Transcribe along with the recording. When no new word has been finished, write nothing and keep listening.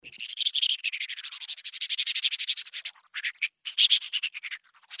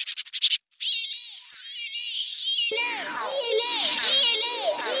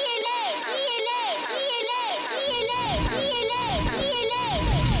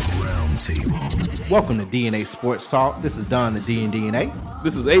table. Welcome to DNA Sports Talk. This is Don, the D and DNA.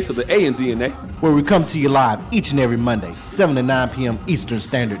 This is Ace of the A and DNA. Where we come to you live each and every Monday, 7 to 9 p.m. Eastern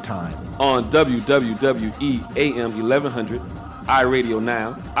Standard Time. On WWWE AM 1100, iRadio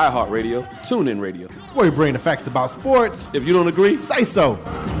Now, iHeartRadio, TuneIn Radio. Where we bring the facts about sports. If you don't agree, say so. Tell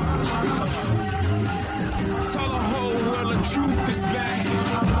the whole world the truth is back.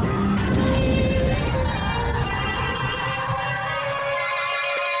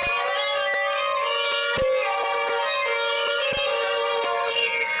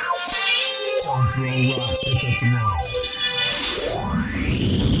 Throw rocks at the throne.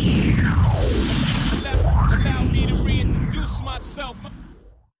 Allow me to reintroduce myself.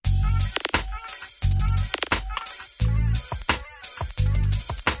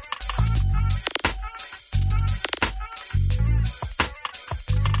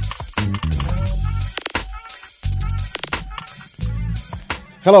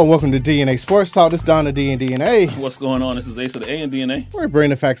 Hello and welcome to DNA Sports Talk. This is Donna D and DNA. What's going on? This is Ace of the A and DNA. We're bringing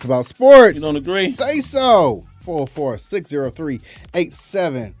the facts about sports. You don't agree? Say so.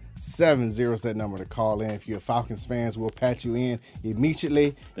 404-603-8770 is that number to call in. If you're a Falcons fans, we'll patch you in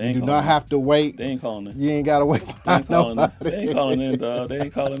immediately. You do not have to wait. They ain't calling in. You ain't got to wait. They ain't calling in. They ain't calling in, dog. They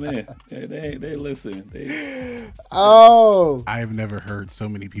ain't calling in. They listen. Oh. I've never heard so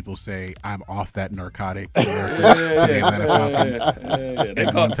many people say, I'm off that narcotic. At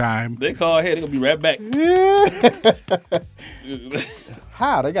one time. They call ahead. They're going to be right back.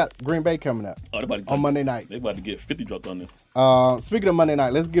 How? They got Green Bay coming up on Monday night. They about to get 50 dropped on them. Speaking of Monday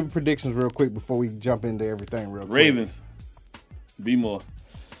night, let's give predictions real quick before we jump into everything real quick. Ravens. Be more.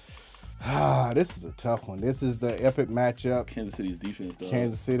 This is a tough one. This is the epic matchup. Kansas City's defense, though.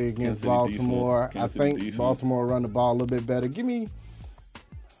 Kansas City against Baltimore. I think Baltimore run the ball a little bit better.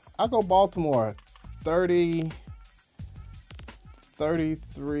 I'll go Baltimore 33-30.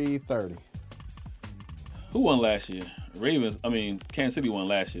 Who won last year? Kansas City won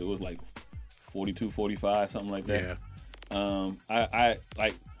last year. It was like 42-45, something like that. Yeah. I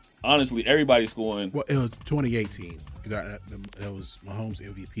honestly, everybody's scoring. Well, it was 2018 because that was Mahomes'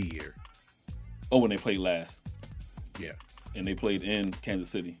 MVP year. Oh, when they played last. Yeah. And they played in Kansas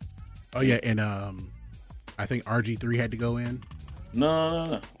City. Oh yeah, and I think RG3 had to go in.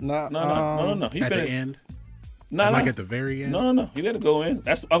 No. He at the end. At the very end. No. He had to go in.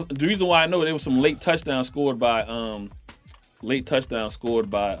 That's the reason why I know there was some late touchdown scored by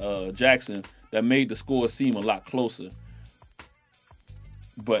Jackson that made the score seem a lot closer.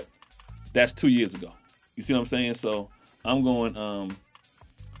 But that's 2 years ago. You see what I'm saying? So I'm going going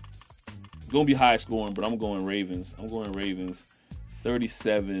to be high scoring, but I'm going Ravens.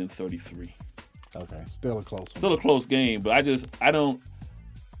 37-33. Okay, still a close one. Still a close game, but I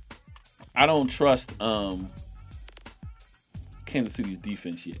don't trust Kansas City's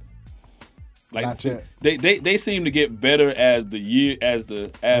defense yet. Not yet. They seem to get better as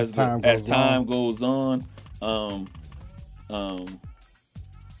time goes on.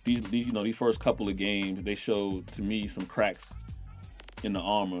 These first couple of games, they showed to me some cracks in the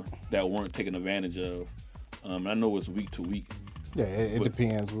armor that weren't taken advantage of. I know it's week to week. Yeah, it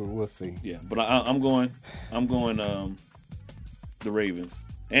depends. We'll see. Yeah, but I'm going the Ravens,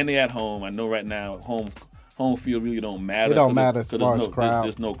 and they at home. I know right now home field really don't matter. It don't matter as far as crowd.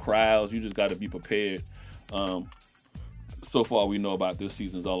 There's no crowds. You just got to be prepared. So far, we know about this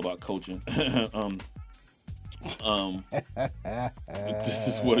season is all about coaching. This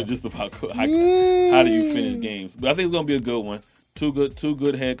is what it's just about. How do you finish games? But I think it's gonna be a good one. Two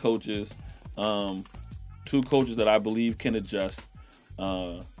good head coaches. Two coaches that I believe can adjust.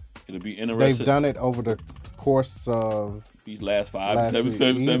 It'll be interesting. They've done it over the course of these last seven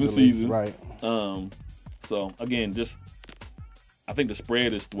seasons. Right. So again, I think the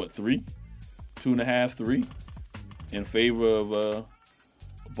spread is 3, 2.5, 3 in favor of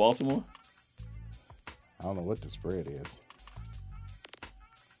Baltimore. I don't know what the spread is.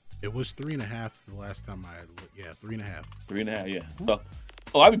 It was 3.5 the last time I looked. Yeah, 3.5. 3.5, yeah.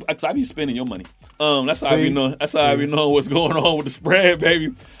 So, I be spending your money. That's how I be knowing. That's how I be knowing what's going on with the spread,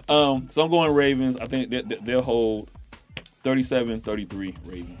 baby. So I'm going Ravens. I think they'll hold 37-33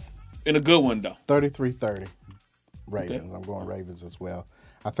 Ravens. In a good one though. 33-30 Ravens. Okay. I'm going Ravens as well.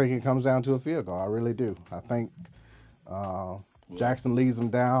 I think it comes down to a field goal. I really do. I think Jackson leads them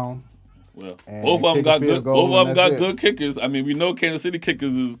down. Well, both of them got good kickers. I mean, we know Kansas City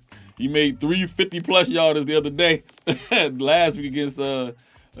kickers is. He made 3 50-plus yarders the other day, last week against the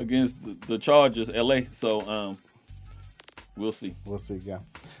Chargers, LA. So we'll see. We'll see. Yeah.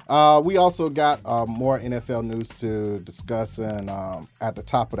 We also got more NFL news to discuss, and at the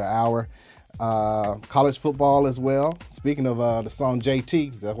top of the hour, College football as well. Speaking of the song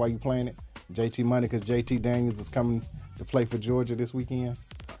JT, that's why you playing it? JT Money, because JT Daniels is coming to play for Georgia this weekend.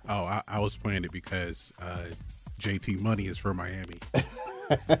 Oh, I was playing it because JT Money is for Miami.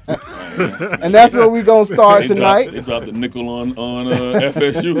 And that's where we're going to start tonight. They dropped the nickel on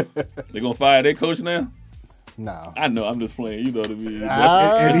FSU. They going to fire their coach now? No. I know. I'm just playing. You know what I mean?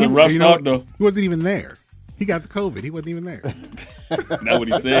 It's a rough start, though. He wasn't even there. He got the COVID. He wasn't even there. That's what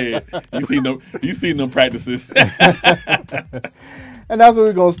he said. You seen them practices. And that's where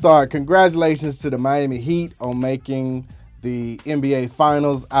we're going to start. Congratulations to the Miami Heat on making the NBA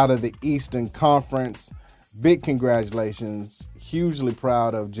Finals out of the Eastern Conference. Big congratulations. Hugely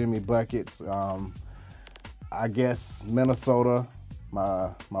proud of Jimmy Buckets. I guess Minnesota,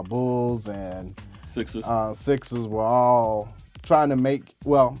 my Bulls, and Sixers were all trying to make,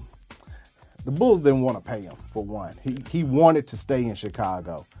 well, the Bulls didn't want to pay him, for one. He wanted to stay in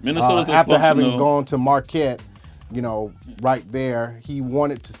Chicago. Minnesota's after having gone to Marquette, right there, he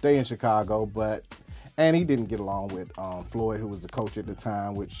wanted to stay in Chicago, and he didn't get along with Floyd, who was the coach at the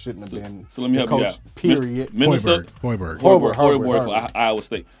time, which shouldn't have been so let me help coach, you out. Period. Minnesota, Hoiberg for Iowa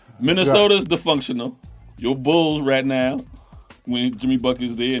State. Minnesota's dysfunctional. Your Bulls right now, when Jimmy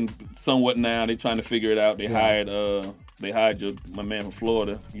Buckets there, and somewhat now they trying to figure it out. They hired my man from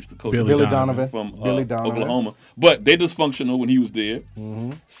Florida, used to coach Billy Donovan from Oklahoma, but they dysfunctional when he was there.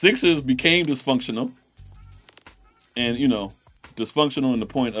 Mm-hmm. Sixers became dysfunctional, and dysfunctional in the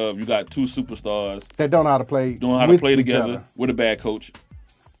point of you got two superstars that don't know how to play. Together with a bad coach.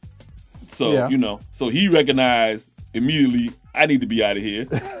 So so he recognized immediately, I need to be out of here.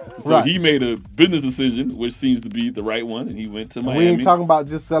 So right. He made a business decision, which seems to be the right one, and he went to Miami. We ain't talking about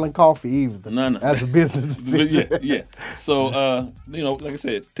just selling coffee either. No. That's a business decision. yeah. So like I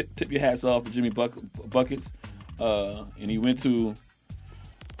said, tip your hats off to Jimmy Buckets, and he went to.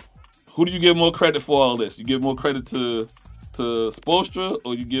 Who do you give more credit for all this? You give more credit to Spoelstra,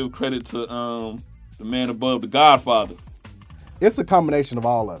 or you give credit to the man above, the Godfather? It's a combination of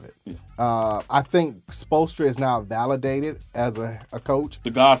all of it. Yeah. I think Spoelstra is now validated as a coach.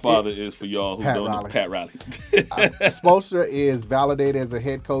 The Godfather is, for y'all who don't know, Pat Riley. Spoelstra is validated as a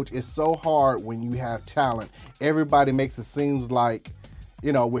head coach. It's so hard when you have talent. Everybody makes it seem like,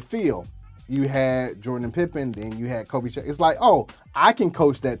 with Phil, you had Jordan Pippen, then you had Kobe. It's like, oh, I can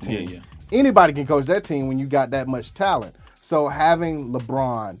coach that team. Yeah. Anybody can coach that team when you got that much talent. So having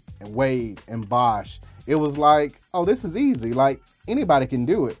LeBron and Wade and Bosh, it was like, oh, this is easy. Like, anybody can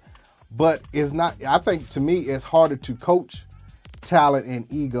do it. But it's not, I think, to me, it's harder to coach talent and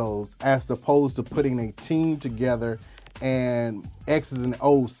egos as opposed to putting a team together and X's and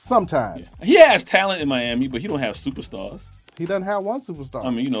O's sometimes. Yeah. He has talent in Miami, but he don't have superstars. He doesn't have one superstar. I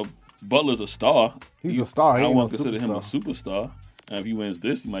mean, Butler's a star. He's a star. I won't consider him a superstar. If he wins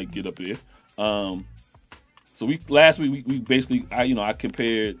this, he might get up there. So last week we basically I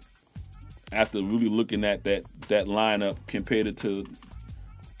compared, after really looking at that lineup, compared it to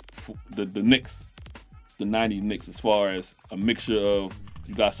the Knicks, the '90s Knicks, as far as a mixture of,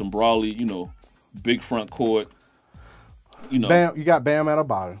 you got some brawly, big front court, Bam, you got Bam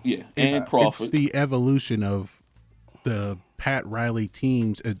Adebayo. Yeah, and Crawford. It's the evolution of the Pat Riley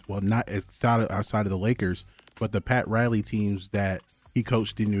teams. Well, not outside of the Lakers, but the Pat Riley teams that he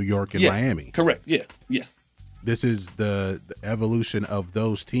coached in New York and Miami. Correct. Yeah. Yes. This is the evolution of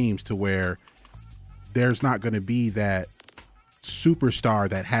those teams to where there's not going to be that superstar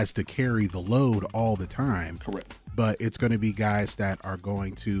that has to carry the load all the time. Correct. But it's going to be guys that are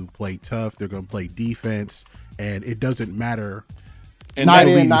going to play tough. They're going to play defense, and it doesn't matter. And night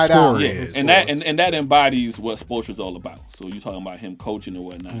in, night out. Yeah. And that embodies what Spoelstra's all about. So you're talking about him coaching or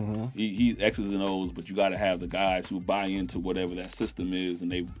whatnot. Mm-hmm. He X's and O's, but you got to have the guys who buy into whatever that system is,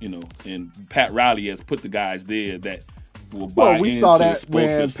 and they, and Pat Riley has put the guys there that will buy into. Well, we saw that Spoelstra's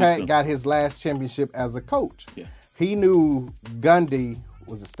when system. Pat got his last championship as a coach. Yeah. He knew Gundy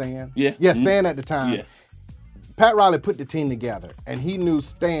was a Stan. Yeah. Yeah, Stan at the time. Yeah. Pat Riley put the team together, and he knew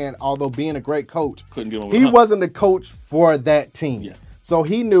Stan, although being a great coach, couldn't get him. He wasn't the coach for that team. Yeah. So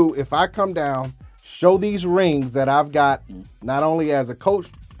he knew, if I come down, show these rings that I've got, not only as a coach,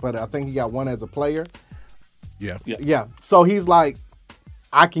 but I think he got one as a player. Yeah. So he's like,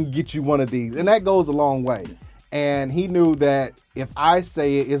 I can get you one of these. And that goes a long way. Yeah. And he knew that if I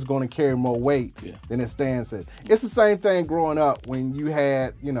say it, it's going to carry more weight than if Stan said. It's the same thing growing up when you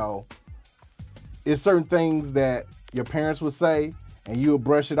had, it's certain things that your parents would say and you would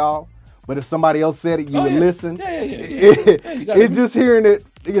brush it off. But if somebody else said it, you would listen. It's just hearing it,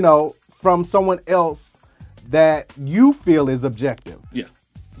 from someone else that you feel is objective. Yeah.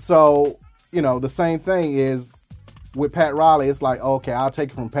 So, the same thing is, with Pat Riley, it's like, okay, I'll take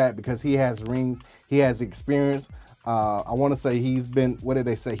it from Pat because he has rings, he has experience. I want to say he's been, what did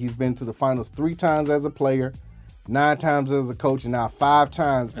they say? He's been to the finals 3 times as a player, 9 times as a coach, and now 5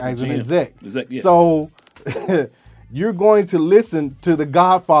 times as an exec. Yeah. So you're going to listen to the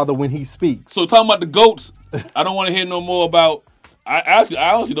Godfather when he speaks. So talking about the GOATs, I don't want to hear no more about. I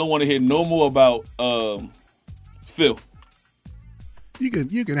honestly don't want to hear no more about Phil. You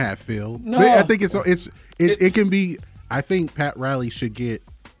can have Phil. No. But I think it can be. I think Pat Riley should get.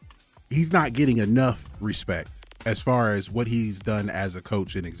 He's not getting enough respect as far as what he's done as a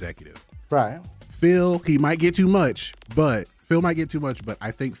coach and executive. Right. Phil, he might get too much, but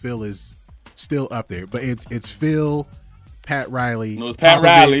I think Phil is still up there. But it's Phil, Pat Riley. No, it's Pat Popovich,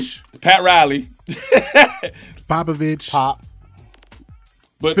 Riley. Pat Riley. Popovich. Pop.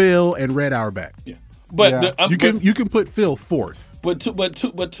 But Phil and Red Auerbach. Yeah. But Yeah. You can put Phil fourth. But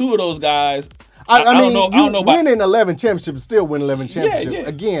two of those guys. I mean, don't know about winning 11 championships, still winning 11 championships. Yeah.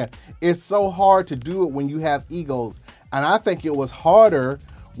 Again, it's so hard to do it when you have egos. And I think it was harder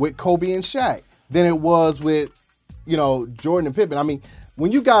with Kobe and Shaq than it was with, Jordan and Pippen. I mean,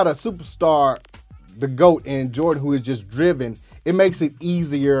 when you got a superstar, the GOAT, and Jordan, who is just driven, it makes it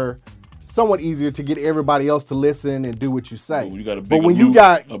somewhat easier to get everybody else to listen and do what you say. When you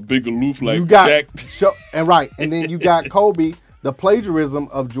got a big aloof like Shaq. And then you got Kobe, the plagiarism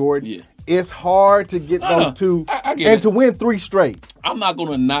of Jordan. Yeah. It's hard to get those two I get and it. to win 3 straight. I'm not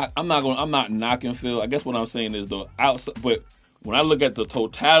knocking Phil. I guess what I'm saying is the outside, but when I look at the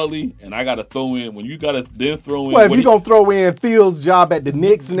totality and I gotta throw in when you gotta then throw in. Well, if you're gonna throw in Phil's job at the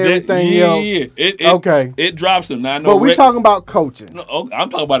Knicks and everything else, it drops him. Now I know. But we're talking about coaching. No,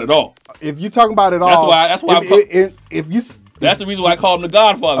 I'm talking about it all. If you're talking about it all, That's the reason why I call him the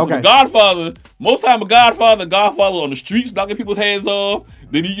Godfather. Okay. The Godfather, most time Godfather on the streets knocking people's heads off.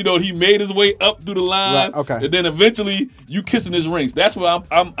 Then he made his way up through the line. Right, okay. And then eventually you kissing his rings. That's why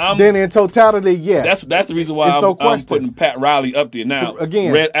I'm then in totality, yes. That's the reason why I'm putting Pat Riley up there now.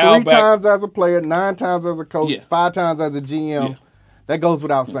 Again, Red 3 Auerbach, times as a player, 9 times as a coach, Yeah. 5 times as a GM. Yeah. That goes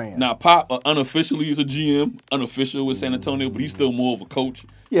without saying. Now Pop unofficially is a GM, unofficial with San Antonio, but he's still more of a coach.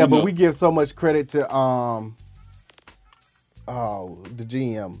 Yeah, but we give so much credit to the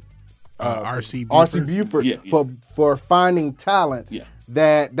GM. R.C. Buford Yeah. for finding talent. Yeah.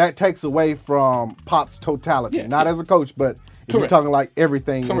 That takes away from Pop's totality. Not as a coach, but if you're talking like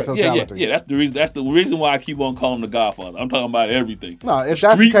everything in totality. Yeah. That's the reason. That's the reason why I keep on calling him the Godfather. I'm talking about everything. No, if the that's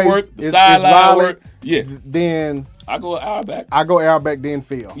the street case, work, the it's sideline Riley, work. Yeah. Then I go Auerbach. I go Auerbach, then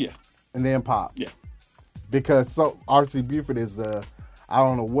Phil. Yeah. And then Pop. Yeah. Because R.C. Buford is I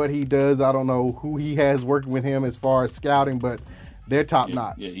don't know what he does. I don't know who he has working with him as far as scouting, but they're top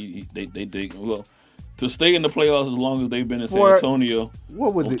notch. Yeah, they dig. Well, to stay in the playoffs as long as they've been in San Antonio.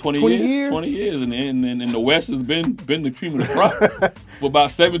 What was it? 20 years? 20 years, and the West has been the cream of the crop for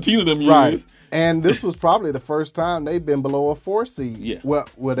about 17 of them years. Right. And this was probably the first time they've been below a 4 seed. Yeah. Well,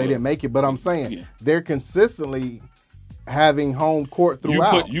 they didn't make it, but I'm saying they're consistently having home court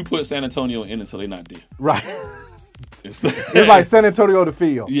throughout. You put San Antonio in until they're not there. Right. It's like San Antonio to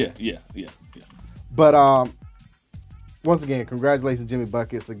field. Yeah. But once again, congratulations, Jimmy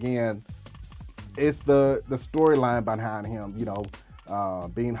Buckets. Again, it's the storyline behind him.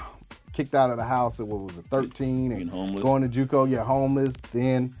 Being kicked out of the house at 13, and going to JUCO, homeless,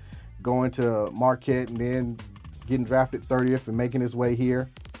 then going to Marquette, and then getting drafted 30th and making his way here,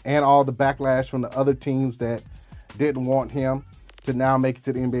 and all the backlash from the other teams that didn't want him to now make it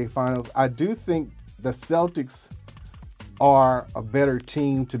to the NBA Finals. I do think the Celtics are a better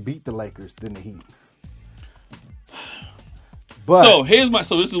team to beat the Lakers than the Heat. But so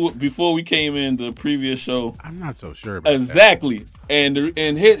this is what, before we came in the previous show. I'm not so sure about exactly. And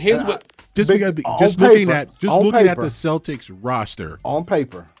here's what looking at the Celtics roster on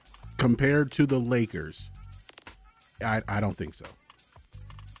paper compared to the Lakers. I don't think so.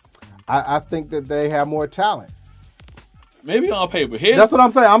 I think that they have more talent. Maybe on paper. That's what I'm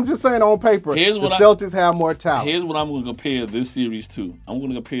saying. I'm just saying on paper. The Celtics have more talent. Here's what I'm going to compare this series to. I'm going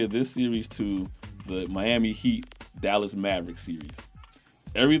to compare this series to the Miami Heat Dallas Mavericks series.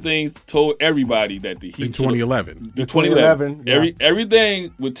 Everything told everybody that the Heat in 2011. The 2011.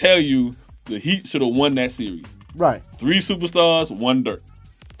 Everything would tell you the Heat should have won that series. Right. 3 superstars, 1 Dirk.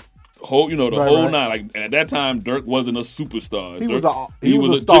 The whole nine. Like, and at that time, Dirk wasn't a superstar. He was a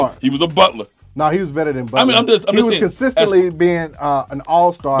star. He was a butler. No, he was better than Butler. I'm just he was saying, consistently being an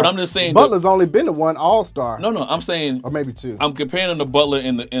all-star. But I'm just saying Butler's only been to 1 all-star. No, I'm saying, or maybe 2. I'm comparing the Butler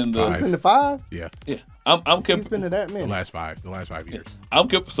in the. He's been to 5. Yeah. He's been to that many. The last 5 years. I'm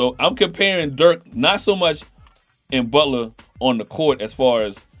comparing Dirk not so much in Butler on the court as far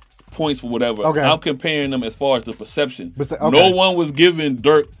as points for whatever. Okay. I'm comparing them as far as the perception. Okay. No one was giving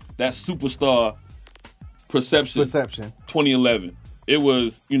Dirk that superstar perception. 2011. It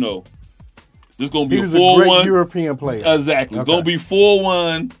was, this going to be a 4-1. He was a great European player. Exactly. It's going to be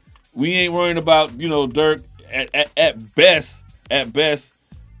 4-1. We ain't worrying about, Dirk. At best,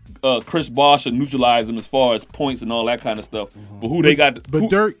 Chris Bosh should neutralize him as far as points and all that kind of stuff. Mm-hmm. But who they got? But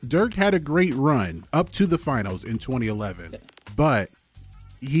Dirk had a great run up to the finals in 2011, but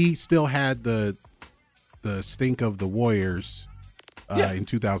he still had the stink of the Warriors in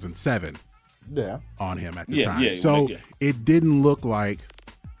 2007 on him at the time. So it didn't look like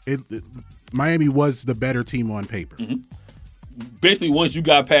it. Miami was the better team on paper. Mm-hmm. Basically, once you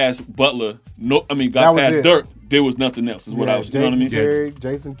got past Butler, past Dirk, there was nothing else. Is what I was. You know what I mean? Terry,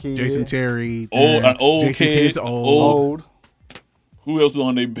 Jason Kidd, Jason Terry, old Jason kid, Kidd's old. Who else was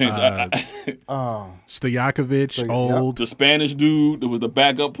on their bench? Stojakovic, old. The Spanish dude that was the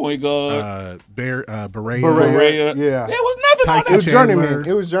backup point guard. Barea. Yeah. There was nothing on that.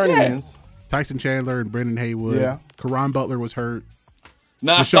 It was journeyman's. Tyson Chandler and Brendan Haywood. Yeah. Karan Butler was hurt.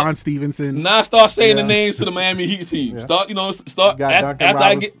 Deshaun Stevenson. Now start saying the names to the Miami Heat team. Yeah. Start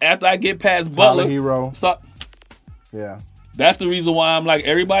after I get past Butler. Hero. Start. Yeah. That's the reason why I'm like,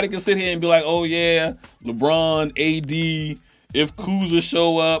 everybody can sit here and be like, oh yeah, LeBron, AD, if Kuzma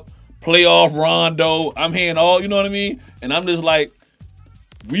show up, playoff Rondo. I'm hearing all, you know what I mean? And I'm just like,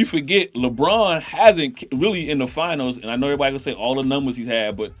 we forget LeBron hasn't really in the finals, and I know everybody can say all the numbers he's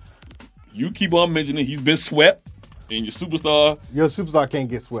had, but you keep on mentioning he's been swept. And your superstar can't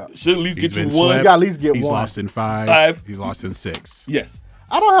get swept. Should at least get you one. You got to at least get He's one. Lost in five. He's lost in 6. Yes.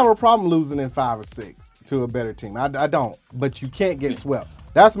 I don't have a problem losing in 5 or 6 to a better team. I don't. But you can't get swept.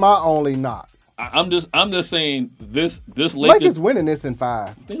 That's my only knock. I'm just saying this Lakers winning this in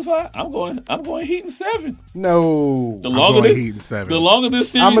 5. Think 5? I'm going Heat in 7. No. The longer Heat in 7. The longer this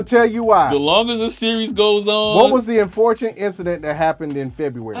series, I'm gonna tell you why. The longer this series goes on. What was the unfortunate incident that happened in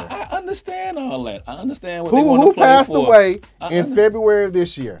February? I understand all that. I understand what they want who to play passed for. away in February of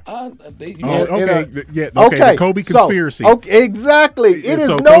this year. Okay. The Kobe conspiracy. Okay, exactly. It is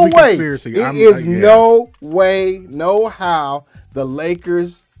no way. It is no way, no how the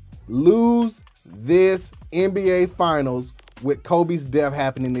Lakers lose this NBA Finals with Kobe's death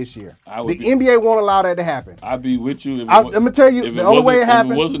happening this year. NBA won't allow that to happen. I'd be with you. I'm going to tell you, the only way it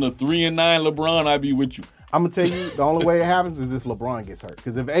happens. If it wasn't a 3-9 LeBron, I'd be with you. I'm going to tell you, the only way it happens is if LeBron gets hurt.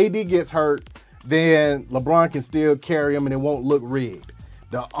 Because if AD gets hurt, then LeBron can still carry him and it won't look rigged.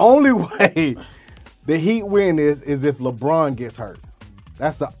 The only way the Heat win is if LeBron gets hurt.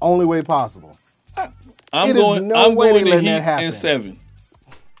 That's the only way possible. I'm going to Heat in 7.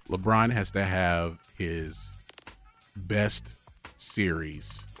 LeBron has to have his best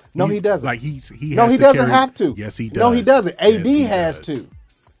series. No, he doesn't. Like he doesn't have to. Yes, he does. No, he doesn't. AD has to.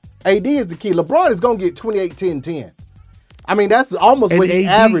 AD is the key. LeBron is going to get 28, 10, 10. I mean, that's almost what he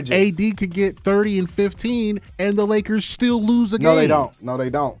averages. AD could get 30 and 15, and the Lakers still lose a game. No, they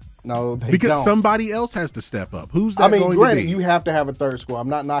don't. Because somebody else has to step up. Who's that going to be? Granted, you have to have a third scorer. I'm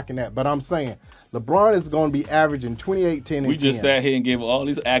not knocking that, but I'm saying LeBron is going to be averaging 28, 10, and 10. We just sat here and gave all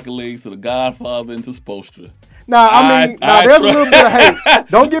these accolades to the Godfather and to Spoelstra. There's a little bit of hate.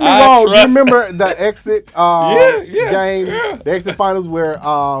 Don't get me wrong. You remember the exit game, the exit finals where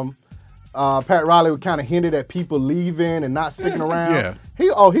Pat Riley kind of hinted at people leaving and not sticking around.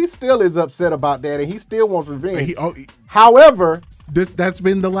 Yeah. He still is upset about that, and he still wants revenge. However, that's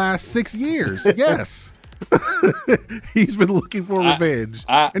been the last 6 years. Yes. He's been looking for revenge.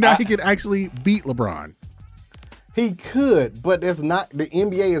 And now he can actually beat LeBron. He could, but the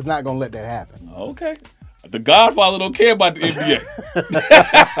NBA is not going to let that happen. Okay. The Godfather don't care about the NBA.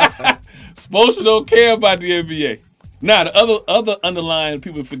 Spoelstra don't care about the NBA. Now, the other underlying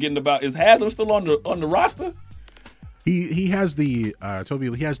people forgetting about is Haslam still on the roster? He has the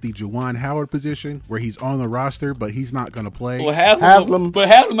he has the Juwan Howard position where he's on the roster, but he's not going to play. Well, Haslam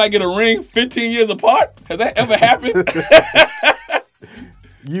might get a ring 15 years apart. Has that ever happened?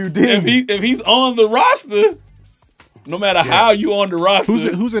 You did. If he's on the roster, no matter how you on the roster,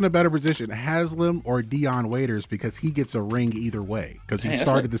 who's in a better position, Haslam or Dion Waiters? Because he gets a ring either way because he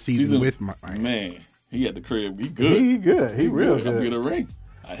started the season with Miami. Man, he at the crib. He good. He real good. He'll get a ring.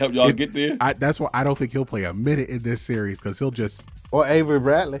 I help y'all get there. That's why I don't think he'll play a minute in this series because he'll just or Avery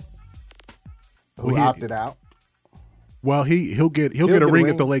Bradley, who opted out. Well, he'll get a ring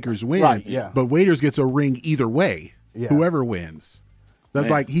if the Lakers win. Right, yeah. But Waiters gets a ring either way. Yeah. Whoever wins. That's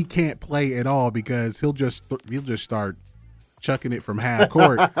like he can't play at all because he'll just start chucking it from half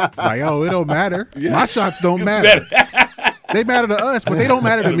court. It's like, it don't matter. Yeah. My shots don't matter. They matter to us, but they don't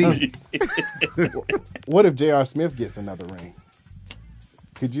matter to me. What if J.R. Smith gets another ring?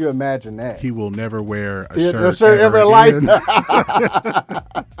 Could you imagine that? He will never wear a shirt ever like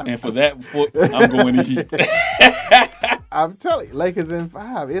that. And for that, I'm going to Heat. I'm telling you, Lakers in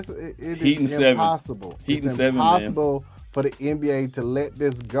 5. It is impossible. Heat it's in 7, impossible for the NBA to let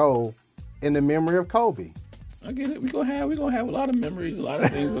this go in the memory of Kobe. I get it. We're gonna have a lot of memories, a lot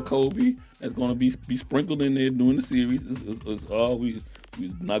of things with Kobe that's gonna be sprinkled in there during the series. It's all we're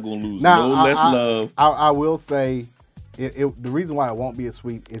not gonna lose. Now, less love. I will say. The reason why it won't be a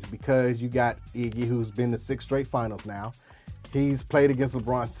sweep is because you got Iggy, who's been to 6 straight finals now. He's played against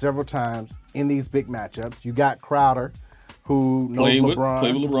LeBron several times in these big matchups. You got Crowder, who knows LeBron.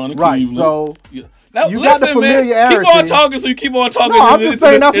 Played with LeBron in right, Cleveland. So yeah. Now, you got the familiarity. Man, keep on talking so you keep on talking. No, I'm just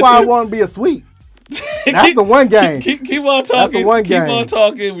saying that's why I want to be a sweep. That's the one game. Keep on talking. That's the one game. Keep on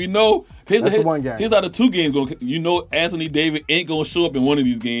talking. We know. That's the one game. Here's how the 2 games go. You know Anthony Davis ain't going to show up in one of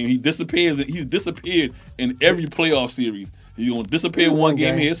these games. He disappears. He's disappeared in every playoff series. He's going to disappear in one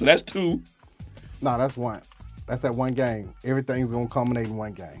game here, so that's 2. No, that's 1. That's that one game. Everything's going to culminate in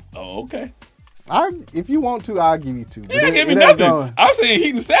one game. Oh, okay. If you want to, I'll give you 2. Yeah, give me nothing. I'm saying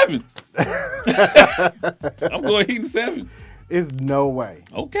Heat in 7. I'm going Heat in 7. It's no way.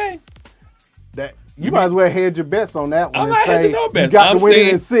 Okay. That you might as well hedge your bets on that one. I'm not hedging no bets. You got to win it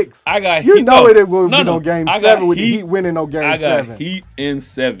in 6. I got you Heat. know it will be no game 7 with Heat, the Heat winning no game 7. I got Heat in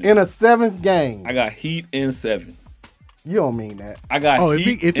 7. In a 7th game. I got Heat in 7. You don't mean that. I got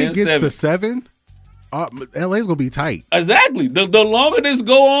Heat if it gets 7. to 7, LA's gonna be tight. Exactly. The longer this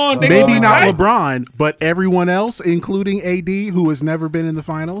go on, they maybe not tight. LeBron, but everyone else, including AD, who has never been in the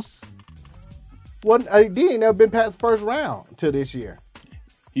finals. Well, AD ain't never been past the first round until this year.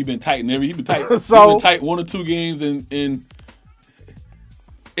 He been tight in every. He been tight. So, he been tight 1 or 2 games in.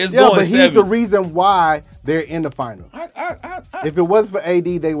 It's yeah, going but 7. he's the reason why they're in the finals. If it was for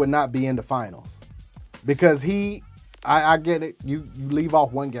AD, they would not be in the finals because I get it. You leave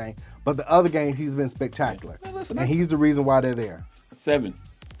off one game, but the other games he's been spectacular, and he's the reason why they're there. 7.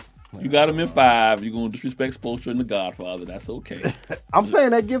 You got him in 5. You're gonna disrespect Spoelstra and the Godfather. That's okay. I'm saying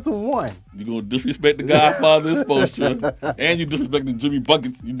that gets him 1. You're gonna disrespect the Godfather and Spoelstra, and you disrespecting Jimmy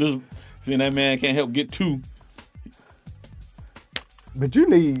Buckets. You saying that man can't help get 2. But you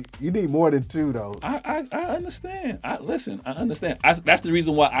need more than 2 though. I understand. I understand. That's the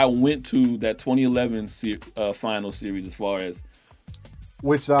reason why I went to that 2011 final series as far as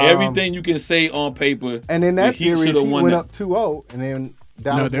which everything you can say on paper. And in that series, he went up 2-0, and then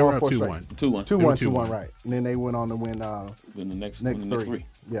Dallas they were up 2-1. 2-1, right? And then they went on to win the next 3.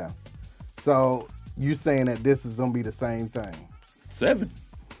 Yeah. So you saying that this is gonna be the same thing? 7.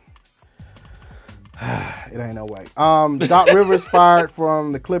 It ain't no way. Doc Rivers fired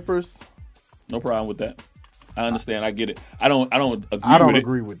from the Clippers. No problem with that. I understand. I get it. I don't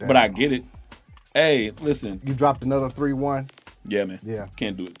agree with that, but I get it. Hey, listen. You dropped another 3-1. Yeah, man. Yeah,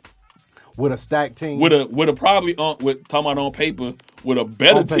 can't do it. With a stacked team. With a probably talking about on paper with a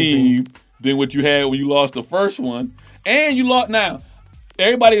better team than what you had when you lost the first one, and you lost now.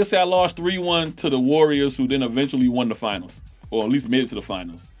 Everybody will say I lost 3-1 to the Warriors, who then eventually won the finals, or at least made it to the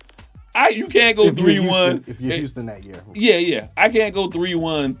finals. You can't go 3-1 if you're Houston that year. Yeah. I can't go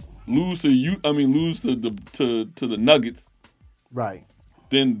 3-1, lose to the Nuggets. Right.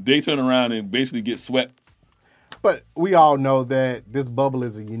 Then they turn around and basically get swept. But we all know that this bubble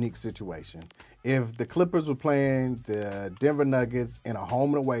is a unique situation. If the Clippers were playing the Denver Nuggets in a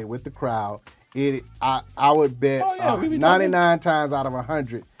home and away with the crowd, I would bet 99 times out of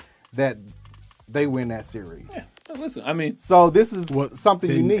 100 that they win that series. Yeah. Listen, I mean, so this is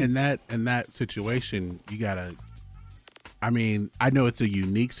something unique. In that situation, you gotta. I mean, I know it's a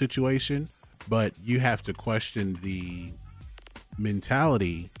unique situation, but you have to question the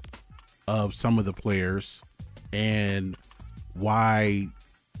mentality of some of the players and why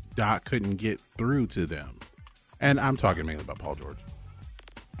Doc couldn't get through to them. And I'm talking mainly about Paul George.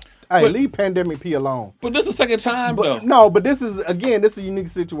 Hey, leave Pandemic P alone. But this is the second time, though. No, but this is a unique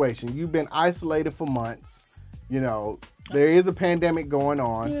situation. You've been isolated for months. You know, there is a pandemic going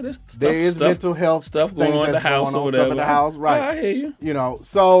on. Yeah, there is mental health stuff going on in the house or whatever. Stuff in the house, right? Yeah, I hear you. You know,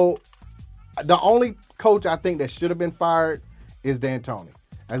 so the only coach I think that should have been fired is D'Antoni.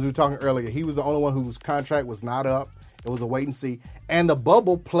 As we were talking earlier, he was the only one whose contract was not up. It was a wait and see. And the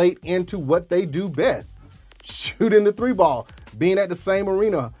bubble played into what they do best. Shooting the 3-ball, being at the same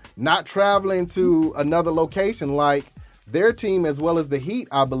arena, not traveling to another location like their team as well as the Heat,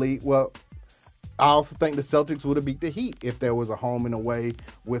 I believe. Well, I also think the Celtics would have beat the Heat if there was a home and away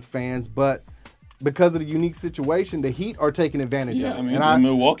with fans. But because of the unique situation, the Heat are taking advantage of it. I mean,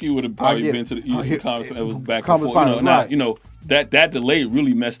 Milwaukee would have probably been to the Eastern Conference. It was back and forth. Finals, that delay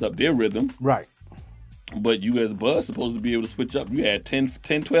really messed up their rhythm. Right. But you as Buzz supposed to be able to switch up. You had 10,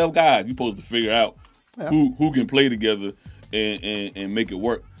 12 guys. You're supposed to figure out who can play together and make it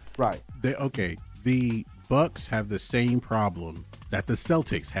work. Right. The Bucks have the same problem that the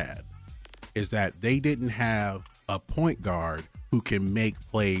Celtics had, is that they didn't have a point guard who can make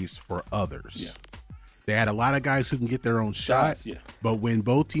plays for others. Yeah. They had a lot of guys who can get their own shot, but when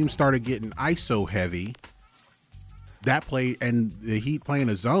both teams started getting ISO heavy, that play and the Heat playing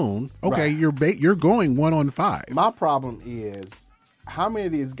a zone, you're going 1-on-5. My problem is how many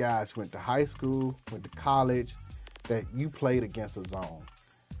of these guys went to high school, went to college, that you played against a zone?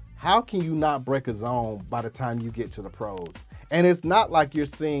 How can you not break a zone by the time you get to the pros? And it's not like you're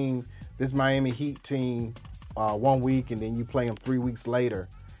seeing this Miami Heat team 1 week and then you play them 3 weeks later.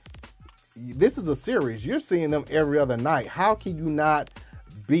 This is a series. You're seeing them every other night. How can you not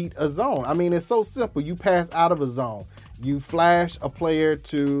beat a zone? I mean, it's so simple. You pass out of a zone. You flash a player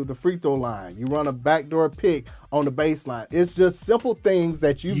to the free throw line. You run a backdoor pick on the baseline. It's just simple things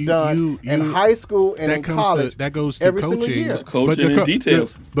that you've done in high school and in college. That goes to every coaching. Single year. Coaching and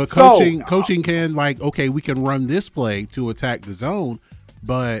details. But coaching can we can run this play to attack the zone,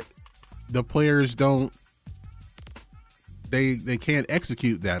 but the players don't. They can't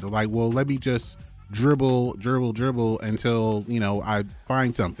execute that. They're like, well, let me just dribble until I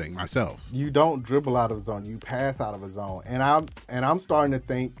find something myself. You don't dribble out of a zone. You pass out of a zone. And I'm starting to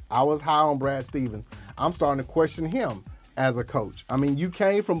think, I was high on Brad Stevens. I'm starting to question him as a coach. I mean, you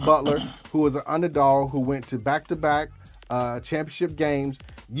came from Butler, who was an underdog, who went to back-to-back championship games.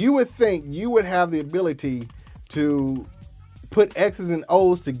 You would think you would have the ability to put X's and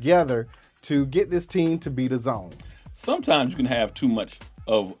O's together to get this team to beat a zone. Sometimes you can have too much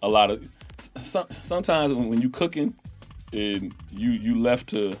of a lot of. Sometimes when you're cooking and you left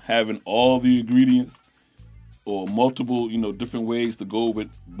to having all the ingredients or multiple different ways to go with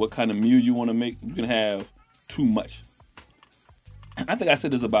what kind of meal you want to make, you can have too much. I think I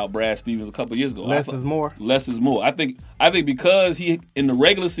said this about Brad Stevens a couple of years ago. Less is more. Less is more. I think because he in the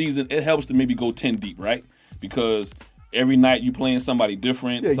regular season it helps to maybe go 10 deep, right? Because every night you playing somebody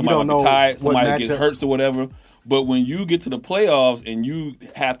different, somebody might be tired, somebody gets hurt or whatever. But when you get to the playoffs and you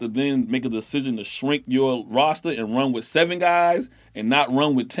have to then make a decision to shrink your roster and run with 7 guys and not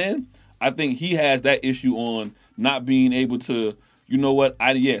run with 10, I think he has that issue on not being able to,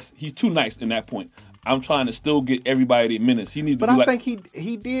 he's too nice in that point. I'm trying to still get everybody their minutes. He needs to. But I think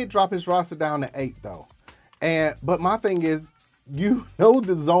he did drop his roster down to 8 though, but my thing is,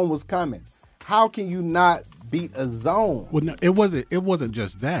 the zone was coming. How can you not beat a zone? Well, no, it wasn't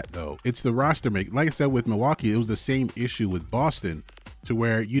just that though. It's the roster make. Like I said with Milwaukee, it was the same issue with Boston, to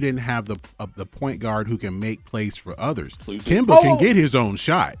where you didn't have the point guard who can make plays for others. Kemba can get his own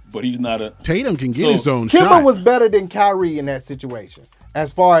shot, but he's not a. Tatum can get his own shot. Kemba was better than Kyrie in that situation.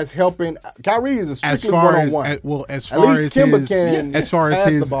 As far as helping, Kyrie is a strictly one-on-one. As far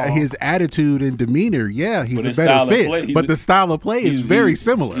as his attitude and demeanor, he's a better fit. But the style of play is very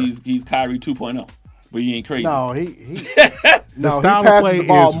similar. He's Kyrie 2.0. But he ain't crazy. No, the style of play is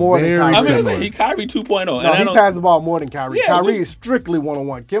very similar. He Kyrie 2.0. No, he passes the ball more than Kyrie. Kyrie is strictly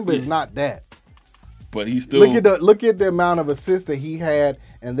one-on-one. Kemba is not that. But he's still look at the amount of assists that he had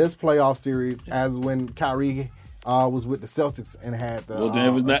in this playoff series as when Kyrie was with the Celtics and had the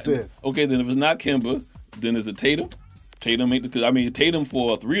assists. Okay, then if it's not Kemba, then is it Tatum? Tatum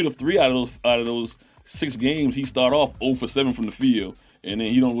for 3 out of those 6 games, he start off 0 for 7 from the field, and then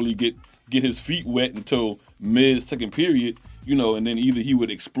he don't really get his feet wet until mid-second period, and then either he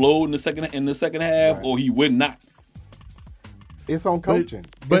would explode in the second half, or he would not. It's on coaching.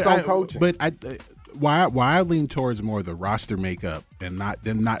 But why I lean towards more of the roster makeup and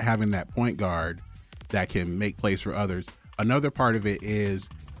not having that point guard that can make plays for others. Another part of it is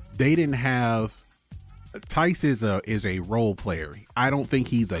they didn't have. Tice is a role player. I don't think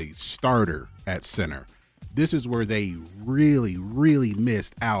he's a starter at center. This is where they really, really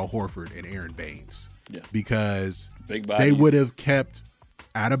missed Al Horford and Aaron Baines. Yeah. Because they would have kept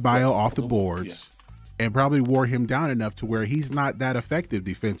Adebayo off the boards and probably wore him down enough to where he's not that effective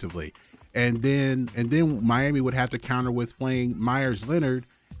defensively. And then Miami would have to counter with playing Myers Leonard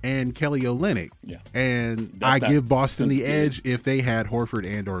and Kelly Olynyk. Yeah. And I give Boston the edge if they had Horford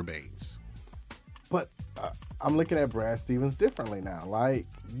and or Baines. But I'm looking at Brad Stevens differently now. Like,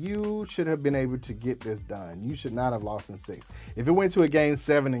 you should have been able to get this done. You should not have lost in 6. If it went to a game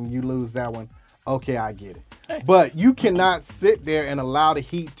 7 and you lose that one, okay, I get it. Hey. But you cannot sit there and allow the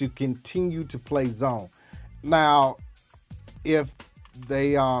Heat to continue to play zone. Now, if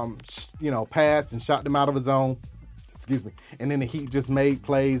they passed and shot them out of a zone, and then the Heat just made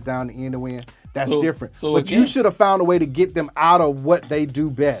plays down the end to win, that's different. But again, you should have found a way to get them out of what they do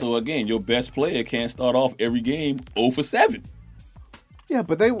best. So again, your best player can't start off every game 0 for 7. Yeah,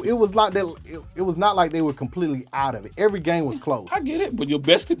 but it was not like they were completely out of it. Every game was close. I get it, but your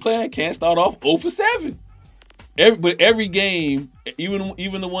best player can't start off 0 for 7. Every game,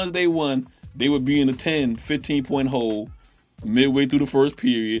 even the ones they won, they would be in a 10, 15-point hole midway through the first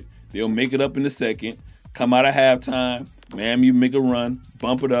period. They'll make it up in the second, come out of halftime, Miami make a run,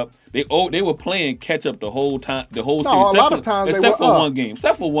 bump it up. They were playing catch up the whole time, the whole season. A lot of times except for one game.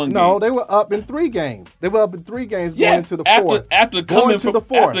 No, they were up in 3 games. They were up in 3 games going into the fourth. After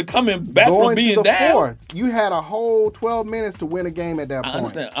coming back from being down. Fourth, you had a whole 12 minutes to win a game at that point. I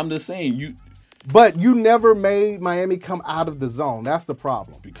understand. I'm just saying But you never made Miami come out of the zone. That's the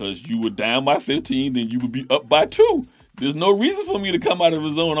problem. Because you were down by 15, then you would be up by 2. There's no reason for me to come out of the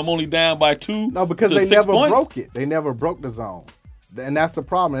zone. I'm only down by 2. No, because they never broke it. They never broke the zone. And that's the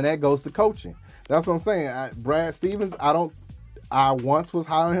problem. And that goes to coaching. That's what I'm saying. Brad Stevens, I once was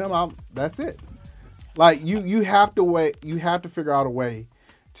high on him. That's it. Like you have to wait. You have to figure out a way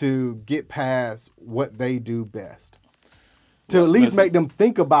to get past what they do best. To at least make them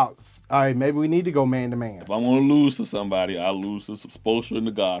think about, all right, maybe we need to go man to man. If I want to lose to somebody, I lose to Spoelstra and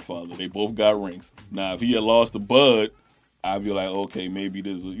the Godfather. They both got rings. Now, if he had lost to Bud, I'd be like, okay, maybe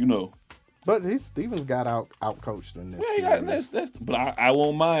there's But Stevens got out coached in this. Yeah, but I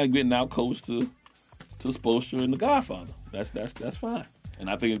won't mind getting out coached to Spoelstra and the Godfather. That's fine. And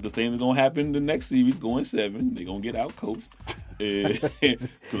I think the same is gonna happen the next series, going 7. They're gonna get out coached. You think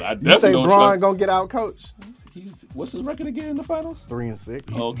Bron gonna get out coached? What's his record again in the finals?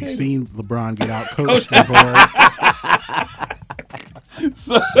 3-6. Okay. You've seen LeBron get out coached before.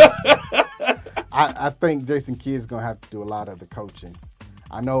 I think Jason Kidd's gonna have to do a lot of the coaching.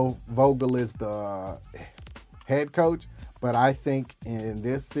 I know Vogel is the head coach, but I think in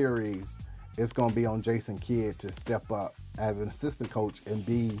this series it's gonna be on Jason Kidd to step up as an assistant coach and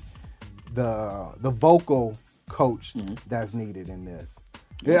be the vocal coach that's needed in this.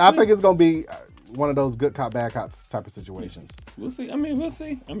 Yeah, I think it's gonna be one of those good cop, bad cop type of situations. We'll see. We'll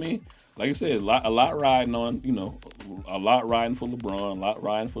see. Like you said, a lot riding on, a lot riding for LeBron, a lot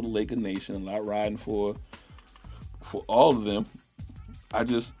riding for the Laker Nation, a lot riding for all of them. I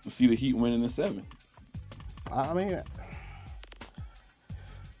just see the Heat winning in 7.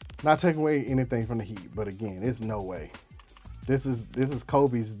 Not taking away anything from the Heat, but again, it's no way. This is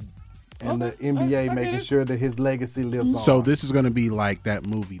Kobe's and the NBA making sure that his legacy lives on. So this is going to be like that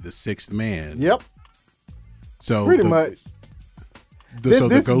movie, The Sixth Man. Yep. So pretty much. So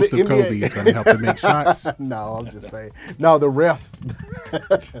the ghost of Kobe is going to help to make shots? No, I'm just saying. No, the refs.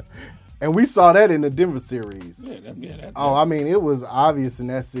 And we saw that in the Denver series. It was obvious in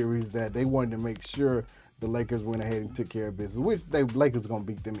that series that they wanted to make sure the Lakers went ahead and took care of business, which the Lakers going to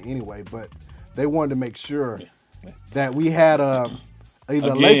beat them anyway, but they wanted to make sure that we had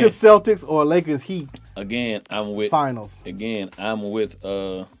either Lakers Celtics or Lakers Heat. Again, I'm with finals. Again, I'm with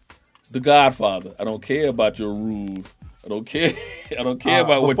the Godfather. I don't care about your rules. I don't care. I don't care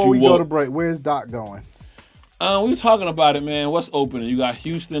about what you want. Before we go to break, where's Doc going? We were talking about it, man. What's opening? You got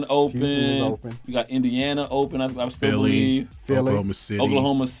Houston open. Houston is open. You got Indiana open. I still believe. Philly,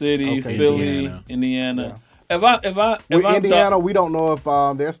 Oklahoma City, Philly, Indiana. Yeah. With Indiana, we don't know if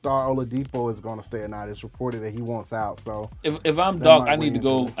their star Oladipo is going to stay or not. It's reported that he wants out. So if I'm Doc, I need to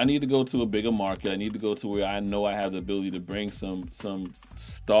go. I need to go to a bigger market. I need to go to where I know I have the ability to bring some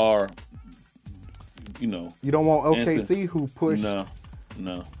star. You don't want OKC who pushed.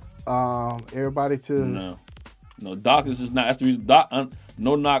 No. Everybody to no. Doc is just not. That's the reason. Doc,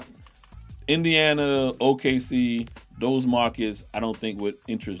 no knock. Indiana, OKC, those markets, I don't think would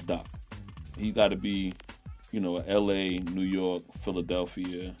interest Doc. He got to be, L.A., New York,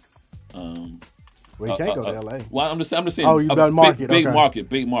 Philadelphia. Well, he can't go to L.A. Well, I'm just saying. Oh, you've done market. Big okay. market.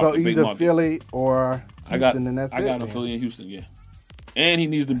 So either Philly or Houston, and that's it. I got a Philly and Houston, yeah. And he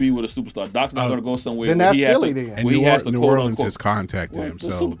needs to be with a superstar. Doc's not going to go somewhere. Then that's Philly then. And New Orleans has contacted him,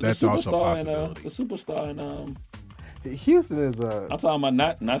 so that's also a possibility. The superstar and Houston is a. I'm talking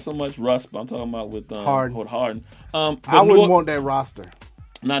about not so much Russ, but I'm talking about with Harden. I wouldn't want that roster.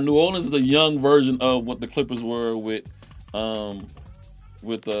 Now New Orleans is a young version of what the Clippers were with my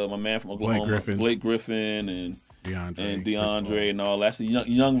man from Oklahoma, Blake Griffin and DeAndre and all. That's a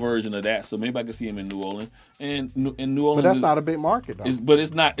young version of that. So maybe I can see him in New Orleans. And in New Orleans, but that's not a big market, though.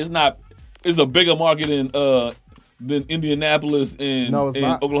 It's not. It's a bigger market than Indianapolis and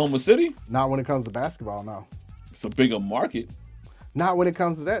Oklahoma City. Not when it comes to basketball, no. It's a bigger market. Not when it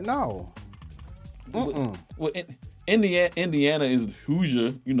comes to that, no. Well, Indiana is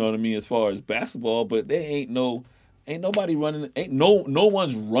Hoosier, you know what I mean, as far as basketball, but they ain't nobody running. Ain't no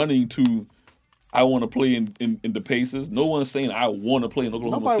one's running to I want to play in the Pacers. No one's saying I want to play in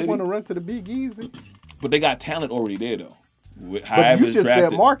Oklahoma City. Nobody want to run to the Big Easy. But they got talent already there, though. But you just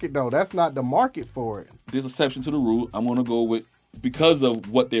said market, though. That's not the market for it. There's an exception to the rule. I'm going to go with, because of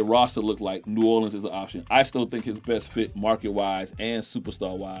what their roster looked like, New Orleans is an option. I still think his best fit market-wise and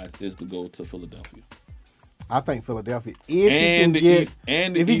superstar-wise is to go to Philadelphia. I think Philadelphia.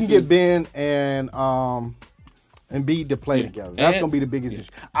 If he can get Ben and Embiid to play together, that's going to be the biggest issue.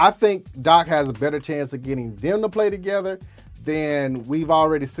 I think Doc has a better chance of getting them to play together than we've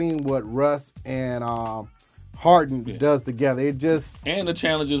already seen what Russ and Harden does together. It just and the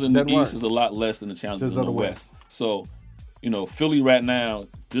challenges in the East is a lot less than the challenges in the West. So, Philly right now,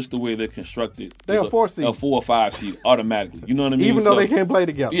 just the way they're constructed, they're a 4 seed, a 4 or 5 seed automatically. You know what I mean? Even though they can't play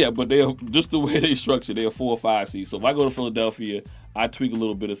together. Yeah, but they're just the way they structure. They're a 4 or 5 seed. So if I go to Philadelphia, I tweak a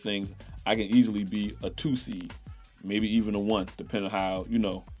little bit of things. I can easily be a 2 seed, maybe even a 1, depending on how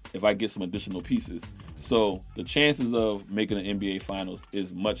if I get some additional pieces. So the chances of making an NBA Finals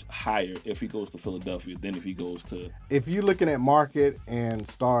is much higher if he goes to Philadelphia than if he goes to. If you're looking at market and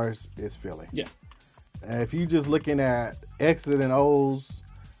stars, it's Philly. Yeah. If you're just looking at X's and O's,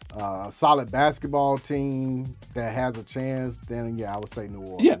 solid basketball team that has a chance, then I would say New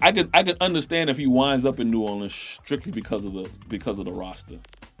Orleans. Yeah, I could understand if he winds up in New Orleans strictly because of the roster,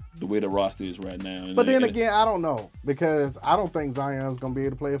 the way the roster is right now. But then again, I don't know, because I don't think Zion's going to be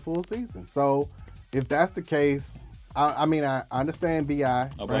able to play a full season. So if that's the case, I understand B.I.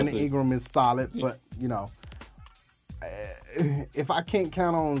 Brandon Ingram is solid, but if I can't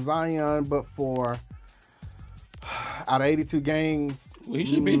count on Zion, but for out of 82 games, he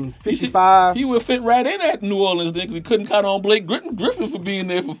should be 55. He would fit right in at New Orleans then, because he couldn't count on Blake Griffin for being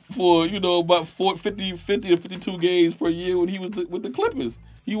there for about 50 to 52 games per year when he was with the Clippers.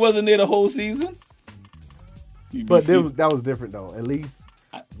 He wasn't there the whole season. But that was different, though. At least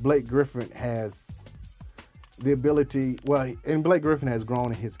Blake Griffin has the ability. Well, and Blake Griffin has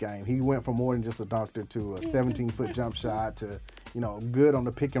grown in his game. He went from more than just a dunker to a 17-foot jump shot to, good on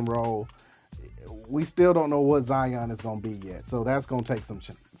the pick and roll. We still don't know what Zion is going to be yet, so that's going to take some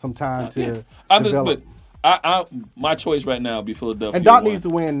time to develop. But my choice right now would be Philadelphia. And Doc needs to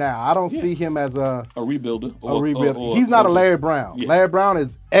win now. I don't see him as a rebuilder. He's not a Larry Brown. Yeah. Larry Brown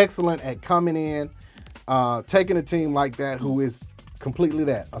is excellent at coming in, taking a team like that who is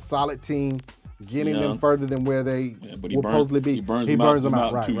completely a solid team, getting them further than where they will supposedly be. He burns them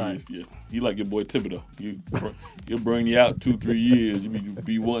out in 2 years. Yeah. You like your boy Thibodeau. He'll burn you out 2-3 years. You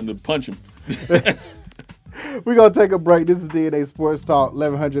be wanting to punch him. We're going to take a break. This is DNA Sports Talk.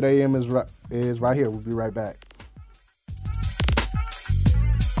 1100 AM is right here. We'll be right back.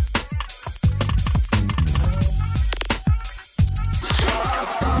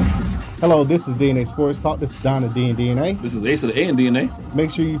 Hello, this is DNA Sports Talk. This is Donna D and DNA. This is Ace of the A and DNA. Make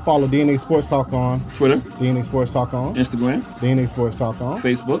sure you follow DNA Sports Talk on Twitter, DNA Sports Talk on Instagram, DNA Sports Talk on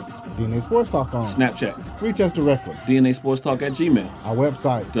Facebook, DNA Sports Talk on Snapchat. Reach us directly. DNA Sports Talk at Gmail. Our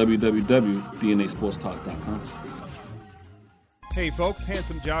website, www.dnasportstalk.com. Hey folks,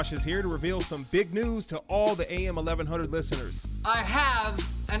 Handsome Josh is here to reveal some big news to all the AM 1100 listeners. I have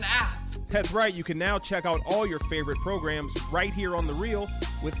an app. That's right, you can now check out all your favorite programs right here on The Real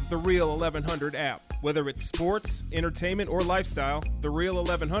with the Real 1100 app. Whether it's sports, entertainment, or lifestyle, the Real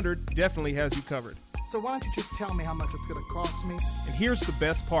 1100 definitely has you covered. So why don't you just tell me how much it's going to cost me? And here's the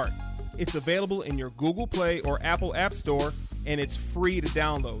best part. It's available in your Google Play or Apple App Store, and it's free to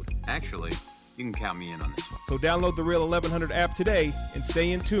download. Actually, you can count me in on this one. So download the Real 1100 app today and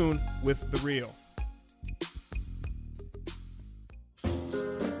stay in tune with The Real.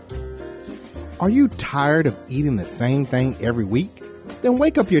 Are you tired of eating the same thing every week? Then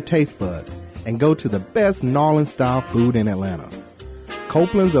wake up your taste buds and go to the best New Orleans-style food in Atlanta.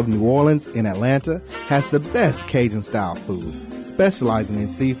 Copeland's of New Orleans in Atlanta has the best Cajun-style food, specializing in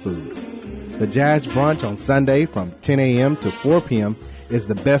seafood. The Jazz Brunch on Sunday from 10 a.m. to 4 p.m. is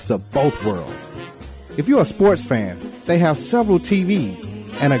the best of both worlds. If you're a sports fan, they have several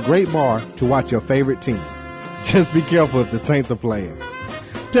TVs and a great bar to watch your favorite team. Just be careful if the Saints are playing.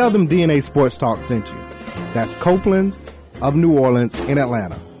 Tell them DNA Sports Talk sent you. That's Copeland's of New Orleans in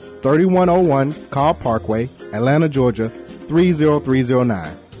Atlanta. 3101 Carl Parkway, Atlanta, Georgia,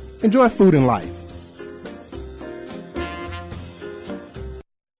 30309. Enjoy food and life.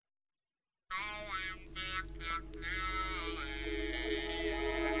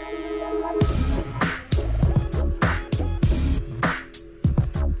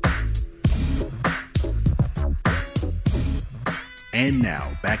 And now,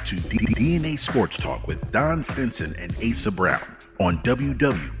 back to DNA Sports Talk with Don Stinson and Asa Brown on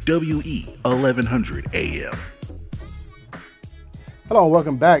WWE 1100 AM. Hello, and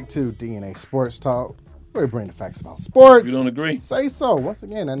welcome back to DNA Sports Talk. We bring the facts about sports. You don't agree? Say so. Once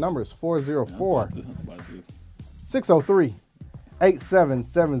again, that number is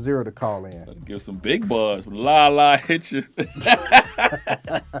 404-603-8770 to call in. Give some big buzz. La hit you.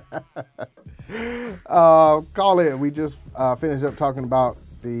 Call in. We just finished up talking about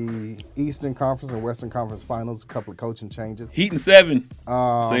the Eastern Conference and Western Conference Finals. A couple of coaching changes. Heat in 7.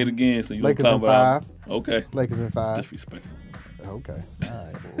 Say it again. So you Lakers in 5. Okay. Lakers in 5. Disrespectful. Okay. All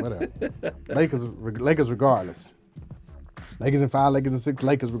right. Well, whatever. Lakers regardless. Lakers in 5, Lakers in 6,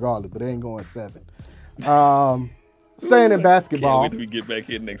 Lakers regardless, but they ain't going 7. Staying in basketball. Can't wait till we get back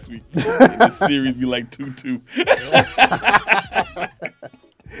here next week. This series be like 2-2.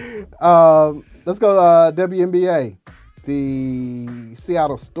 Let's go WNBA. The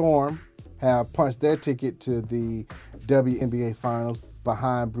Seattle Storm have punched their ticket to the WNBA Finals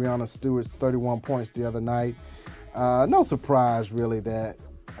behind Breanna Stewart's 31 points the other night. No surprise, really, that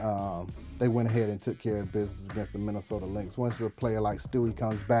they went ahead and took care of business against the Minnesota Lynx. Once a player like Stewie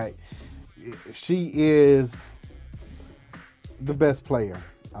comes back, she is the best player.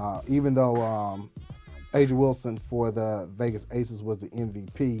 Even though A'ja Wilson for the Vegas Aces was the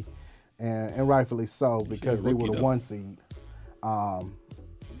MVP, and rightfully so, because they were the 1 seed.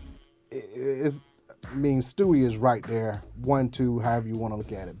 Stewie is right there, 1, 2, however you want to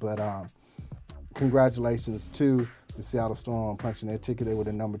look at it. But congratulations to the Seattle Storm on punching their ticket. They were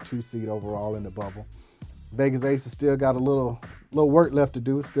the number 2 seed overall in the bubble. Vegas Aces still got a little work left to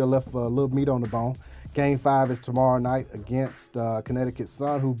do. Still left a little meat on the bone. Game 5 is tomorrow night against Connecticut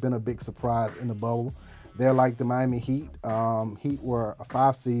Sun, who've been a big surprise in the bubble. They're like the Miami Heat. Heat were a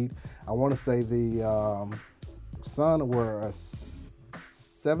 5 seed. I want to say the Sun were a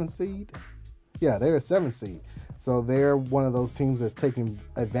 7 seed. Yeah, they're a 7 seed. So they're one of those teams that's taking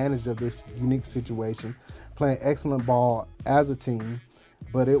advantage of this unique situation, playing excellent ball as a team.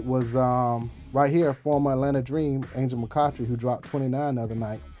 But it was right here, former Atlanta Dream, Angel McCoughtry, who dropped 29 the other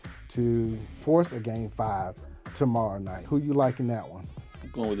night to force a Game 5 tomorrow night. Who you like in that one?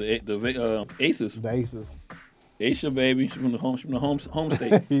 I'm going with the Aces. The Aces. Aisha, baby. She's from the home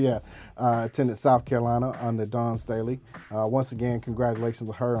state. Yeah. Attended South Carolina under Dawn Staley. Once again, congratulations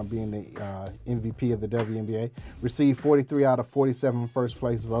to her on being the MVP of the WNBA. Received 43 out of 47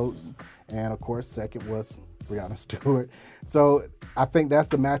 first-place votes. And, of course, second was Breanna Stewart. So I think that's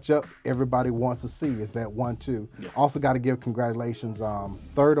the matchup everybody wants to see is that 1-2. Yeah. Also got to give congratulations.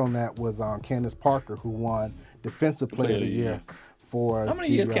 Third on that was Candace Parker, who won Defensive Player of the Year. How many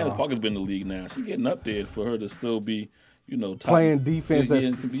years Candace Parker's been in the league now? She's getting up there for her to still be, top, playing defense at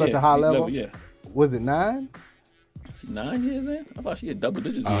such a high level. Yeah. Was it 9? She 9 years in? I thought she had double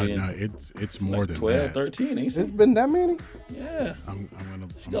digits. No, it's more than 12, that. 13, ain't she? It's been that many? Yeah.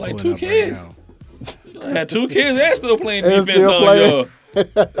 She got like 2 kids. She had 2 kids and still playing defense on y'all.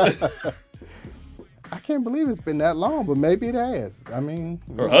 I can't believe it's been that long, but maybe it has. I mean,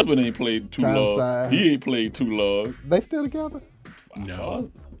 her husband ain't played too long. He ain't played too long. They still together? No.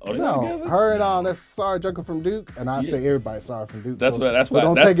 No, her and that's Sarah Junker from Duke, and I say everybody's Sarah from Duke. That's why. So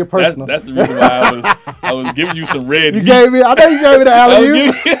don't take it personal. That's the reason why I was giving you some red. I know you gave me the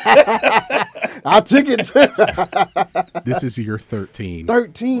alley-oop. I took it too. This is year 13.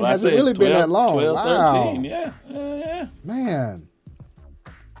 13 hasn't really been that long. 12, wow. 13, yeah. Man.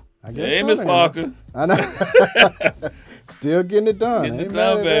 I guess hey, Miss Parker. I know. Still getting it done. Getting it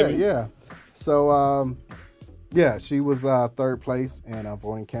done, baby. Yeah. So, yeah, she was third place, and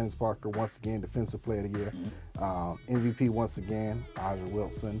voting Candace Parker once again Defensive Player of the Year. MVP once again, A'ja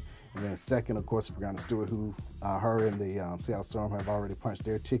Wilson. And then second, of course, Breanna Stewart, who her and the Seattle Storm have already punched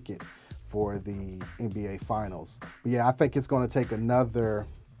their ticket for the NBA Finals. But yeah, I think it's going to take another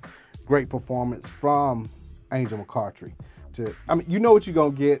great performance from Angel McCoughtry. You know what you're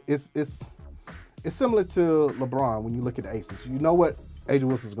going to get. It's similar to LeBron when you look at the Aces. You know what A'ja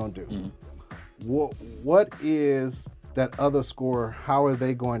Wilson's going to do. Mm-hmm. What is that other scorer? How are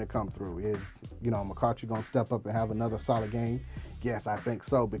they going to come through? Is McCoughtry going to step up and have another solid game? Yes, I think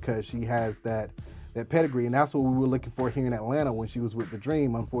so, because she has that pedigree, and that's what we were looking for here in Atlanta when she was with the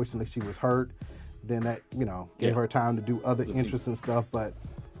Dream. Unfortunately, she was hurt. Then that gave her time to do other interesting stuff. But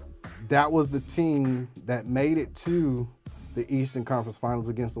that was the team that made it to the Eastern Conference Finals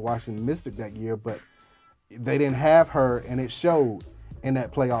against the Washington Mystics that year, but they didn't have her, and it showed in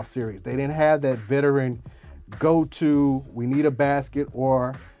that playoff series. They didn't have that veteran go-to, we need a basket,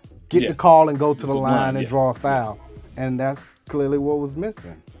 or get the call and go to the line and draw a foul. And that's clearly what was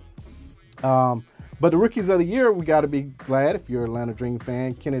missing. But the Rookies of the Year, we got to be glad, if you're an Atlanta Dream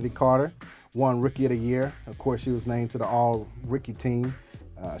fan, Kennedy Carter won Rookie of the Year. Of course, she was named to the All-Rookie team.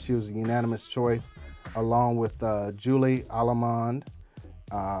 She was a unanimous choice, along with Julie Alamond,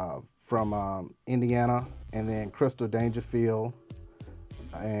 from Indiana, and then Crystal Dangerfield,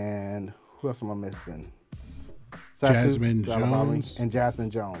 and who else am I missing? Jasmine Jones. And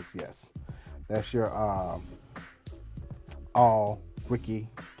Jasmine Jones, yes. That's your all-rookie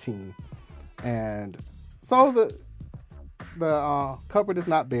team. And so the cupboard is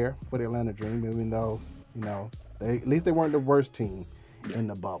not bare for the Atlanta Dream, even though, at least they weren't the worst team in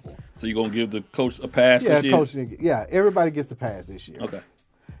the bubble. So you're going to give the coach a pass this year? Everybody gets a pass this year. Okay.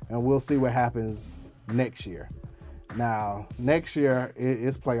 And we'll see what happens next year. Now, next year,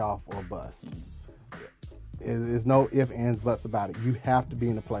 it's playoff or bust. There's no ifs, ands, buts about it. You have to be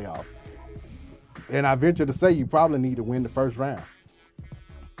in the playoffs. And I venture to say you probably need to win the first round.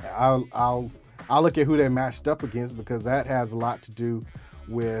 I'll look at who they matched up against because that has a lot to do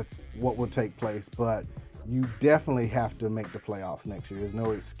with what will take place. But you definitely have to make the playoffs next year. There's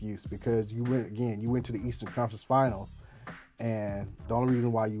no excuse because you went to the Eastern Conference Final, and the only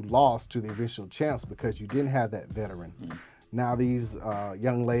reason why you lost to the eventual champs because you didn't have that veteran. Mm-hmm. Now these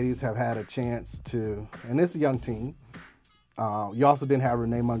young ladies have had a chance to, and it's a young team. You also didn't have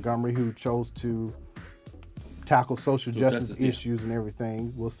Renee Montgomery, who chose to tackle social justice issues and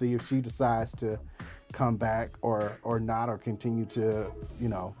everything. We'll see if she decides to come back or not, or continue to,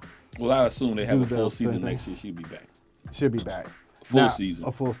 Well, I assume they have a full season next year. She'll be back. She'll be back. Season.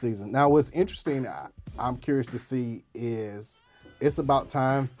 A full season. Now, what's interesting, I'm curious to see is it's about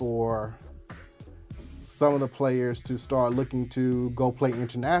time for some of the players to start looking to go play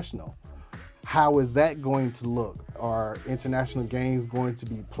international. How is that going to look? Are international games going to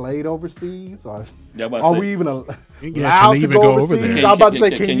be played overseas? Or are we even allowed to go overseas? I'm about to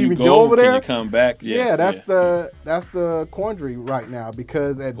say, can you even go over there? Can you come back? Yeah, that's the quandary right now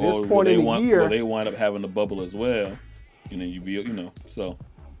because at this point in the year, they wind up having a bubble as well. So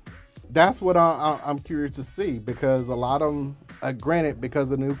that's what I'm curious to see because a lot of them, granted,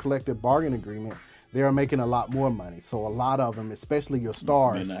 because of the new collective bargaining agreement, they are making a lot more money. So a lot of them, especially your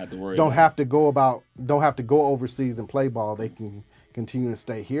stars, don't have to go overseas and play ball. They can continue to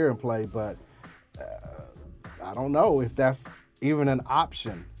stay here and play. But I don't know if that's even an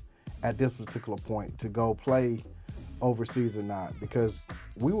option at this particular point to go play overseas or not, because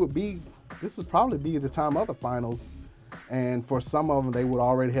this would probably be the time of the finals. And for some of them, they would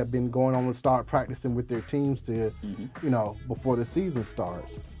already have been going on to start practicing with their teams to, before the season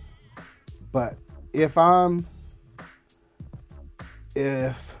starts. But if I'm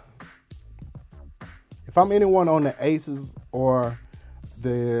anyone on the Aces or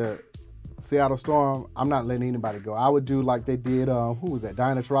the Seattle Storm, I'm not letting anybody go. I would do like they did, who was that,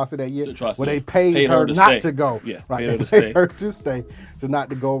 Diana Taurasi that year? Where they paid her not to go. Yeah, right. They paid her to stay, not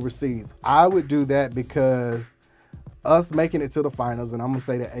to go overseas. I would do that because us making it to the finals, and I'm going to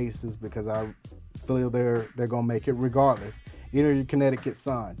say the Aces because I feel they're going to make it regardless. Either Connecticut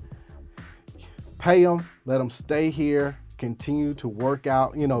Sun. Pay them, let them stay here, continue to work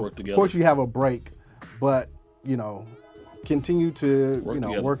out. Of course you have a break, but, continue to,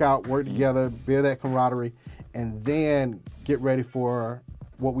 work out, work together, build that camaraderie, and then get ready for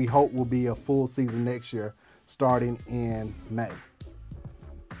what we hope will be a full season next year starting in May.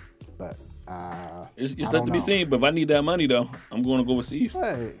 But it's left to be seen. But if I need that money, though, I'm going to go overseas.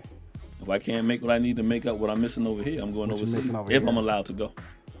 Hey. If I can't make what I need to make up what I'm missing over here, I'm going overseas if I'm allowed to go.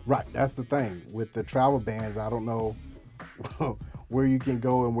 Right, that's the thing. With the travel bans, I don't know where you can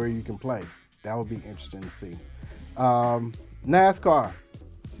go and where you can play. That would be interesting to see. NASCAR,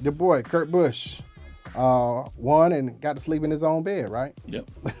 your boy, Kurt Busch, won and got to sleep in his own bed, right?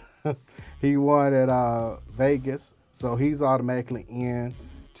 Yep. He won at Vegas, so he's automatically in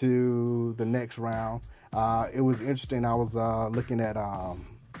to the next round. It was interesting. I was looking at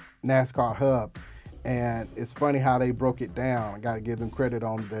NASCAR Hub, and it's funny how they broke it down. I got to give them credit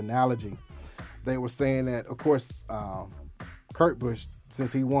on the analogy. They were saying that, of course, Kurt Busch,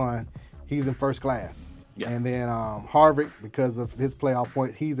 since he won, he's in first class. Yeah. And then Harvick, because of his playoff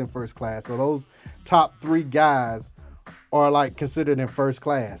point, he's in first class. So those top three guys are like considered in first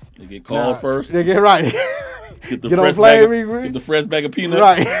class. They get called first. They get right. Get the fresh bag of peanuts.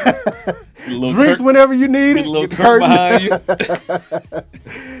 Right. Drinks whenever you need it. Get a little Kurt behind you.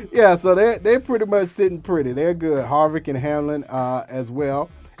 Yeah, so they're pretty much sitting pretty. They're good. Harvick and Hamlin as well.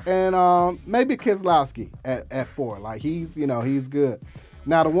 And maybe Keselowski at 4. Like he's he's good.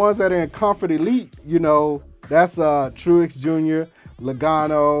 Now the ones that are in Comfort Elite, that's Truex Jr.,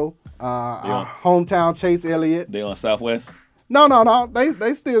 Logano, hometown Chase Elliott. They on Southwest? No.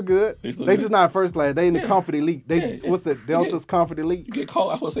 They still good. They just not first class. They in the Comfort Elite. What's the Delta's Comfort Elite? You get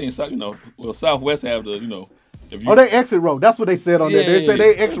called. I was saying, Southwest have the, they exit road. That's what they said on there. They said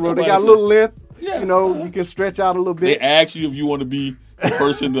they exit road. They got a little length. Yeah. You can stretch out a little bit. They ask you if you want to be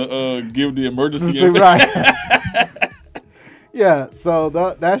person to give the emergency. Right. Yeah, so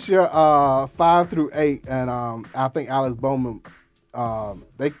that's your 5 through 8, and I think Alex Bowman.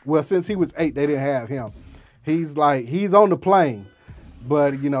 Since he was 8, they didn't have him. He's on the plane,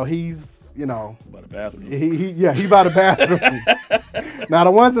 but he's by the bathroom. He by the bathroom. Now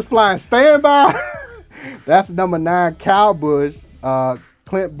the ones that's flying standby, that's number 9, Kyle Busch,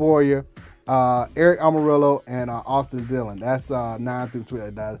 Clint Boyer, Eric Amarillo, and Austin Dillon. That's 9 through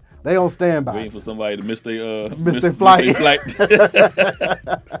 12. Now, they on standby. Waiting for somebody to miss their flight.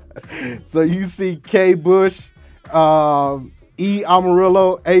 So you see K. Busch, E.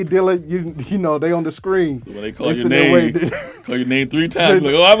 Amarillo, A. Dillon, you know they on the screen. So when they call your name, call your name 3 times,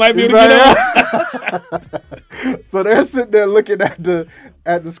 like, I might be able to get on. So they're sitting there looking at the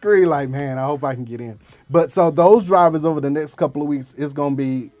screen like, man, I hope I can get in. But so those drivers over the next couple of weeks is going to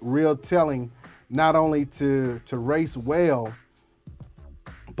be real telling, not only to race well,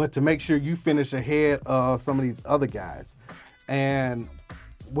 but to make sure you finish ahead of some of these other guys. And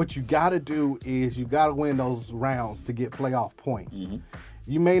what you got to do is you got to win those rounds to get playoff points. Mm-hmm.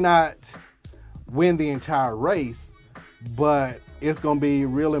 You may not win the entire race, but it's going to be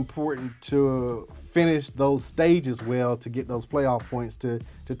real important to finish those stages well to get those playoff points to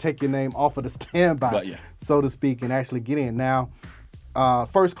take your name off of the standby, so to speak, and actually get in. Now,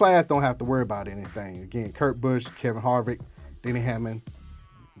 first class don't have to worry about anything. Again, Kurt Busch, Kevin Harvick, Denny Hamlin,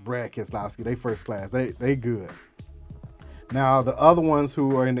 Brad Keselowski, they first class. They good. Now, the other ones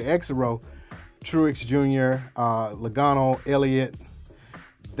who are in the exit row, Truex Jr., Logano, Elliott,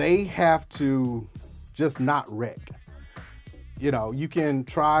 they have to just not wreck. You can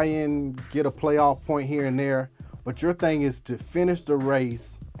try and get a playoff point here and there, but your thing is to finish the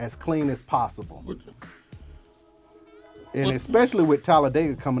race as clean as possible. And especially with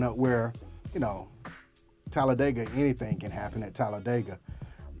Talladega coming up where, Talladega, anything can happen at Talladega.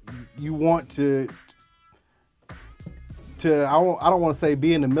 You want to I don't want to say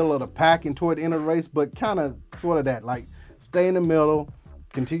be in the middle of the pack and toward the end of the race, but kind of sort of that, like stay in the middle,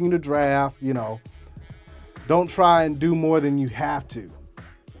 continue to draft, don't try and do more than you have to,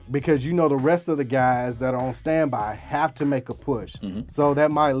 because the rest of the guys that are on standby have to make a push. Mm-hmm. So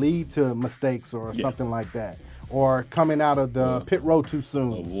that might lead to mistakes or something like that, or coming out of the pit road too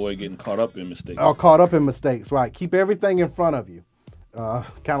soon. Avoid getting caught up in mistakes. Or caught up in mistakes, right. Keep everything in front of you. Kind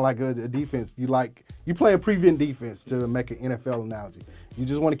of like a defense. You playing prevent defense, to make an NFL analogy. You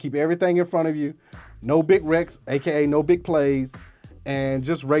just want to keep everything in front of you. No big wrecks, a.k.a. no big plays, and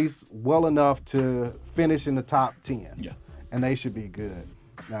just race well enough to finish in the top 10. Yeah. And they should be good.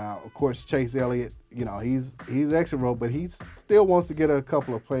 Now, of course, Chase Elliott, he's exit row, but he still wants to get a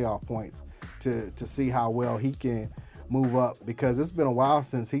couple of playoff points to see how well he can move up, because it's been a while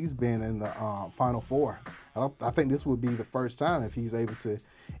since he's been in the Final Four. I think this would be the first time if he's able to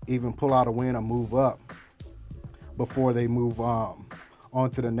even pull out a win or move up before they move on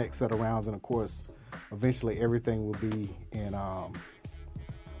to the next set of rounds. And, of course, eventually everything will be in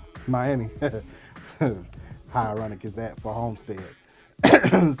Miami. How ironic is that for Homestead?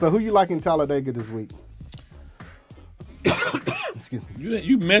 So who you like in Talladega this week? Excuse me.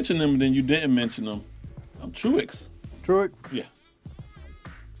 You mentioned them, then you didn't mention them. Truex. Truex? Yeah.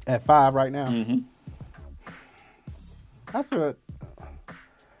 At 5 right now? Mm-hmm. That's a...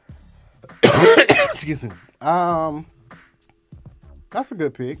 Excuse me. That's a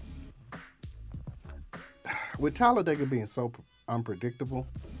good pick. With Talladega being so unpredictable,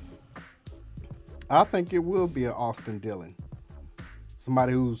 I think it will be an Austin Dillon.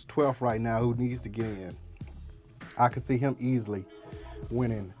 Somebody who's 12th right now who needs to get in. I could see him easily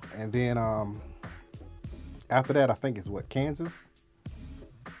winning. And then after that, I think it's Kansas?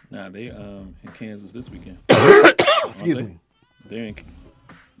 Nah, they in Kansas this weekend. Excuse me. They're in.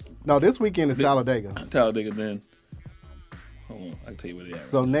 No, this weekend is Talladega. Talladega, then. Hold on, I can tell you where they are.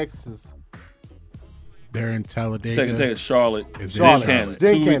 So next is. They're in Talladega. Take Charlotte. Charlotte. Kansas.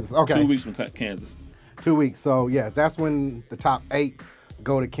 Kansas. Okay. 2 weeks from Kansas. 2 weeks. So yeah, that's when the top 8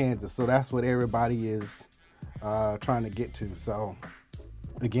 go to Kansas. So that's what everybody is trying to get to. So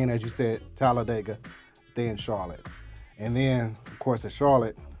again, as you said, Talladega, then Charlotte, and then of course at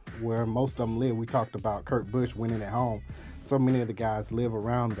Charlotte, where most of them live. We talked about Kurt Busch winning at home. So many of the guys live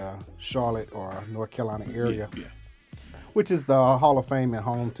around the Charlotte or North Carolina area, which is the Hall of Fame and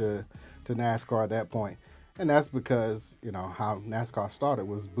home to NASCAR at that point. And that's because, how NASCAR started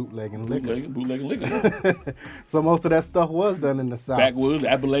was bootlegging liquor. Bootlegging liquor. So most of that stuff was done in the South. Backwoods,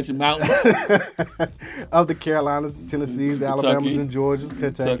 Appalachian Mountains. Of the Carolinas, Tennessees, Alabamas, and Georgias,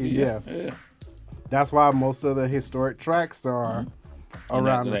 Kentucky. Yeah. That's why most of the historic tracks are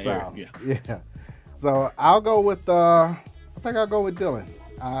around the South. Yeah. So I'll go with think I'll go with Dylan.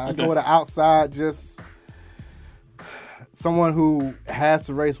 I go with the outside, just someone who has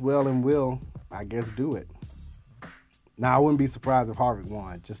to race well and will, I guess, do it. Now, I wouldn't be surprised if Harvick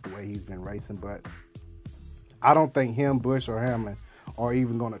won, just the way he's been racing, but I don't think him, Busch, or Hamlin are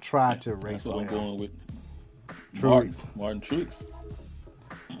even going to try to race well. That's what I'm going with. Martin Truex.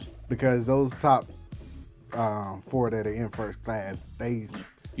 Because those top 4 that are in first class,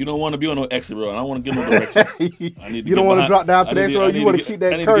 You don't want to be on no exit road. I don't want to give no directions. You don't want to drop down to the exit road. You want to keep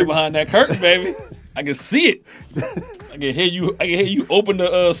that curtain. I need to get behind that curtain, baby. I can see it. I can hear you open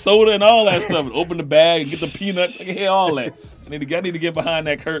the soda and all that stuff, and open the bag and get the peanuts. I can hear all that. I need to get behind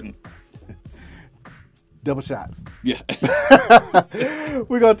that curtain. Double shots. Yeah.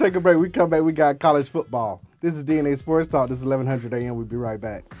 We're going to take a break. We come back. We got college football. This is DNA Sports Talk. This is 1100 AM. We'll be right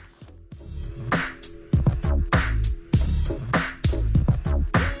back.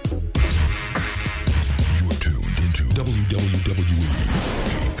 You're tuned into WWE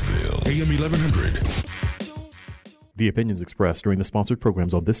AM 1100. The opinions expressed during the sponsored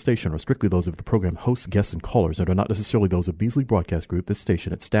programs on this station are strictly those of the program hosts, guests, and callers and are not necessarily those of Beasley Broadcast Group, this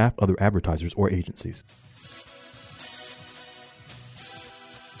station, its staff, other advertisers, or agencies.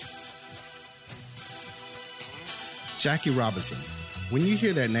 Jackie Robinson. When you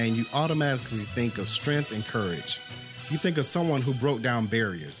hear that name, you automatically think of strength and courage. You think of someone who broke down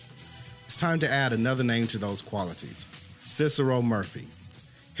barriers. It's time to add another name to those qualities. Cicero Murphy.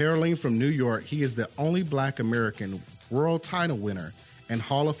 Hailing from New York, he is the only Black American world title winner and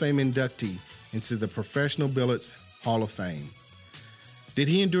Hall of Fame inductee into the Professional Billiards Hall of Fame. Did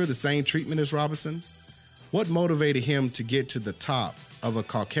he endure the same treatment as Robinson? What motivated him to get to the top of a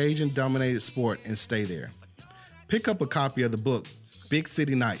Caucasian-dominated sport and stay there? Pick up a copy of the book, Big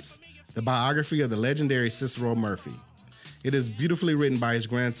City Nights, the biography of the legendary Cicero Murphy. It is beautifully written by his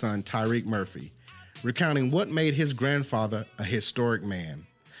grandson, Tyreek Murphy, recounting what made his grandfather a historic man.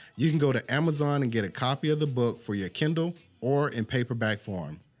 You can go to Amazon and get a copy of the book for your Kindle or in paperback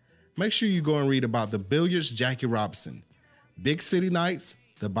form. Make sure you go and read about the billiards Jackie Robinson. Big City Nights,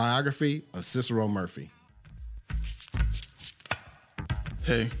 the biography of Cicero Murphy.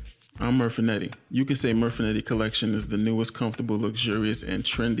 Hey, I'm Murfinetti. You could say Murfinetti Collection is the newest, comfortable, luxurious, and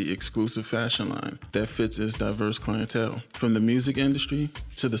trendy exclusive fashion line that fits its diverse clientele. From the music industry,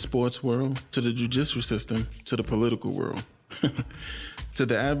 to the sports world, to the judicial system, to the political world. To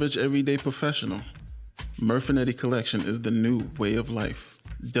the average everyday professional, Murfinetti Collection is the new way of life.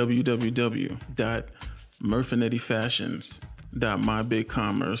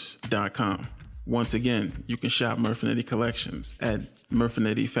 www.murfinettifashions.mybigcommerce.com. Once again, you can shop Murfinetti Collections at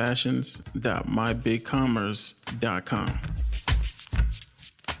murfinettifashions.mybigcommerce.com.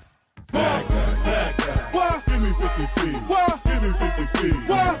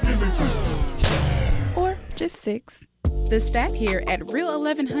 Or just 6. The staff here at Real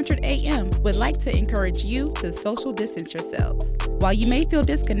 1100 AM would like to encourage you to social distance yourselves. While you may feel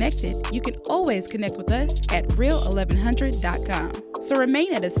disconnected, you can always connect with us at real1100.com. So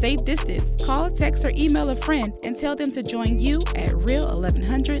remain at a safe distance. Call, text, or email a friend and tell them to join you at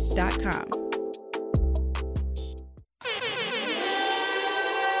real1100.com.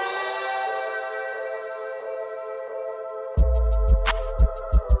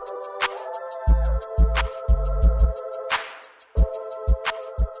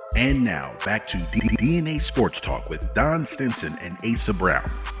 And now, back to DNA Sports Talk with Don Stinson and Asa Brown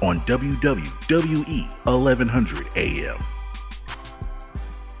on WWE 1100 AM.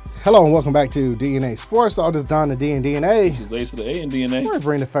 Hello and welcome back to DNA Sports Talk. This is Don the D and DNA. This is Asa the A and DNA. We're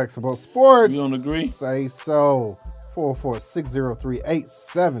bringing the facts about sports. You don't agree? Say so.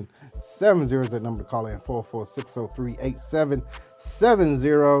 446038770 is that number to call in.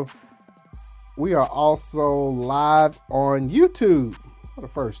 446038770. We are also live on YouTube for the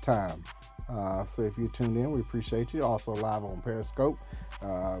first time. So if you tuned in, we appreciate you. Also live on Periscope.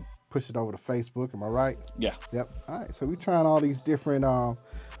 Push it over to Facebook. Am I right? Yeah. Yep. All right. So we're trying all these different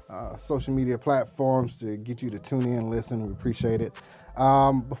social media platforms to get you to tune in, listen. We appreciate it.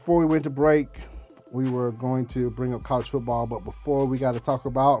 Before we went to break, we were going to bring up college football, but before we got to talk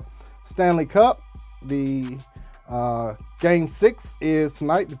about Stanley Cup. The Game 6 is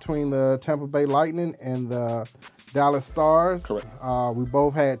tonight between the Tampa Bay Lightning and the Dallas Stars. Correct. We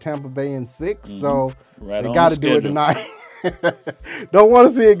both had Tampa Bay in 6, so right they got to do it tonight. Don't want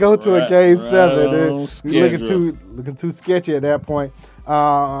to see it go to a Game 7. Looking too sketchy at that point.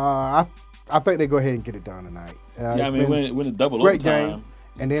 I think they go ahead and get it done tonight. Win a double great overtime. Game.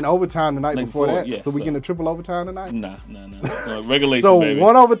 And then overtime the night before that. Yeah, so we getting a triple overtime tonight? Nah. Regulation, so baby.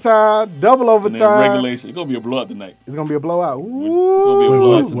 One overtime, double overtime. Regulation. It's going to be a blowout tonight. It's going to be a blowout.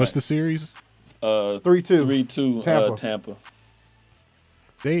 What's the series? 3-2. 3-2 Tampa.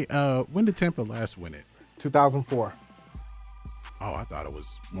 They when did Tampa last win it? 2004. Oh, I thought it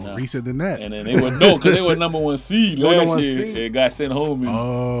was more recent than that. And then they were because they were number 1 seed last year. It got sent home.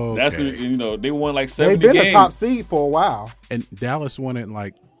 And that's they won like 70 games. They've been a top seed for a while. And Dallas won it in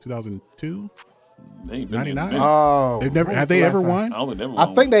like 2002. 99. Oh, they've never have they ever won? I don't think they ever won.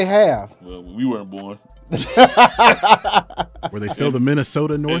 I think they have. Well, we weren't born. Were they still the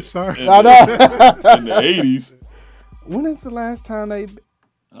Minnesota North Stars? I know. In the 80s. When is the last time they?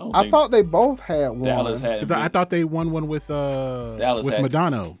 I thought they both had one. Dallas had. I thought they won one with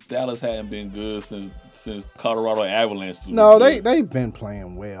Madonna. Dallas hadn't been good since Colorado Avalanche. No, they've been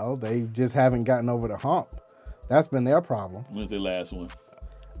playing well. They just haven't gotten over the hump. That's been their problem. When's their last one?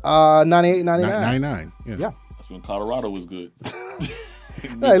 98, 99. 99. Yeah. That's when Colorado was good.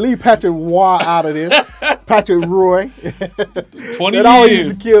 Hey, leave Patrick Roy out of this. Patrick Roy. 20 That always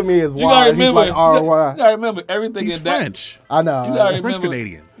used to kill me as you gotta remember, He's like R-Y. You gotta remember everything He's in French. I know. You gotta French remember,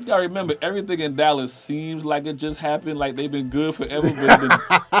 Canadian. You gotta remember everything in Dallas seems like it just happened, like they've been good forever, but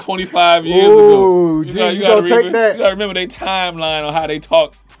it's been 25 years Ooh, ago. you gotta take that. You gotta remember their timeline on how they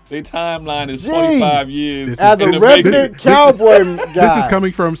talk. Their timeline is 25 years. As a resident Cowboy guy. This is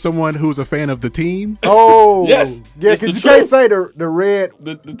coming from someone who's a fan of the team. Oh. Yes. Yeah, because you can't say the red.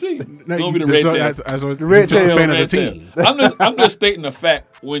 The team. No, Don't be the red tail. The red tail fan red of the tail. team. I'm just stating the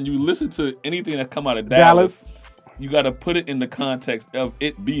fact. When you listen to anything that come out of Dallas, you got to put it in the context of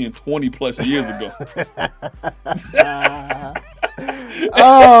it being 20 plus years ago.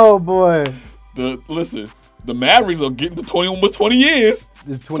 Oh boy. The Mavericks are getting to 20 years.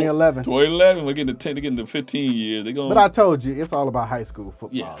 It's 2011. 2011, we're getting to 15 years. But I told you, it's all about high school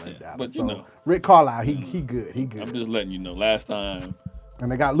football in Dallas. But you know, Rick Carlisle, he good. He good. I'm just letting you know. Last time,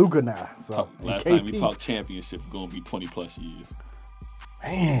 and they got Luka now. So last time we talked championship, going to be 20 plus years.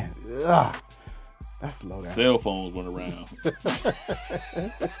 Man, that's slow down. Cell phones went around.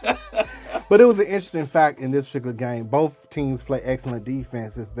 But it was an interesting fact in this particular game. Both teams play excellent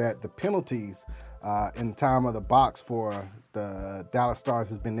defense. Is that the penalties in time of the box for the Dallas Stars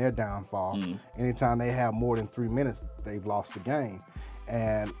has been their downfall. Anytime they have more than 3 minutes, they've lost the game.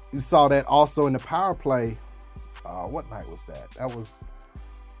 And you saw that also in the power play. What night was that?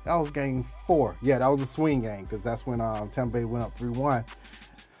 That was game 4. Yeah, that was a swing game because that's when Tampa Bay went up 3-1.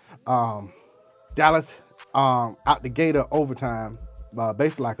 Dallas out the gate of overtime,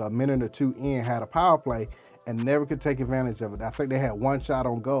 basically like a minute or two in, had a power play and never could take advantage of it. I think they had one shot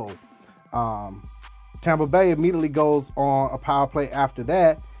on goal. Tampa Bay immediately goes on a power play after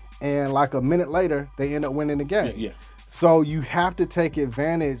that, and like a minute later, they end up winning the game. Yeah. So you have to take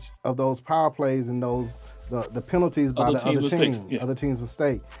advantage of those power plays and those the penalties by the other team, other teams'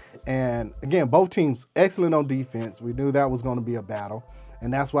 mistake. And again, both teams excellent on defense. We knew that was going to be a battle,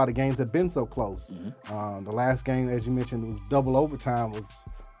 and that's why the games have been so close. The last game, as you mentioned, was double overtime, was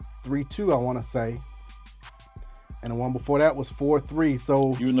 3-2, I want to say. And the one before that was 4-3.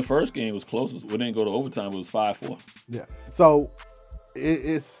 So even the first game was closest. We didn't go to overtime. It was 5-4. Yeah. So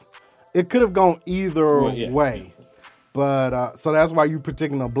it could have gone either way. But so that's why you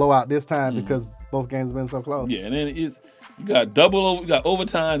predicting a blowout this time because both games have been so close. Yeah, and then you got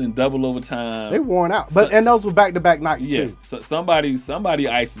overtime and double overtime. They worn out, and those were back-to-back nights too. So somebody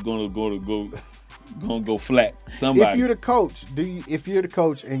ice is going to go flat. Somebody. If you're the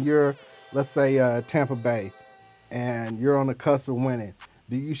coach and you're, let's say Tampa Bay, and you're on the cusp of winning,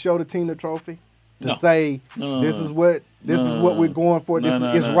 do you show the team the trophy to say this is what we're going for?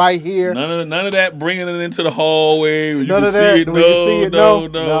 It's right here. None of that bringing it into the hallway. Where you None can of that. see it. When you see it, no.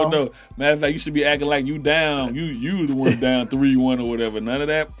 Matter of fact, you should be acting like you down. You the one down 3-1 or whatever. None of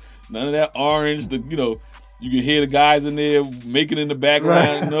that orange. You can hear the guys in there making in the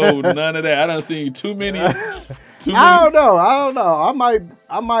background. Right. No, none of that. I done seen too many. I don't know. I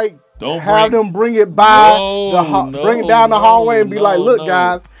might have them bring it by, bring it down the hallway and be like, "Look,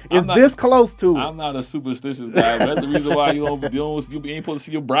 guys, it's this close to it." I'm not a superstitious guy. But that's the reason why you ain't supposed to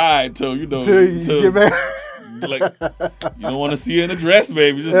see your bride till you get married. Like you don't want to see her in a dress,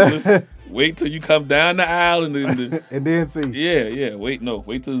 baby. Just wait till you come down the aisle and then see. Yeah. Wait till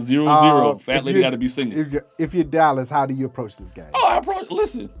 0-0. Fat lady got to be singing. If you're Dallas, how do you approach this game?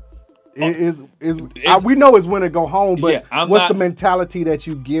 Listen. We know it's win or go home, but what's the mentality that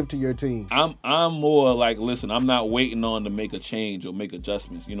you give to your team? I'm more like, listen, I'm not waiting on to make a change or make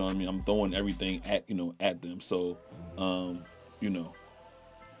adjustments. You know what I mean? I'm throwing everything at them. So,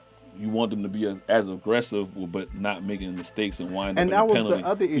 you want them to be as aggressive, but not making mistakes and winding up. And that was the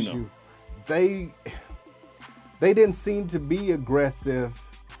other issue. They didn't seem to be aggressive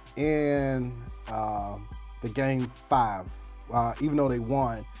in the game 5, even though they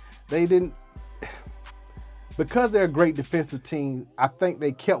won. They didn't. because they're a great defensive team, I think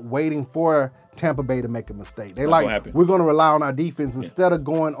they kept waiting for Tampa Bay to make a mistake. They're like, we're going to rely on our defense instead of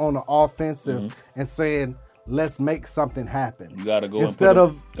going on the offensive and saying, let's make something happen. You got to go instead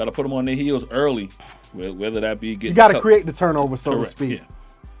of got to put them on their heels early, whether that be getting. You got to create the turnover, so Correct. to speak. Yeah.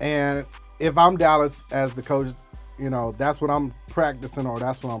 And if I'm Dallas as the coach, that's what I'm practicing or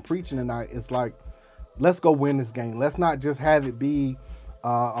that's what I'm preaching tonight. It's like, let's go win this game. Let's not just have it be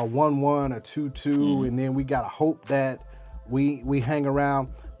a 1-1, a 2-2, and then we got to hope that we hang around.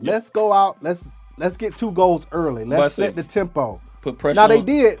 Yeah. Let's go out. Let's get 2 goals early. Let's set the tempo. Put pressure. Now they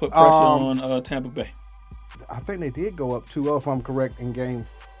did put pressure on Tampa Bay. I think they did go up 2-0, if I'm correct, in Game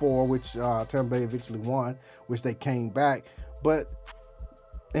 4, which Tampa Bay eventually won, which they came back. But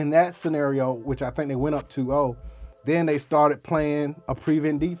in that scenario, which I think they went up 2-0, then they started playing a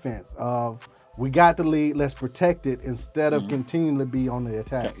prevent defense of, we got the lead, let's protect it, instead of continuing to be on the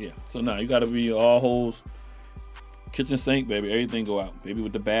attack. Yeah. So now you got to be all holes, kitchen sink, baby. Everything go out, baby,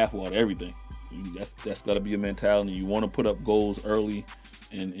 with the bath water, everything. That's got to be a mentality. You want to put up goals early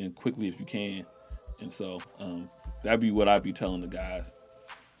and quickly if you can. And so that'd be what I'd be telling the guys.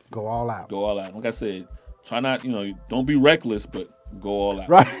 Go all out. Go all out. Like I said, try not, don't be reckless, but go all out.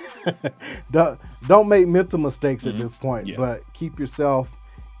 Right. Don't make mental mistakes at this point, but keep yourself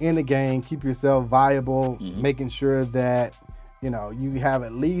in the game, keep yourself viable, making sure that, you have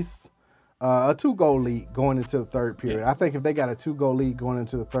at least a 2-goal lead going into the third period. Yeah. I think if they got a 2-goal lead going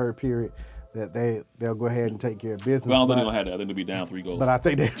into the third period, that they'll go ahead and take care of business. Well, I don't think they're going to have that. I think they'll be down 3 goals. But I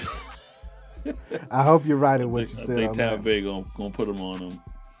think they I hope you're right in what you said. I think Tampa Bay gonna put them on them.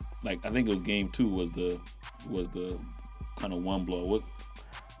 Like, I think it was Game 2 was the kind of one blow. What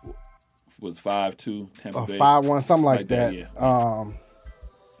was 5-2 Tampa Bay? 5-1, something like that. Yeah. I'm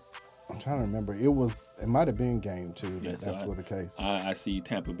trying to remember. It might have been Game 2. That's what the case. I see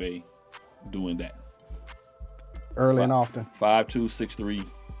Tampa Bay doing that early and often. 5-2, 6-3.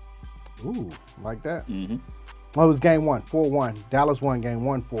 Ooh, like that. Mm-hmm. Well, it was Game 1, 4-1. Dallas won Game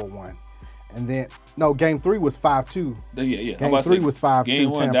 1, 4-1. And then, Game 3 was 5-2. Yeah. Game 3 was 5-2.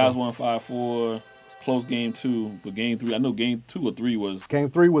 Game 1, Tampa. Dallas won 5-4. Close Game 2, but Game 3, I know Game 2 or 3 was. Game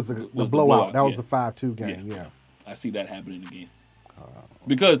 3 was the blowout. That was the 5-2 game. Yeah. I see that happening again.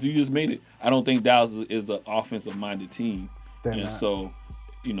 Because you just made it. I don't think Dallas is an offensive-minded team, so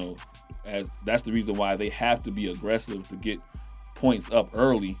that's the reason why they have to be aggressive to get points up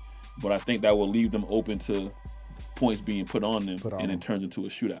early. But I think that will leave them open to points being put on them, and it turns into a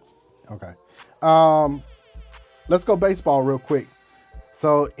shootout. Okay. Let's go baseball real quick.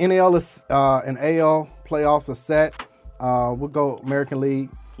 So NL and AL playoffs are set. We'll go American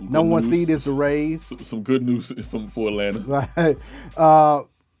League. No one seed is the Rays. Some good news for Atlanta.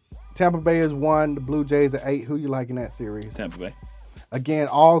 Tampa Bay is 1. The Blue Jays are 8. Who you like in that series? Tampa Bay. Again,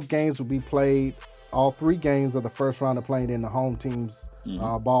 all games will be played. All 3 games of the first round are played in the home team's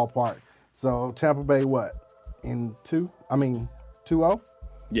ballpark. So Tampa Bay, what? In 2? 2-0?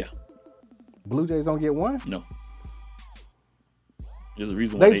 Yeah. Blue Jays don't get 1? No. There's a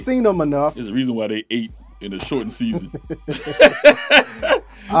reason why they've seen them enough. There's a reason why they 8 in a shortened season.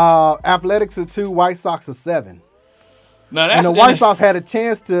 Athletics are 2, White Sox are 7. Now and the White Sox had a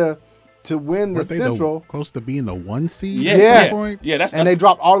chance to win the Central. Close to being the 1 seed? Yes. Yeah, and they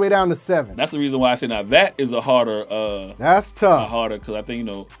dropped all the way down to 7. That's the reason why I say now that is a harder. That's tough. Harder because I think,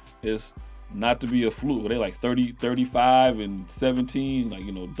 it's not to be a fluke. They're like 30, 35, and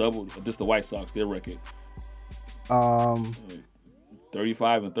 17, double. Just the White Sox, their record.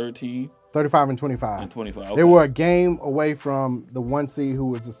 35 and 13. 35 and 25. And 25. Okay. They were a game away from the 1 seed, who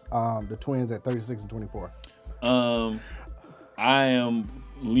was the Twins at 36 and 24. I am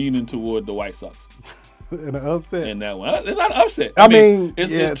leaning toward the White Sox. In an upset. In that one. It's not an upset. I mean,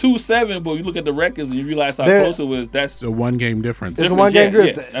 it's 2-7, but you look at the records and you realize how close it was. That's a 1 game difference. It's a 1 game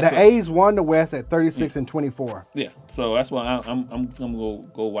difference. The A's won the West at 36 and 24. Yeah, so that's why I'm gonna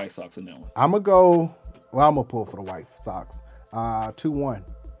go White Sox in that one. I'm gonna pull for the White Sox. 2-1.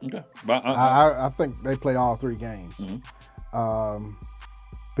 Okay, but I think they play all 3 games. Mm-hmm.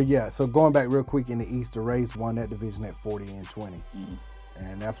 But yeah, so going back real quick in the East, the Rays won that division at 40 and 20. Mm-hmm.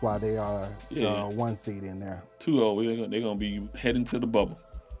 And that's why they are the 1 seed in there. 2-0, they're going to be heading to the bubble.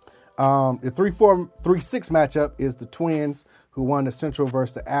 The 3-6 matchup is the Twins, who won the Central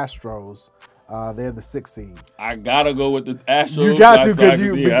versus the Astros. They're the 6th seed. I got to go with the Astros. You got to because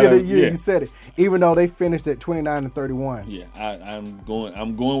you said it. Even though they finished at 29 and 31. Yeah, I'm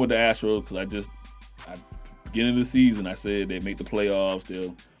going with the Astros because beginning of the season, I said they'd make the playoffs.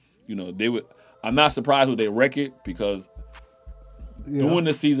 They would. I'm not surprised with their record because during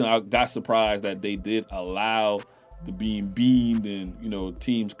the season, I got surprised that they did allow the being beamed and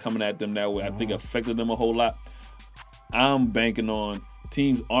teams coming at them that way. I think it affected them a whole lot. I'm banking on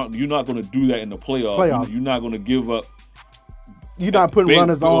teams aren't. You're not going to do that in the playoffs. You're not going to give up. You're not putting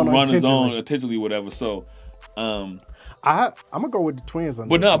runners on intentionally, whatever. So, I'm gonna go with the Twins on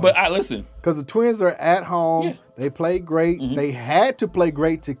this. But I listen because the Twins are at home. Yeah. They played great. Mm-hmm. They had to play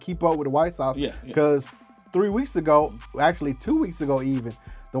great to keep up with the White Sox. Because 3 weeks ago, actually 2 weeks ago, even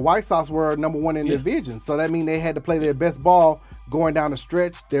the White Sox were number one in the division. So that means they had to play their best ball going down the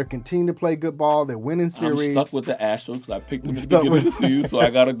stretch. They're continuing to play good ball. They're winning series. I'm stuck with the Astros. I picked them at the beginning of the season, so I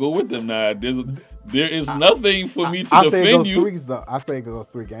got to go with them now. There is nothing for me to defend you. I think it goes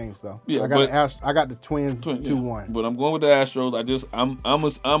 3 games though. Yeah, I got the Twins 2-1. But I'm going with the Astros.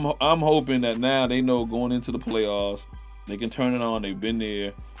 I'm hoping that now they know going into the playoffs they can turn it on. They've been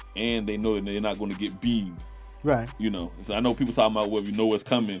there, and they know that they're not going to get beamed. Right. So I know people talking about you know what's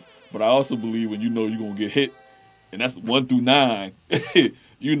coming, but I also believe when you know you're going to get hit, and that's 1 through 9.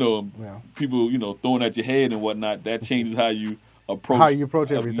 People throwing at your head and whatnot. That changes how you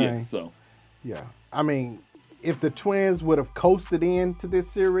approach everything. Yeah. I mean, if the Twins would have coasted into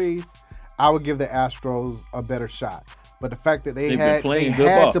this series, I would give the Astros a better shot. But the fact that they had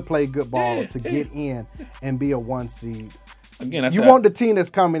to play good ball to get in and be a 1 seed. Again, you want the team that's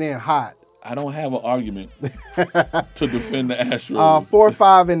coming in hot. I don't have an argument to defend the Astros.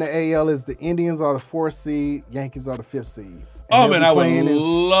 4-5 in the AL is the Indians are the 4th seed, Yankees are the 5th seed. And I would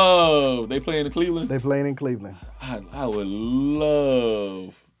love. They playing in Cleveland? They playing in Cleveland. I would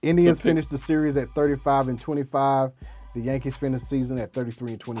love. Indians finished the series at 35-25. The Yankees finished the season at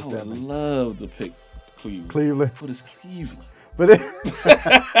 33-27. I would love to pick Cleveland. But it's Cleveland. But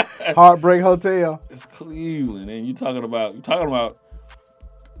Heartbreak Hotel. It's Cleveland, and you're talking about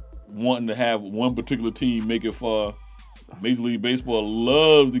wanting to have one particular team make it far. Major League Baseball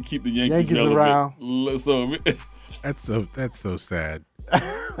loves to keep the Yankees around. So that's so sad.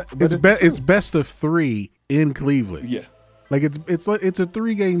 It's best of 3 in Cleveland. Yeah, like it's a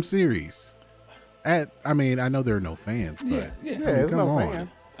 3-game series. I know there are no fans, but there's no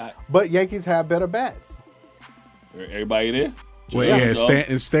fans. But Yankees have better bats. Everybody there? Well,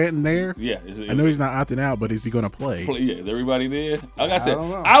 is Stanton there? Yeah. I know he's not opting out, but is he going to play? Yeah, is everybody there? Like I said,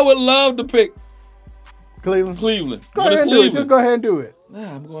 I would love to pick Cleveland. Go ahead and do it. Just go ahead and do it.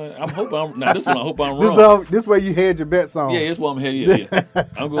 Nah, this one I hope I'm wrong. This way you hedge your bets on. Yeah, this one I'm hedging. Yeah.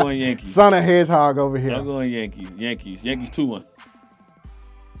 I'm going Yankees. Son of Hedgehog over here. I'm going Yankees 2-1.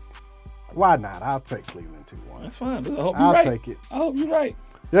 Why not? I'll take Cleveland 2-1. That's fine. I'll take it. I hope you're right.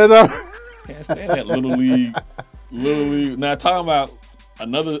 Yeah, can't stand that Little League. Now talking about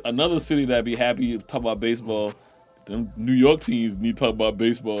another city that'd be happy to talk about baseball. Them New York teams need to talk about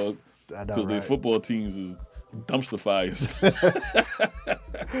baseball because their football teams is dumpster fires.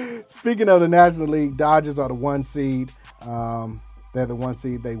 Speaking of the National League, Dodgers are the 1 seed. They're the 1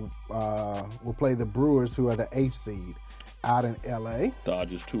 seed. They will play the Brewers, who are the 8th seed, out in L.A.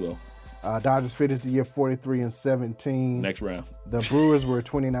 Dodgers 2-0. Dodgers finished the year 43-17. Next round. The Brewers were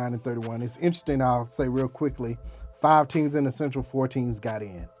 29-31. It's interesting, I'll say real quickly, 5 teams in the Central, 4 teams got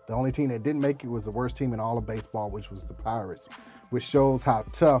in. The only team that didn't make it was the worst team in all of baseball, which was the Pirates, which shows how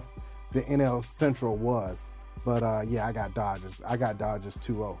tough the NL Central was. But, I got Dodgers. I got Dodgers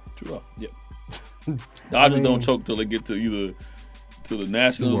 2-0. 2-0, yeah. Dodgers don't choke till they get to either to the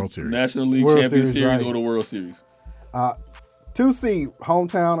National League Championship Series or the World Series. 2 seed,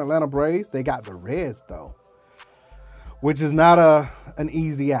 hometown Atlanta Braves. They got the Reds, though, which is not an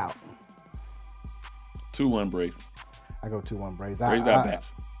easy out. 2-1 Braves. I go 2-1 Braves. Braves got bats.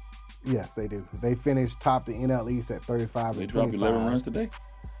 Yes, they do. They finished top the NL East at 35-25. They dropped 11 runs today.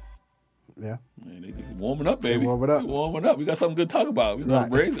 Yeah. Man, they warming up, baby. Warming up. We got something good to talk about. Right.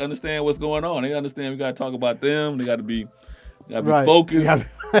 Braves understand what's going on. They understand we got to talk about them. They got to be focused.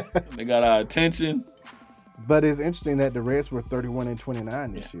 They got our attention. But it's interesting that the Reds were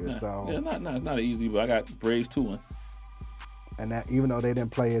 31-29 this year. Not easy, but I got Braves 2-1. And that even though they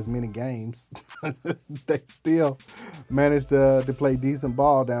didn't play as many games, they still managed to play decent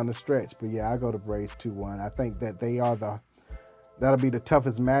ball down the stretch. But I go to Braves 2-1. I think that that'll be the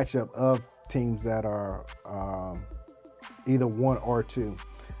toughest matchup of teams that are either 1 or 2.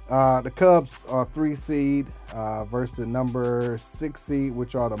 The Cubs are 3 seed versus the number 6 seed,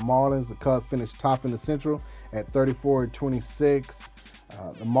 which are the Marlins. The Cubs finished top in the Central at 34-26.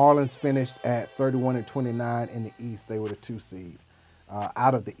 The Marlins finished at 31-29 in the East. They were the 2 seed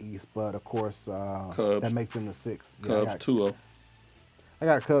out of the East, but of course that makes them the 6. Cubs 2-0. I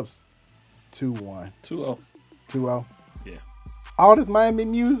got Cubs 2-1. 2-0. 2-0. Yeah. All this Miami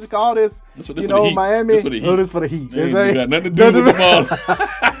music, all this, Miami. This for the Heat. This for the Heat. They got nothing to do with them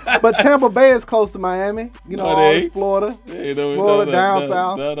all. But Tampa Bay is close to Miami. All this Florida. Florida down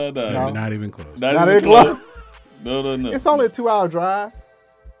south. Not even close. Not even close. No. It's only a 2-hour drive.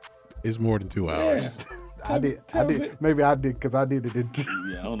 It's more than 2 hours. Yeah. I did. Maybe I did because I did it.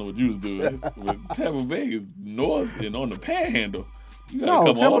 Yeah, I don't know what you was doing. But Tampa Bay is north and on the Panhandle. You gotta No,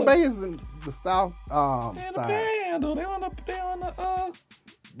 come Tampa all Bay is in the south They on the side. Panhandle. They on the.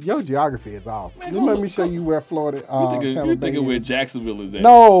 Your geography is off. Let me show you where Florida. You thinking where Jacksonville is at?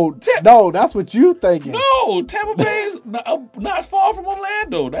 No, that's what you thinking. No, Tampa Bay is not far from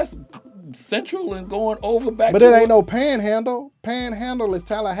Orlando. That's central and going over back. But it ain't no Panhandle. Panhandle is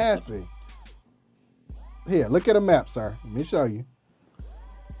Tallahassee. Here, look at a map, sir. Let me show you.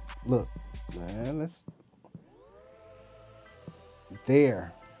 Look, man,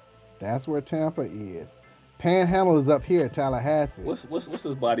 there. That's where Tampa is. Panhandle is up here at Tallahassee. What's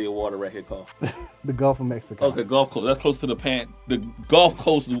this body of water right here called? The Gulf of Mexico. Okay, Gulf Coast. That's close to the Gulf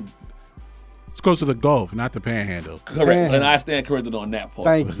Coast. It's close to the Gulf, not the Panhandle. Correct, and I stand corrected on that part.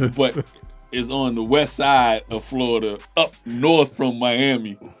 Thank you. But it's on the west side of Florida, up north from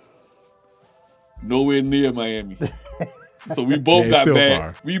Miami. Nowhere near Miami. So we both got bad.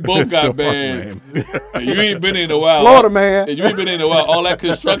 Far. We both got bad. And you ain't been in a while. Florida, man. And you ain't been in a while. All that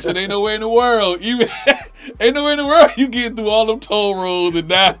construction ain't nowhere in the world. Ain't nowhere in the world you get through all them toll roads and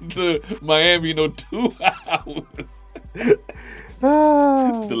down to Miami in 2 hours.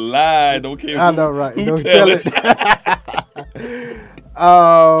 The lie don't care. I know, right? Who Don't tell tell it.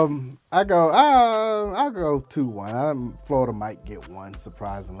 I go 2-1. Florida might get one,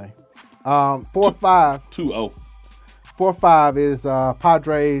 surprisingly. 4-5. 2-0. 4-5 is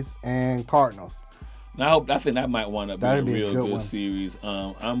Padres and Cardinals. Now I think that might wind up being a That'd be a real good good one. series.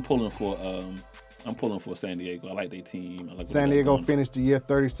 I'm pulling for San Diego. I like their team. I like San Diego finished the year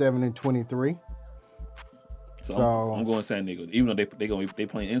 37-23. So I'm going San Diego. Even though they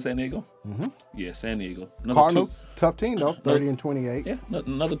playing in San Diego. Mm-hmm. Yeah, San Diego. Cardinals, tough team though, 30-28. Yeah,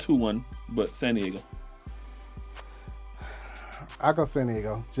 another 2-1, but San Diego. I go San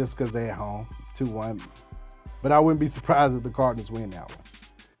Diego just because they're at home, 2-1. But I wouldn't be surprised if the Cardinals win that one.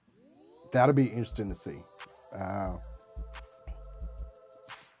 That'll be interesting to see.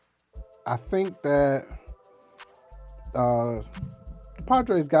 I think that the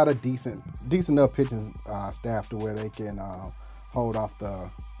Padres got a decent enough pitching staff to where they can hold off the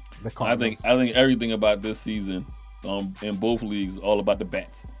Cardinals. I think everything about this season in both leagues is all about the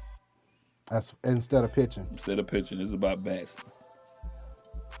bats. That's instead of pitching. It's about bats.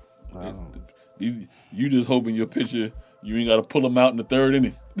 You just hoping your pitcher, you ain't got to pull them out in the third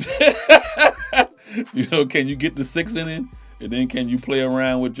inning. Can you get the sixth inning, and then can you play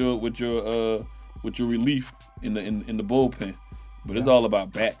around with your relief in the bullpen? But it's all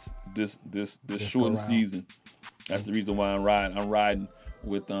about bats. This shortened season. That's the reason why I'm riding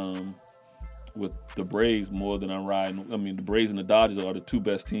with the Braves more than I'm riding. I mean, the Braves and the Dodgers are the two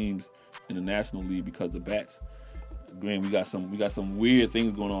best teams in the National League because of bats. Again, we got some weird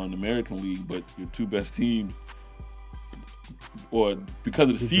things going on in the American League, but your two best teams, or because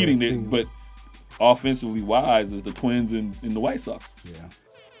of the seeding, but offensively wise, is the Twins and the White Sox. Yeah,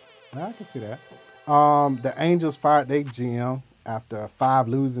 I can see that. The Angels fired their GM after 5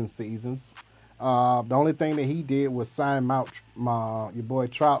 losing seasons. The only thing that he did was sign your boy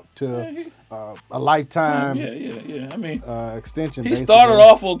Trout to a lifetime I mean, extension. He started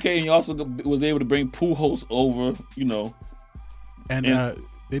off okay, and he also was able to bring Pujols over, And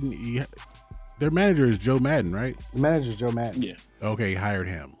didn't he? Their manager is Joe Madden, right? The manager is Joe Madden. Yeah. Okay, he hired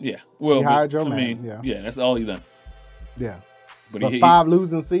him. Yeah. Well, he hired Joe Madden. Yeah, that's all he done. Yeah. But 5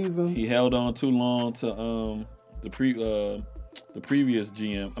 losing seasons. He held on too long to the previous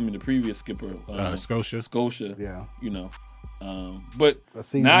GM. I mean, the previous skipper, Scotia. Yeah. But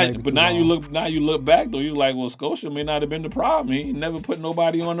now you look back though, you're like, well, Scotia may not have been the problem. He never put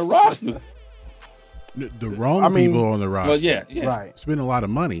nobody on the roster. The wrong people on the roster. Well, yeah, right. Spent a lot of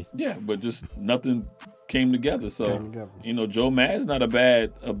money. Yeah, but just nothing came together. So Joe Madden's not a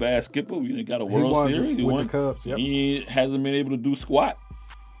bad skipper. We got a World Series. He won. The Cubs. Yep. He hasn't been able to do squat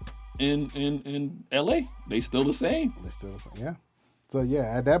in LA. They still the same. Yeah. So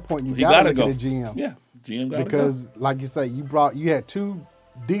at that point you gotta look at the GM. Yeah, GM gotta because go. Like you say, you had 2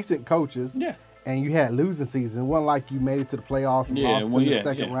 decent coaches. Yeah. And you had losing season. It wasn't like you made it to the playoffs and lost in the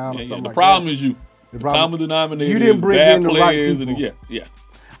second round or something like that. The problem is you. The common denominator you didn't bring bad in the players. right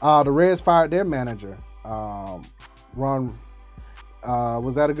people. The Reds fired their manager. Ron,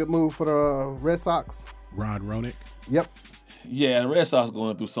 was that a good move for the Red Sox? Ron Ronick? Yep. Yeah, the Red Sox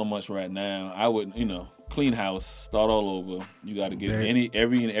going through so much right now. I wouldn't, clean house, start all over. You got to get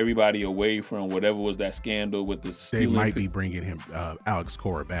everybody away from whatever was that scandal with the. They might be bringing him Alex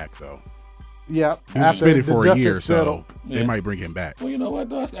Cora back though. Yeah. He was suspended for a year, so they might bring him back. Well, you know what?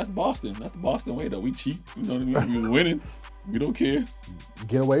 That's Boston. That's the Boston way, though. We cheat. You know what I mean? We're winning. We don't care.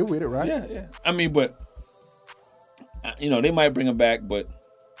 Get away with it, right? Yeah. I mean, but, they might bring him back, but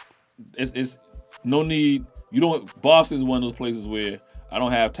it's no need. Boston is one of those places where I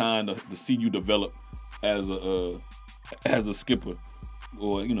don't have time to see you develop as a skipper.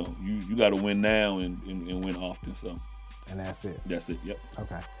 Or, you got to win now and win often. So, and that's it. That's it, yep.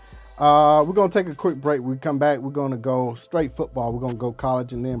 Okay. We're going to take a quick break. We come back. We're going to go straight football. We're going to go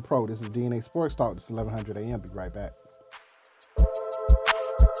college and then pro. This is DNA Sports Talk. This is 1100 AM. Be right back.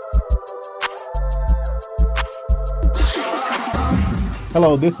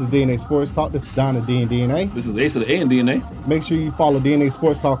 Hello, this is DNA Sports Talk. This is Don of D and DNA. This is Ace of the A and DNA. Make sure you follow DNA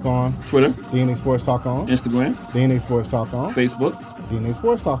Sports Talk on Twitter, DNA Sports Talk on Instagram, DNA Sports Talk on Facebook, DNA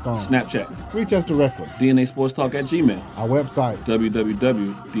Sports Talk on Snapchat. Reach us directly. DNA Sports Talk at Gmail. Our website,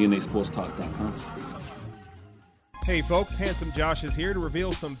 www.dnasportstalk.com. Hey folks, Handsome Josh is here to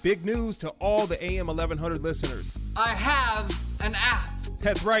reveal some big news to all the AM 1100 listeners. I have an app.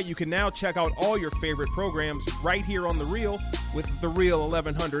 That's right, you can now check out all your favorite programs right here on The Real with the Real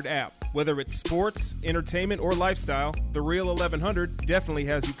 1100 app. Whether it's sports, entertainment, or lifestyle, the Real 1100 definitely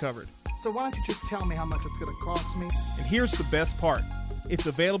has you covered. So why don't you just tell me how much it's going to cost me? And here's the best part. It's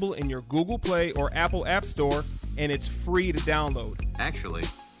available in your Google Play or Apple App Store, and it's free to download. Actually,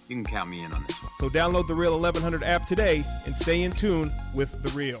 you can count me in on this one. So download the Real 1100 app today and stay in tune with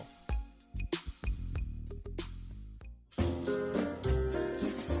The Real.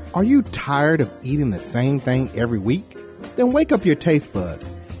 Are you tired of eating the same thing every week? Then wake up your taste buds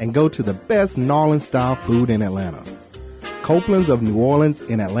and go to the best New Orleans-style food in Atlanta. Copeland's of New Orleans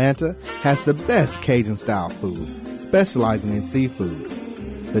in Atlanta has the best Cajun-style food, specializing in seafood.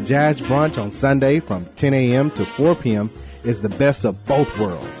 The Jazz Brunch on Sunday from 10 a.m. to 4 p.m. is the best of both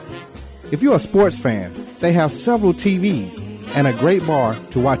worlds. If you're a sports fan, they have several TVs and a great bar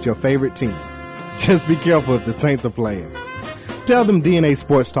to watch your favorite team. Just be careful if the Saints are playing. Tell them DNA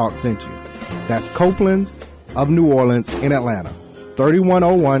Sports Talk sent you. That's Copeland's of New Orleans in Atlanta.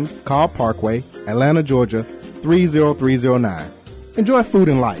 3101 Carl Parkway, Atlanta, Georgia, 30309. Enjoy food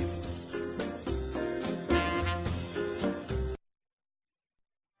and life.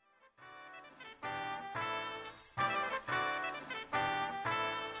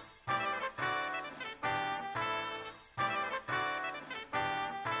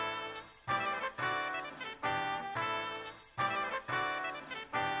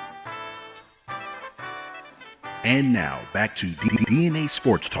 And now, back to DNA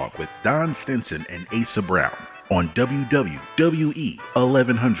Sports Talk with Don Stinson and Asa Brown on WWE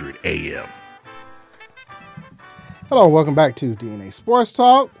 1100 AM. Hello, welcome back to DNA Sports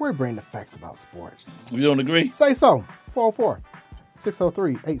Talk. We're bringing the facts about sports. You don't agree? Say so.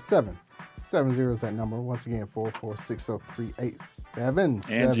 404-603-8770 is that number. Once again,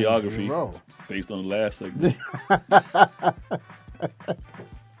 404-603-8770. And geography, based on the last segment.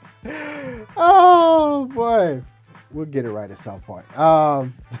 Oh, boy. We'll get it right at some point.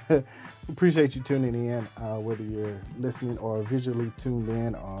 Appreciate you tuning in, whether you're listening or visually tuned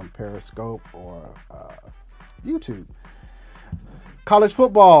in on Periscope or YouTube. College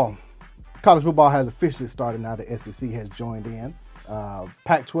football. College football has officially started now. The SEC has joined in.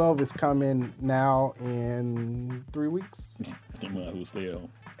 Pac-12 is coming now in 3 weeks. Who'll stay home.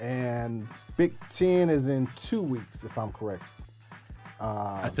 And Big Ten is in 2 weeks, if I'm correct.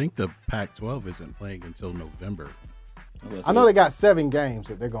 I think the Pac-12 isn't playing until November. I know they got 7 games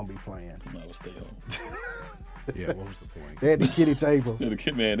that they're going to be playing. I will stay home. Yeah, what was the point? They had the kiddie table. Yeah, the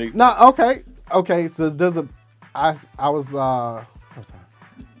kid, man. Okay. So does a? I was on.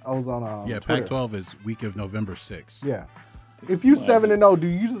 Yeah, Twitter. Pac-12 is week of November 6th. Yeah. If you 7-0, do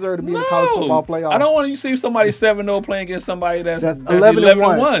you deserve to be in the college football playoff? I don't want to see somebody 7-0 playing against somebody that's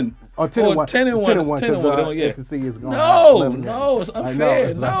 11-1. Or 10-1. 10-1. Because SEC is going No, it's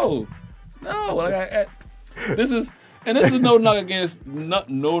unfair. No. This is no knock against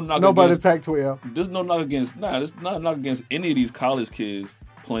nobody Pac-12. There's no knock against there's not a knock against any of these college kids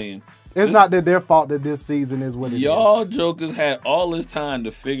playing. It's not that their fault that this season is what it is. Y'all jokers had all this time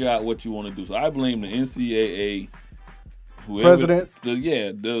to figure out what you want to do. So I blame the NCAA. Presidents?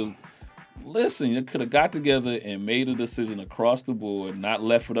 Listen, you could have got together and made a decision across the board, not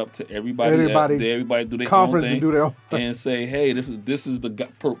left it up to everybody do their own thing, and say, hey, this is the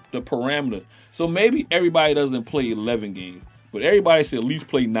parameters. So maybe everybody doesn't play 11 games, but everybody should at least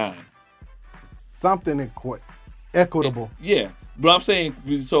play 9. Something equitable. Yeah. But I'm saying,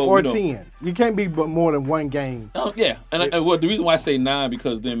 or 10. You can't be but more than 1 game. Oh yeah, and the reason why I say 9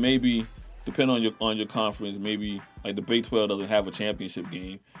 because then maybe depending on your conference, maybe Like the Big 12 doesn't have a championship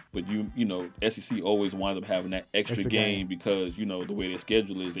game, but you know, SEC always winds up having that extra game because, you know, the way their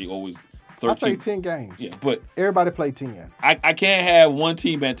schedule is, they always 13. I say 10 games. Yeah, but everybody play 10. I can't have one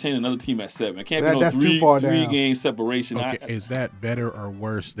team at 10 and another team at 7. I can't be no three game separation. Okay, is that better or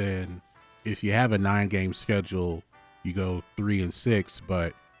worse than if you have a 9-game schedule, you go 3 and 6,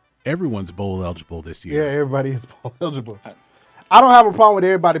 but everyone's bowl eligible this year? Yeah, everybody is bowl eligible. I don't have a problem with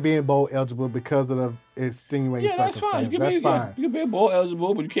everybody being bowl eligible because of the extenuating circumstances. That's fine. You can be bowl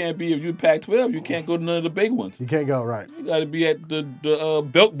eligible, but you can't be, if you're Pac-12, you can't go to none of the big ones. You can't go, right. You got to be at the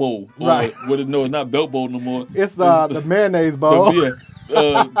Belt Bowl. Right. No, it's not Belt Bowl no more. It's the Mayonnaise Bowl.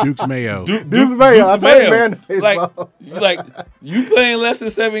 Duke's Mayo. Duke's Mayo. I tell you, Mayonnaise Bowl. Like, you playing less than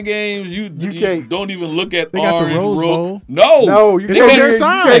 7 games, you can't. Don't even look at they got the Rose Bowl. No, you they can't.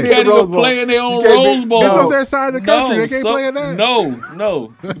 They can't even play in their own Rose Bowl. It's on their side of the country. They can't play in that.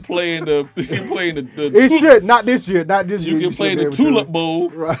 No. You can play in the. It should not this year. Not this year. You can play in the Tulip Bowl,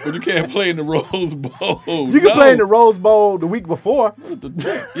 but you can't play in the Rose Bowl. You can play in the Rose Bowl the week before.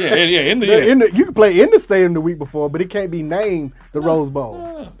 Yeah. You can play in the stadium the week before, but it can't be named the Rose Bowl.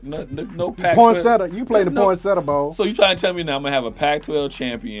 No Pac-12. Poinsettia. You play the Poinsettia Bowl. So you trying to tell me now I'm gonna have a Pac-12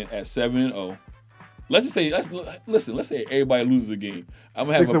 champion at 7-0? Let's just say, let's say everybody loses a game. I'm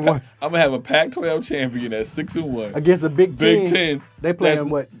gonna have a Pac-12 champion at 6-1 against a Big 10. They playing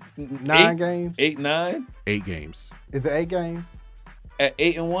what? 9 games? 8, 9? 8 games. Is it 8 games? At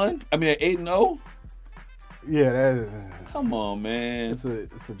 8-1? I mean at 8-0? Yeah, that is. Come on, man. It's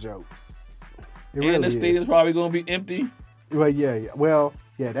a joke. And the stadium's probably gonna be empty. Well, yeah. Well,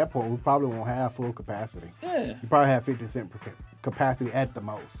 yeah. At that point, we probably won't have full capacity. Yeah. You probably have 50% capacity at the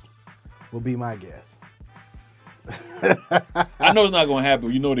most. Will be my guess. I know it's not going to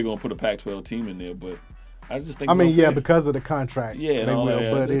happen. You know they're going to put a Pac-12 team in there, but I just think. Because of the contract. Yeah, they will.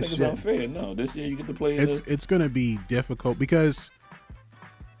 But it's unfair. No, this year you get to play. It's going to be difficult because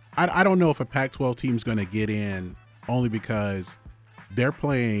I don't know if a Pac-12 team's going to get in only because they're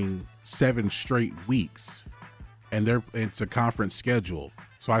playing 7 straight weeks. And it's a conference schedule,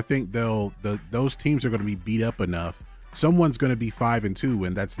 so I think those teams are going to be beat up enough. Someone's going to be 5-2,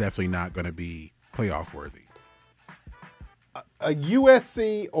 and that's definitely not going to be playoff worthy. A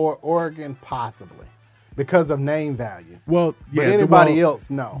USC or Oregon possibly because of name value. Well, yeah. But anybody else,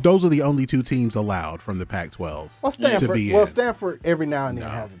 no. Those are the only 2 teams allowed from the Pac-12. Well, Stanford every now and then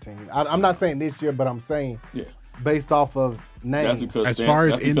has a team. I'm not saying this year, but I'm saying based off of name. That's because as far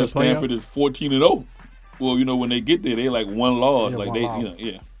as in the Stanford is 14-0. Well, you know, when they get there, they like one loss.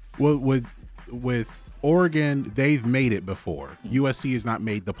 Well, with Oregon, they've made it before. USC has not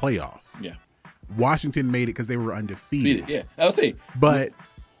made the playoff. Yeah. Washington made it because they were undefeated. Yeah, I would say. But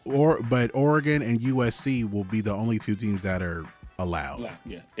Oregon and USC will be the only 2 teams that are allowed.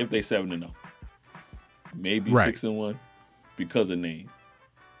 Yeah, if they 7-0, maybe 6-1 because of name.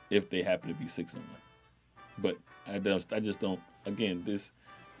 If they happen to be 6-1, but I just don't. Again, this.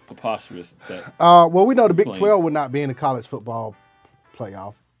 Preposterous. Well, we know the Big 12 would not be in the college football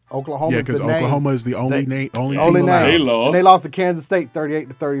playoff. Oklahoma, because Oklahoma is the only team allowed. And they lost to Kansas State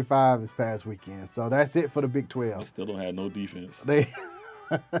 38-35 this past weekend. So that's it for the Big 12. They still don't have no defense.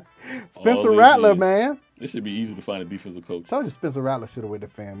 Spencer Rattler, man. It should be easy to find a defensive coach. I told you Spencer Rattler should have went to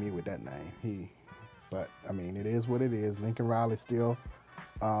FAMU with that name. But I mean, it is what it is. Lincoln Riley still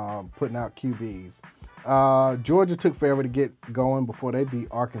putting out QBs. Georgia took forever to get going before they beat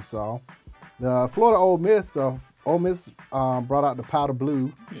Arkansas. The Florida Ole Miss brought out the powder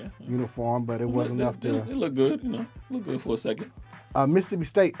blue uniform, but it wasn't enough to. It looked good, looked good for a second. Mississippi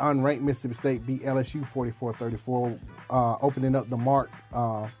State, unranked Mississippi State, beat LSU 44-34, opening up the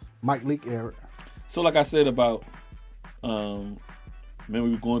Mike Leake era. So, like I said about, man, we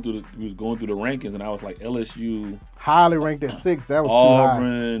was going through the rankings, and I was like LSU highly ranked at 6. That was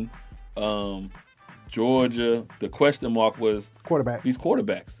Auburn, too high. Georgia. The question mark was these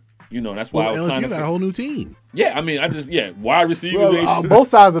quarterbacks. That's why I was trying to got a whole new team. Yeah, I mean, wide receivers. Both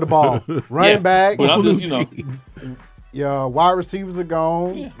sides of the ball. Running back. But I'm just, Yeah, wide receivers are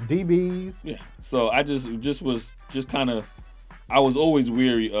gone. DBs. Yeah. So I just was kind of, I was always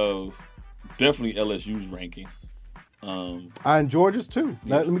weary of definitely LSU's ranking. And Georgia's too.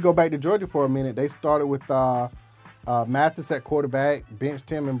 Yeah. Let me go back to Georgia for a minute. They started with Mathis at quarterback, benched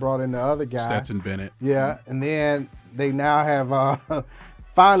him and brought in the other guy. Stetson Bennett. Yeah, and then they now have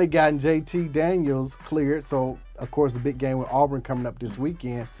finally gotten JT Daniels cleared. So, of course, the big game with Auburn coming up this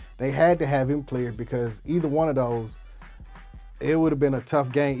weekend, they had to have him cleared because either one of those, it would have been a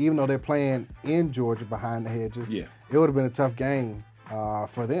tough game, even though they're playing in Georgia behind the hedges. Yeah. It would have been a tough game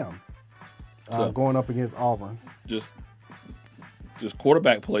for them going up against Auburn. Just just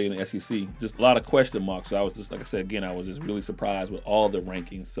quarterback play in the SEC. Just a lot of question marks. So I was just, like I said again, I was just really surprised with all the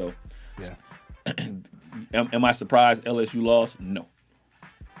rankings. So, yeah. Am I surprised LSU lost? No.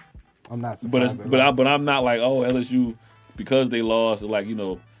 I'm not surprised. But I'm not like, oh, LSU, because they lost, like,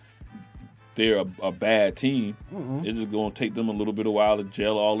 they're a bad team. Mm-mm. It's just going to take them a little bit of while to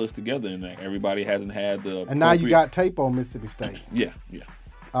gel all this together, and everybody hasn't had the. And now you got tape on Mississippi State. Yeah.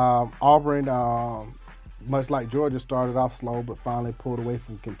 Auburn, much like Georgia, started off slow, but finally pulled away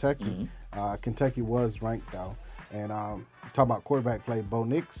from Kentucky. Mm-hmm. Kentucky was ranked though, and talking about quarterback play, Bo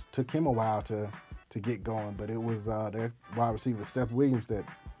Nix took him a while to get going, but it was their wide receiver Seth Williams that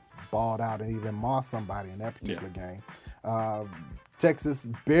balled out and even mossed somebody in that particular game. Texas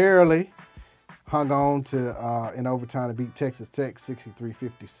barely hung on to in overtime to beat Texas Tech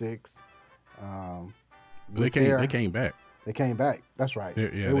 63-56. They came back. They came back. That's right.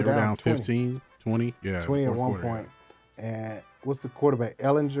 They were down 15, 20. Yeah, 20 at one point. And what's the quarterback?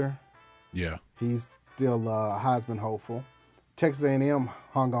 Ellinger. Yeah. He's still Heisman hopeful. Texas A&M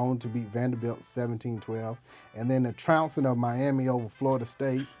hung on to beat Vanderbilt 17-12. And then the trouncing of Miami over Florida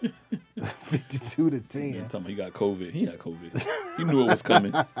State 52-10. Talking about he got COVID. He got COVID. He knew it was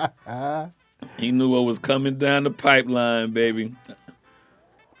coming. He knew what was coming down the pipeline, baby.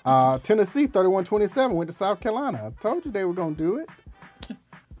 Tennessee 31-27 went to South Carolina. I told you they were going to do it.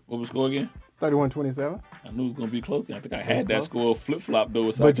 What was the score again? 31-27. I knew it was going to be close. I think I had that score flip-flop, though,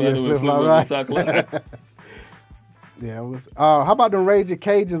 with South Carolina. Right. South Carolina. Yeah, it was. How about them Raging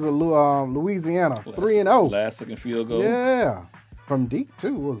Cajuns of Louisiana? 3-0. Last-second field goal. Yeah. From deep,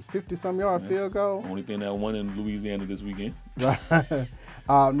 too. It was 50-some-yard field goal. Only thing that won in Louisiana this weekend. Right.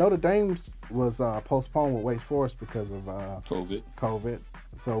 Notre Dame was postponed with Wake Forest because of COVID.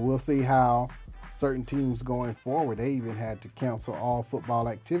 So we'll see how certain teams going forward. They even had to cancel all football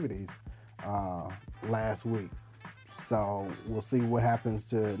activities last week. So we'll see what happens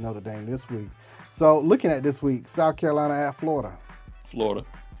to Notre Dame this week. So looking at this week, South Carolina at Florida. Florida.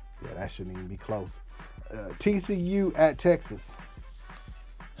 Yeah, that shouldn't even be close. TCU at Texas.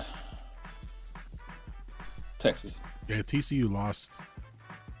 Texas. Yeah, TCU lost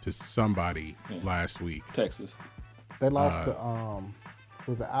to somebody last week. Texas. They lost to,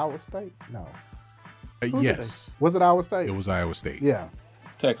 was it Iowa State? No. Yes. Was it Iowa State? It was Iowa State. Yeah.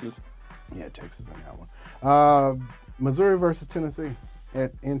 Texas. Yeah, Texas on that one. Missouri versus Tennessee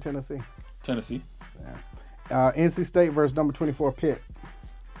in Tennessee. Tennessee. Yeah. NC State versus number 24 Pitt.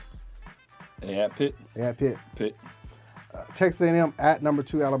 They at Pitt. Pitt. Texas A&M at number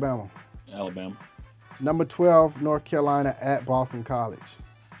 2 Alabama. Number 12 North Carolina at Boston College.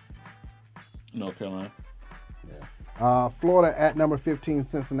 North Carolina. Yeah. Florida at number 15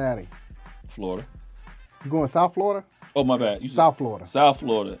 Cincinnati. Florida. You going South Florida? Oh, my bad. South Florida. South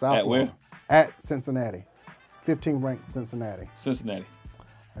Florida. At where? At Cincinnati. 15 ranked Cincinnati.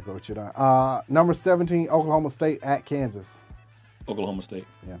 I go with you down. Number 17 Oklahoma State at Kansas. Oklahoma State.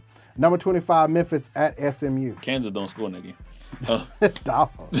 Yeah. Number 25 Memphis at SMU. Kansas don't score in that game. Dog.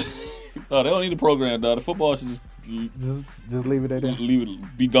 No, they don't need the program, dog. The football should just leave it at that. Leave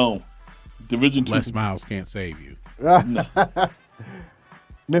it. Be gone. Division 2. Les Miles can't save you. No.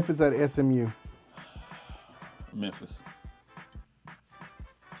 Memphis at SMU. Memphis.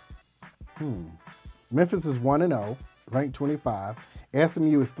 Memphis is 1-0, ranked 25.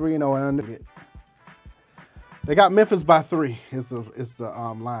 SMU is 3-0 and under. They got Memphis by 3. Is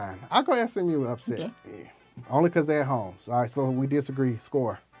the line. I go SMU upset. Okay. Yeah. Only because they're at home. So, all right, so we disagree.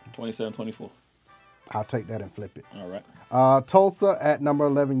 Score. 27-24. I'll take that and flip it. All right. Tulsa at number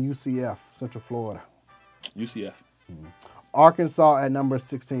 11 UCF, Central Florida. UCF. Arkansas at number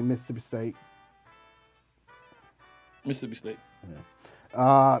 16 Mississippi State. Mississippi State.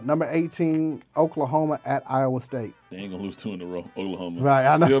 Yeah. Number 18 Oklahoma at Iowa State. They ain't gonna lose 2 in a row. Oklahoma. Right,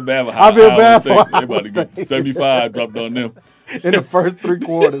 I know. I feel bad for Iowa State. For they about to get 75 dropped on them in the first 3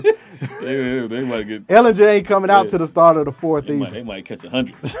 quarters. they might get. Ellinger ain't coming out to the start of the 4th either. They might catch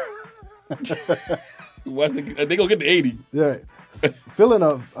 100. They gonna get to 80. Yeah.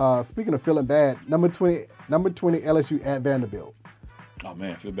 Speaking of feeling bad, number 20 LSU at Vanderbilt. Oh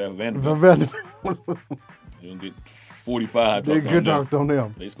man, I feel bad for Vanderbilt. They're gonna get 45 dropped on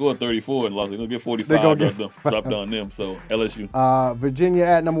them. They scored 34 and lost. They're gonna get 45 dropped on them. So LSU. Virginia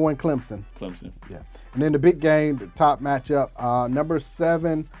at number 1 Clemson. Yeah. And then the big game, the top matchup, number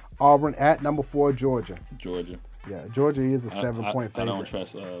 7 Auburn at number 4 Georgia. Yeah, Georgia is a 7-point favorite. I don't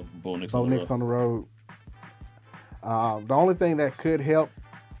trust Bo Nix on the road. The only thing that could help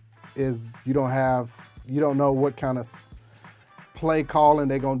is you don't know what kind of play calling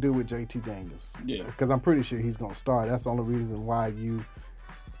they're going to do with JT Daniels. Yeah. Because I'm pretty sure he's going to start. That's the only reason why you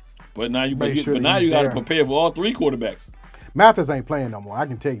But now you got to prepare for all 3 quarterbacks. Mathis ain't playing no more. I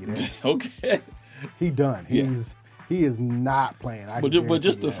can tell you that. Okay. He done. He is not playing. But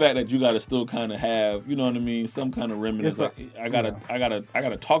just the fact that you got to still kind of have, you know what I mean, some kind of remnants. I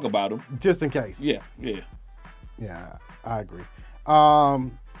gotta talk about him just in case. Yeah. Yeah, I agree.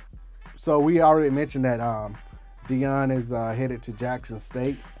 So we already mentioned that Deion is headed to Jackson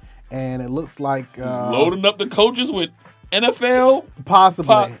State, and it looks like loading up the coaches with NFL.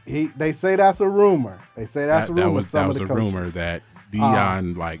 Possibly, they say that's a rumor. They say that's a rumor. That was a rumor that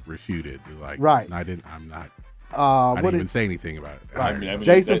Deion refuted. Right. I'm not. I didn't even say anything about it. Right.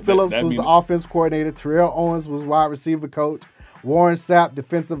 Jason Phillips was the offense coordinator. Terrell Owens was wide receiver coach. Warren Sapp,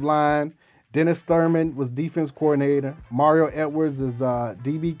 defensive line. Dennis Thurman was defense coordinator. Mario Edwards is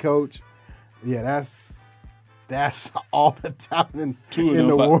DB coach. Yeah, that's all the talent in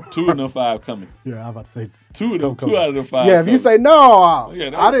the world. 2 of them 5 coming. Yeah, I'm about to say 2 out of the 5. Yeah, if you say no,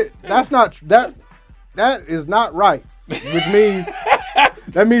 that is not right, which means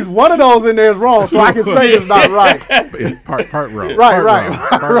that means one of those in there is wrong. So I can say it's not right. Part row. Right.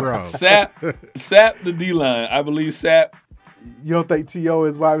 Part row. Sapp the D line. I believe Sapp. You don't think T.O.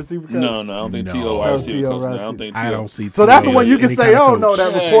 is wide receiver coach? No, I don't think T.O. wide receiver coach. I don't think T.O. I don't see T.O. So that's the one you can say, oh, no,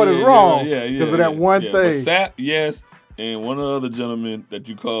 that report is wrong because of that one thing. But Sapp, yes, and one of the other gentlemen that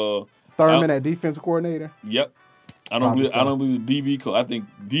you call Thurman at defensive coordinator? Yep. I don't believe the DB coach. I think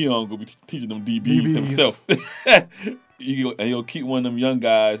Deion will be teaching them DBs himself. He'll keep one of them young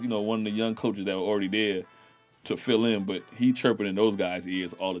guys, one of the young coaches that were already there to fill in, but he chirping in those guys'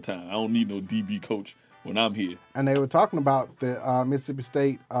 ears all the time. I don't need no DB coach when I'm here. And they were talking about the Mississippi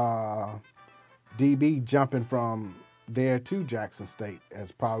State DB jumping from there to Jackson State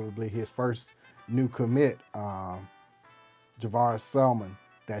as probably his first new commit, Javaris Selman,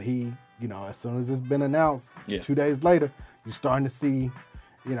 that he, as soon as it's been announced, 2 days later, you're starting to see,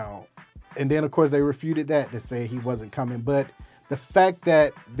 and then, of course, they refuted that. They said he wasn't coming. But the fact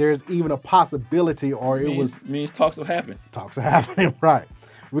that there's even a possibility means talks will happen. Talks are happening, right.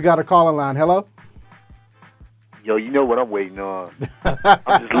 We got a calling line. Hello? Yo, you know what I'm waiting on.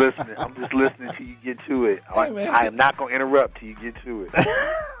 I'm just listening. I'm just listening till you get to it. I am not going to interrupt till you get to it.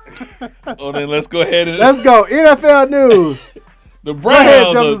 Oh, then let's go ahead and... Let's go. NFL news. The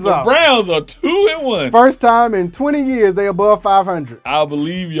Browns are 2-1. First time in 20 years they above 500. I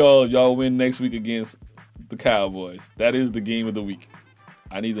believe y'all win next week against the Cowboys. That is the game of the week.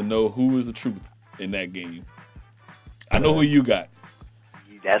 I need to know who is the truth in that game. I know who you got.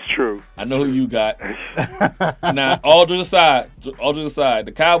 That's true. I know who you got. Now, all jokes aside,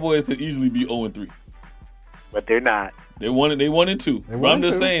 the Cowboys could easily be 0-3. But they're not. They 1-2. But I'm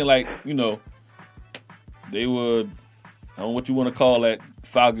just saying, they were, I don't know what you want to call that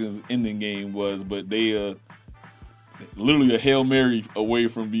Falcons ending game was, but they literally a Hail Mary away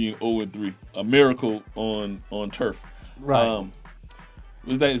from being 0-3. A miracle on turf. Right.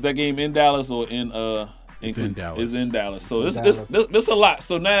 Is that game in Dallas or in It's in Dallas. It's in Dallas. So this a lot.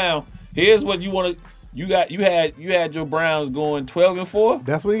 So now here's what you want to. You had your Browns going 12-4.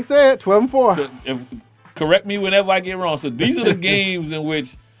 That's what he said. 12-4. So correct me whenever I get wrong. So these are the games in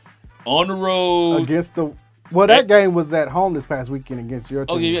which on the road against the. Well, that game was at home this past weekend against your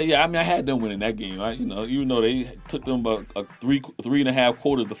team. Oh yeah. I mean, I had them winning that game. Even though they took them about 3.5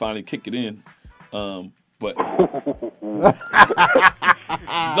 quarters to finally kick it in. But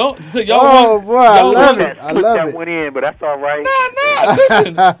don't so y'all. Oh boy, I love it. I love that it. Went in, but that's all right. Nah.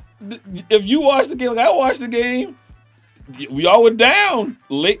 Listen, if you watch the game like I watched the game, we all were down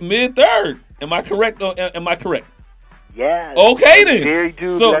mid third. Am I correct? Yeah. Okay then. Very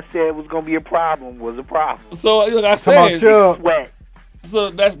dude that I said was gonna be a problem was a problem. So like I said,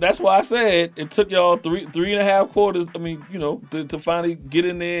 so that's why I said it took y'all 3.5 quarters. I mean, to finally get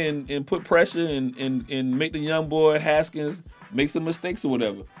in there and put pressure and make the young boy Haskins make some mistakes or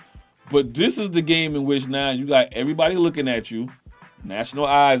whatever. But this is the game in which now you got everybody looking at you. National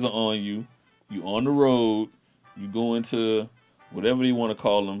eyes are on you. You on the road. You go into whatever they want to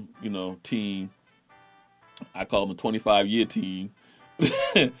call them, team. I call them a 25-year team.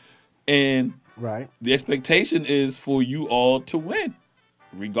 And right. The expectation is for you all to win.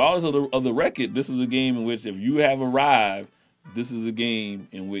 Regardless of the record, this is a game in which if you have arrived, this is a game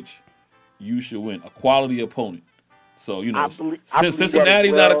in which you should win. A quality opponent. So,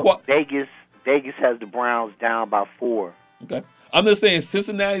 Cincinnati's not a quality. Vegas has the Browns down by 4. Okay. I'm just saying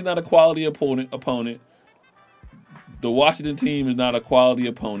Cincinnati's not a quality opponent. The Washington team is not a quality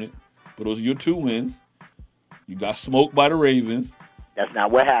opponent. But those are your 2 wins. You got smoked by the Ravens. That's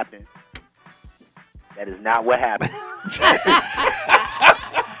not what happened. That is not what happened.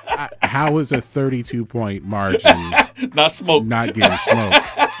 How is a 32-point margin not smoked? Not getting smoked.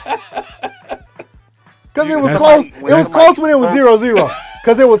 Because it was close. It was close when it was 0-0.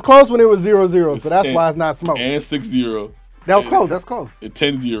 Because it was close when it was 0-0. So that's why it's not smoke. And 6-0. That was close. That's close.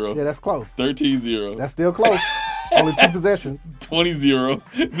 10-0. Yeah, that's close. 13-0. That's still close. Only 2 possessions. 20-0.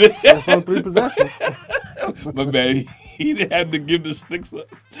 That's on 3 possessions. My bad. He had to give the sticks up.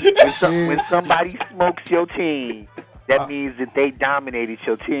 When somebody smokes your team, that means that they dominated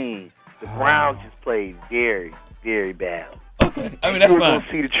your team. The Browns just played very, very bad. Okay. I mean, that's fine. You're going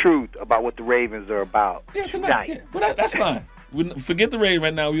to see the truth about what the Ravens are about tonight. Yeah, but that's fine. Forget the Ravens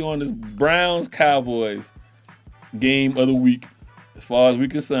right now. We're on this Browns-Cowboys game of the week. As far as we're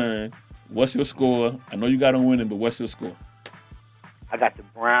concerned, what's your score? I know you got them winning, but what's your score? I got the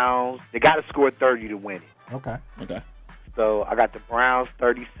Browns. They got to score 30 to win it. Okay. So I got the Browns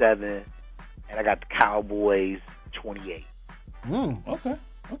 37, and I got the Cowboys 28. Okay.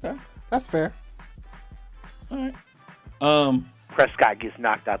 That's fair. All right. Prescott gets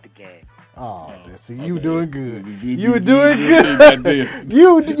knocked out the game. Oh, see, you doing good. You doing good.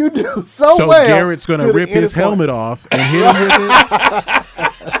 You do so well. So Garrett's going to rip his helmet off and hit him with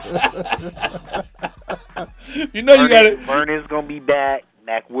it. You know you got it. Vernon's going to be back.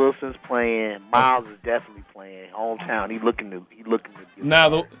 Mac Wilson's playing. Miles is definitely playing. Hometown. He looking to.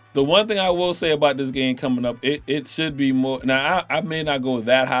 Now the one thing I will say about this game coming up, it should be more. Now I may not go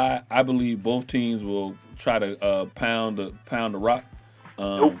that high. I believe both teams will try to pound the rock.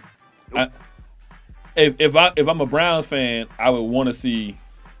 If I'm a Browns fan, I would want to see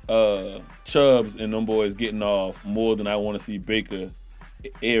Chubbs and them boys getting off more than I want to see Baker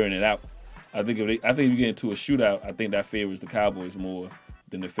airing it out. I think if you get into a shootout, I think that favors the Cowboys more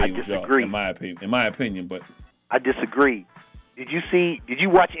than it favors y'all. In my opinion, but I disagree. Did you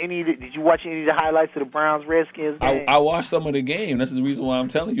watch any of the highlights of the Browns Redskins game? I watched some of the game. That's the reason why I'm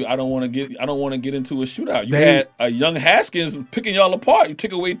telling you I don't want to get into a shootout. You had a young Haskins picking y'all apart. You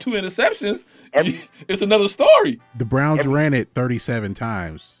took away 2 interceptions. It's another story. The Browns ran it 37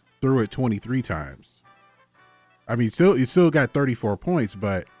 times, threw it 23 times. I mean, you still got 34 points,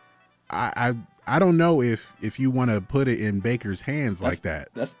 but I don't know if you want to put it in Baker's hands like that.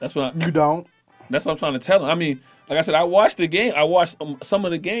 That's what you don't. That's what I'm trying to tell him. I mean, like I said, I watched the game. I watched some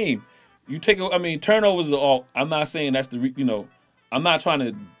of the game. You turnovers are all. I'm not saying that's I'm not trying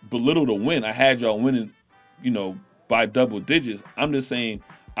to belittle the win. I had y'all winning, by double digits. I'm just saying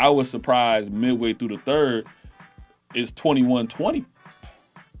I was surprised midway through the third. It's 21-20.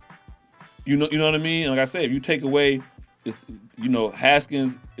 You know what I mean? Like I said, if you take away,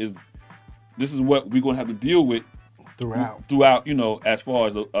 Haskins is. This is what we're gonna have to deal with throughout. As far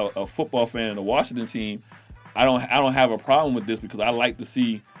as a football fan and a Washington team, I don't have a problem with this because I like to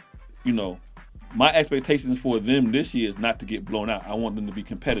see, my expectations for them this year is not to get blown out. I want them to be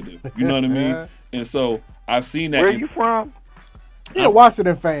competitive. You know what I mean? And so I've seen that. Where are you from? You're a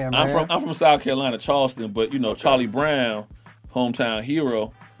Washington fan, man. I'm from South Carolina, Charleston, but Charlie Brown, hometown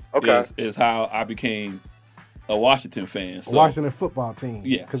hero, is how I became a Washington fan. So, Washington football team.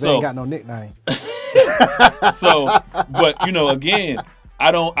 Yeah. Because they ain't got no nickname. But again,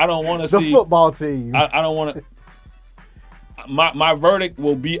 I don't want to see the football team. I don't want to. My verdict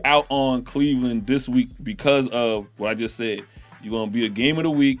will be out on Cleveland this week because of what I just said. You're gonna be the game of the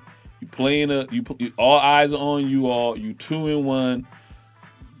week. You playing all eyes are on you all. You 2-1.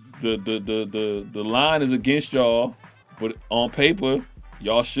 The line is against y'all, but on paper,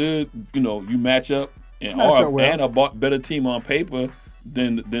 y'all should you match up. And a better team on paper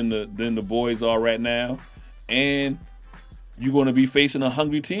than the boys are right now, and you're going to be facing a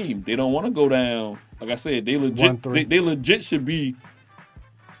hungry team. They don't want to go down. Like I said, they legit should be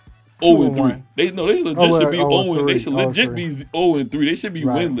 0-3. They legit should be 0-3. They should legit be 0-3. They should be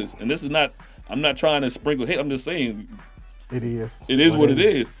winless. And this is not. I'm not trying to sprinkle hate. I'm just saying it is. It is what it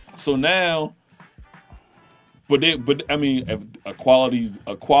is. So now. But I mean, if a quality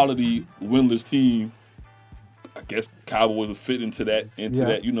winless team. I guess Cowboys will fit into that. You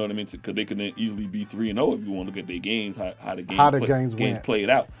know what I mean? Because they can then easily be 3-0 if you want to look at their games, how the games played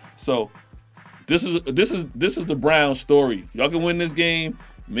out. So this is the Browns story. Y'all can win this game.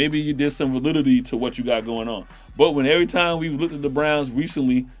 Maybe you did some validity to what you got going on. But when every time we've looked at the Browns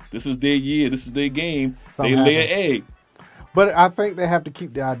recently, this is their year, this is their game. They lay an egg. But I think they have to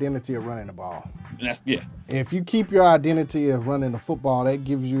keep the identity of running the ball. And if you keep your identity of running the football, that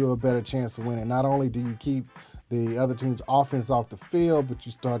gives you a better chance of winning. Not only do you keep the other team's offense off the field, but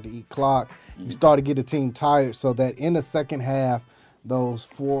you start to eat clock. Mm-hmm. You start to get the team tired so that in the second half, those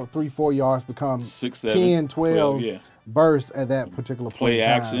 4 yards become 6, 7, 10, 12 bursts at that particular point in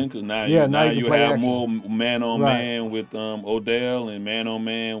time. Play action, because now you have more man-on-man with Odell and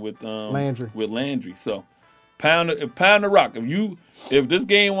man-on-man with Landry. So Pound the rock. If this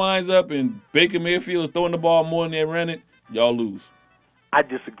game winds up and Baker Mayfield is throwing the ball more than they run it, y'all lose. I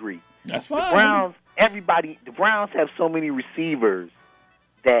disagree. That's fine. The Browns have so many receivers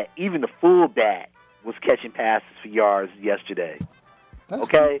that even the fullback was catching passes for yards yesterday.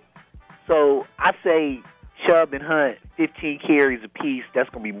 Okay? So I say Chubb and Hunt, 15 carries apiece. That's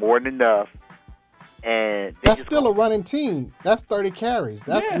going to be more than enough. And that's still a running team. That's 30 carries.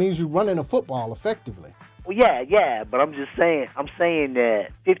 That means you're running a football effectively. Well, yeah, but I'm saying that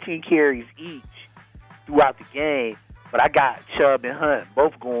 15 carries each throughout the game, but I got Chubb and Hunt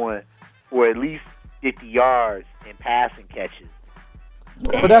both going for at least 50 yards in passing catches.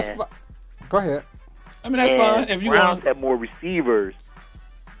 But that's go ahead. I mean, that's fine. If you Browns have more receivers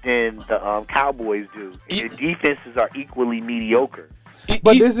than the Cowboys do, and their defenses are equally mediocre.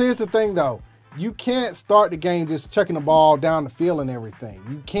 But this is the thing, though. You can't start the game just chucking the ball down the field and everything.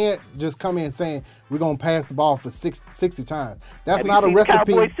 You can't just come in saying we're going to pass the ball for 60 times. That's not a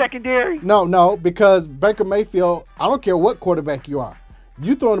recipe. Cowboys secondary? No, because Baker Mayfield, I don't care what quarterback you are.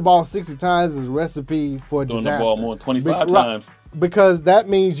 You throwing the ball 60 times is a recipe for a disaster. Throwing the ball more than 25 times. Because that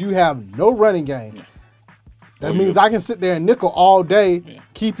means you have no running game. Yeah. That means I can sit there and nickel all day,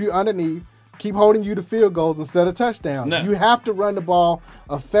 keep you underneath, keep holding you to field goals instead of touchdowns. Now, you have to run the ball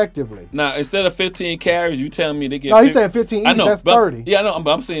effectively. Now, instead of 15 carries, you telling me they get... No, he said 15 each. That's 30. Yeah, I know.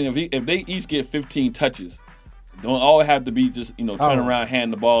 But I'm saying if they each get 15 touches, don't all have to be just, turn around,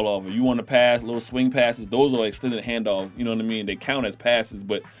 hand the ball off. If you want to pass, little swing passes, those are extended handoffs. You know what I mean? They count as passes,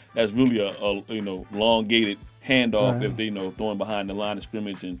 but that's really a elongated handoff if they, throwing behind the line of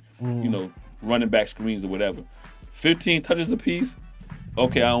scrimmage and, running back screens or whatever. 15 touches apiece,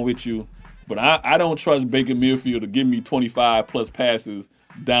 okay, I'm with you. But I don't trust Baker Mayfield to give me 25-plus passes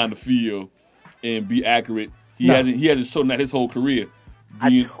down the field and be accurate. He hasn't shown that his whole career.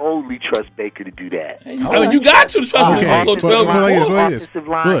 I totally trust Baker to do that. I mean, you got to trust him. Offensive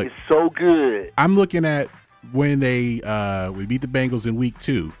line is so good. I'm looking at when we beat the Bengals in Week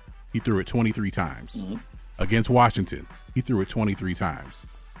 2. He threw it 23 times. Mm-hmm. Against Washington, he threw it 23 times.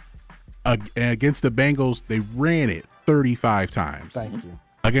 Against the Bengals, they ran it 35 times. Thank you.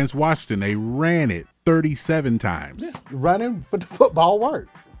 Against Washington, they ran it 37 times. Yeah. Running for the football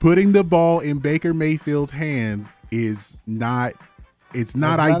works. Putting the ball in Baker Mayfield's hands is not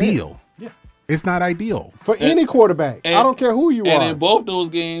ideal. Yeah. It's not ideal. For any quarterback. I don't care who you are. And in both those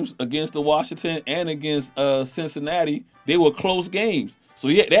games, against the Washington and against Cincinnati, they were close games. So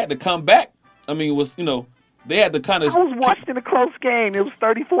they had to come back. I mean, they had to kind of... I was watching a close game. It was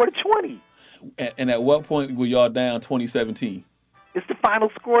 34-20. And at what point were y'all down 2017? It's the final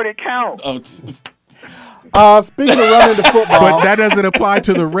score that counts. Speaking of running the football, but that doesn't apply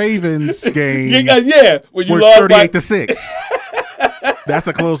to the Ravens game. When you lost 38-6. That's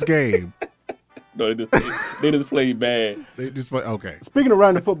a close game. No, they just played bad. They just play, okay. Speaking of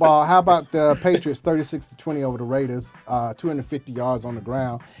running the football, how about the Patriots 36-20 over the Raiders, 250 yards on the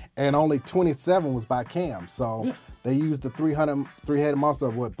ground, and only 27 was by Cam. So they used the three-headed monster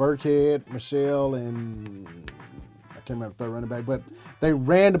of Burkhead, Michelle, and I can't remember the third running back, but they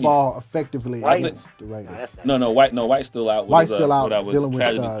ran the ball effectively against the Raiders. White's still out. White's still out, dealing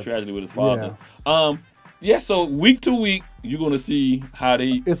with tragedy with his father. So week to week, you're going to see how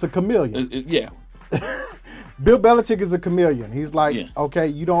they... It's a chameleon. Bill Belichick is a chameleon. He's like, okay,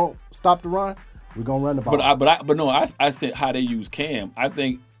 you don't stop the run, we're going to run the ball. I think how they use Cam. I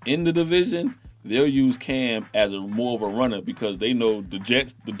think in the division, they'll use Cam as more of a runner because they know the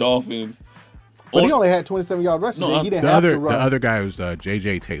Jets, the Dolphins... But he only had 27 yards rushing. He didn't have to run. The other guy was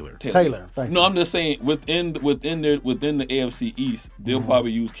J.J. Taylor. Taylor, thank you. No, I'm just saying within the AFC East, they'll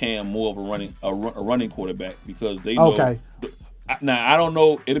probably use Cam more of a running quarterback because they know. Okay. Now I don't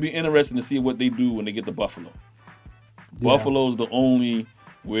know. It'll be interesting to see what they do when they get to Buffalo. Yeah. Buffalo's the only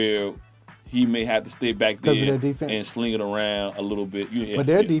where he may have to stay back there and sling it around a little bit. But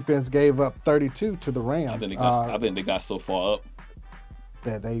their defense gave up 32 to the Rams. I think they got so far up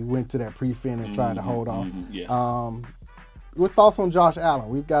that they went to that pre-fin and tried to hold off. What thoughts on Josh Allen?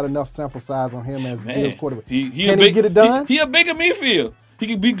 We've got enough sample size on him as Bills quarterback. Can he get it done? He a Baker Mayfield. He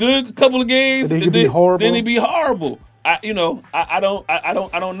can be good a couple of games. Then he can be horrible. Then he be horrible. I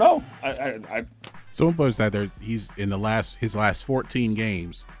don't know. Someone posted that he's in his last 14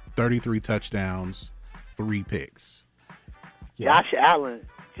 games, 33 touchdowns, 3 picks. Yeah.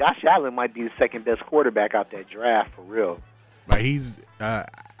 Josh Allen might be the second best quarterback out that draft for real. Like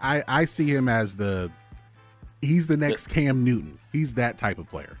I see him as he's the next Cam Newton. He's that type of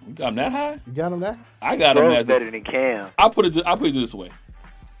player. You got him that high? You got him that? I got him as better than Cam. I'll put it this way.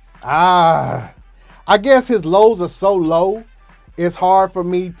 I guess his lows are so low it's hard for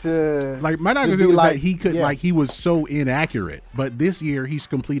me to my knock is like he could he was so inaccurate, but this year he's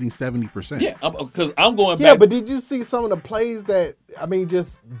completing 70%. Yeah, because I'm going back. Yeah, but did you see some of the plays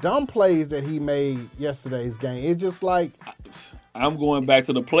just dumb plays that he made yesterday's game? It's just like I'm going back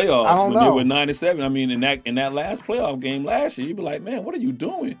to the playoffs I don't when know. they were 97. I mean, in that last playoff game last year, you'd be like, man, what are you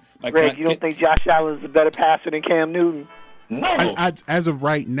doing? Like, Greg, you don't think Josh Allen's a better passer than Cam Newton? No. As of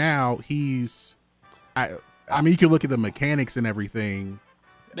right now, he's. I mean, you can look at the mechanics and everything.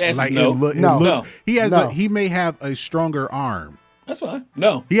 That's no. He may have a stronger arm. That's fine.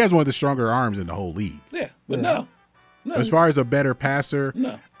 No. He has one of the stronger arms in the whole league. Yeah, but no. As far as a better passer,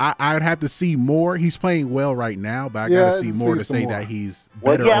 no. I would have to see more. He's playing well right now, but I got to see more to say that he's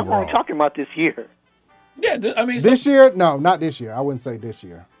better overall. I'm talking about this year. Yeah, I mean. This year? No, not this year. I wouldn't say this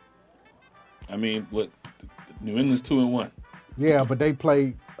year. I mean, New England's 2-1. Yeah, but they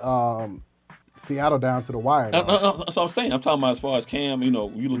played Seattle down to the wire. That's what I'm saying. I'm talking about as far as Cam, you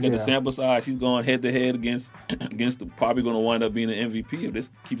look at the sample size, he's going head-to-head against probably going to wind up being an MVP if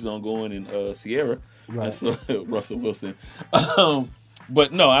this keeps on going in Sierra. Right. And so, Russell Wilson.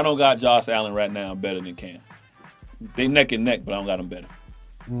 But no, I don't got Josh Allen right now better than Cam. They neck and neck, but I don't got them better.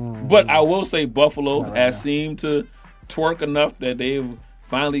 But I will say Buffalo has seemed to twerk enough that they've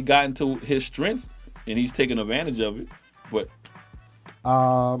finally gotten to his strength, and he's taken advantage of it. But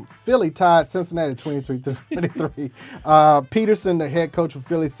Philly tied Cincinnati 23-23. Peterson, the head coach of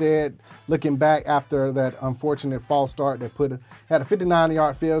Philly, said, looking back after that unfortunate false start that had a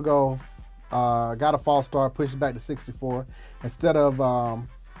 59-yard field goal, got a false start, pushed it back to 64. Instead of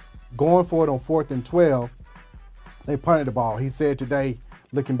going for it on 4th and 12, they punted the ball. He said today,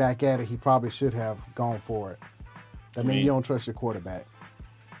 looking back at it, he probably should have gone for it. That means you don't trust your quarterback.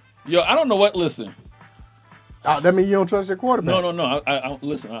 Yo, I don't know what. Listen. That means you don't trust your quarterback. No.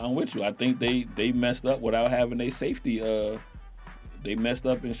 Listen, I'm with you. I think they messed up without having a safety. They messed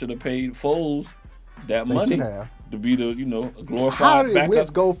up and should have paid Foles that money to be the glorified How did backup. Wentz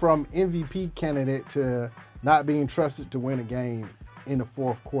go from MVP candidate to not being trusted to win a game in the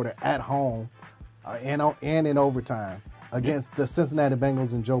fourth quarter at home and in overtime against the Cincinnati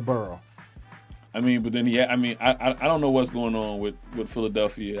Bengals and Joe Burrow? I mean, but then I don't know what's going on with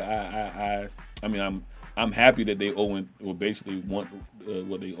Philadelphia. I'm happy that they basically want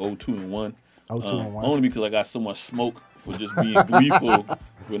what they owe 2-1. 2-1. Only because I got so much smoke for just being gleeful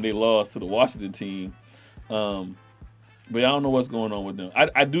when they lost to the Washington team. But I don't know what's going on with them.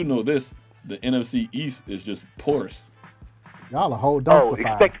 I do know this: the NFC East is just porous. Y'all a whole dumpster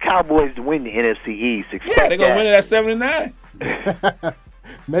fire. Expect the Cowboys to win the NFC East. They're gonna win it at 7-9.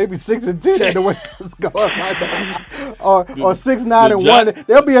 Maybe 6-10 the way it's going right now. Or 6-9-1.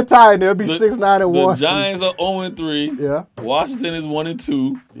 There'll be a tie and there'll be 6-9-1. The Giants are 0-3. Yeah. Washington is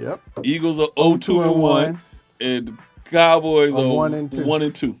 1-2. Yep. Eagles are 0-2-1. And the Cowboys are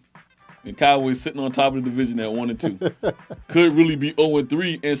 1-2. And Cowboys sitting on top of the division at 1-2. Could really be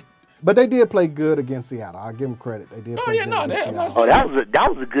 0-3. But they did play good against Seattle. I'll give them credit. They did play good against Seattle. That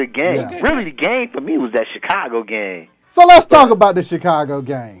was a good game. Yeah. Really, the game for me was that Chicago game. So let's talk about the Chicago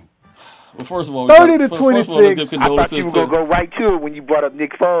game. Well, first of all, 30-26. I thought you were gonna go right to it when you brought up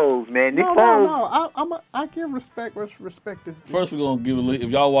Nick Foles, man. Foles. No. I give respect. Respect this. First, we're gonna give if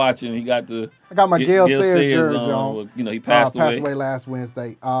y'all watching, he got the. I got my Gale Sayers jersey on. He passed away. Passed away last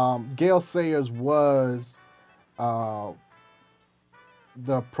Wednesday. Gale Sayers was the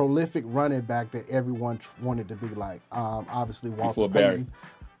prolific running back that everyone wanted to be like. Obviously, Walter Payton.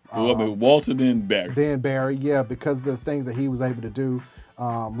 Walter, then Barry. Then Barry, yeah, because of the things that he was able to do.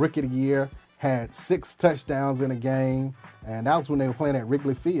 Rookie of the Year, had 6 touchdowns in a game, and that was when they were playing at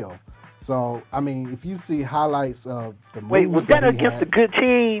Wrigley Field. So, I mean, if you see highlights of the moves was that against a good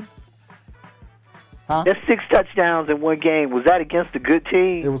team? Huh? That's 6 touchdowns in one game. Was that against a good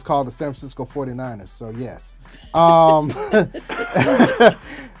team? It was called the San Francisco 49ers, so yes.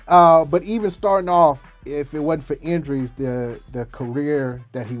 But even starting off, if it wasn't for injuries, the career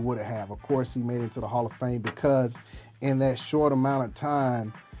that he would have, of course, he made it to the Hall of Fame because in that short amount of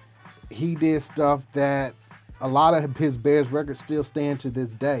time, he did stuff that a lot of his Bears records still stand to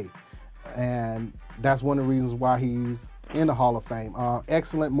this day. And that's one of the reasons why he's in the Hall of Fame.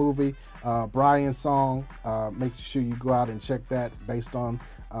 Excellent movie, Brian's Song. Make sure you go out and check that based on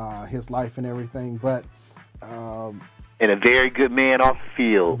his life and everything. But and a very good man off the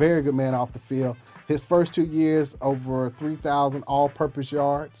field. Very good man off the field. His first 2 years, over 3,000 all-purpose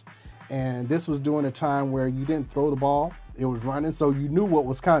yards. And this was during a time where you didn't throw the ball. It was running, so you knew what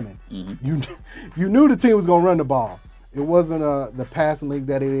was coming. Mm-hmm. You knew the team was going to run the ball. It wasn't the passing league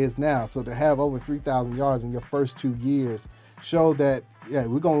that it is now. So to have over 3,000 yards in your first 2 years showed that, yeah,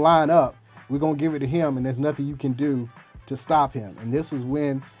 we're going to line up. We're going to give it to him, and there's nothing you can do to stop him. And this was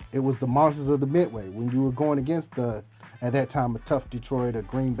when it was the monsters of the Midway, when you were going against at that time, a tough Detroit, a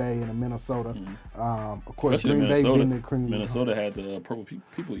Green Bay, and a Minnesota. Of course, especially Green Bay being the Green Minnesota had the purple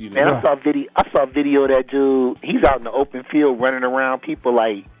people eaters. Man, I saw a video of that dude. He's out in the open field running around people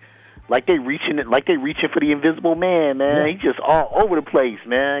like they reaching for the invisible man, man. Yeah. He's just all over the place,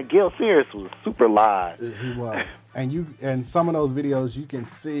 man. Gale Sayers was super live. He was. And some of those videos you can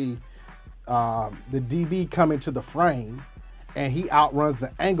see the DB come into the frame, and he outruns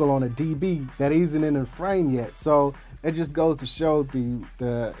the angle on a DB that isn't in the frame yet. So it just goes to show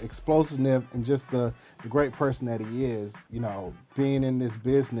the explosiveness and just the great person that he is. You know, being in this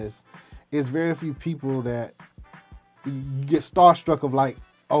business, it's very few people that you get starstruck of like,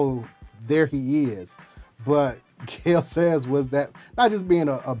 oh, there he is. But Gale Sayers was that, not just being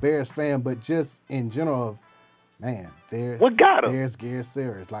a Bears fan, but just in general of, man, what got him? There's Gale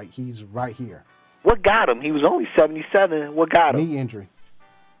Sayers. Like, he's right here. What got him? He was only 77. What got him? Knee injury.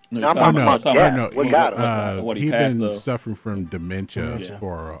 No. What got him? He's been suffering from dementia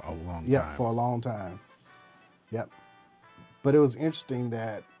for a long time. Yeah, for a long time. Yep. But it was interesting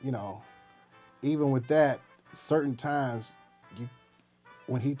that, you know, even with that, certain times,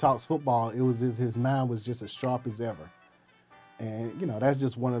 when he talks football, it was his mind was just as sharp as ever. And, you know, that's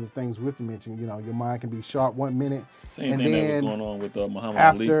just one of the things with dementia. You know, your mind can be sharp 1 minute. Same and thing then that was going on with Muhammad Ali.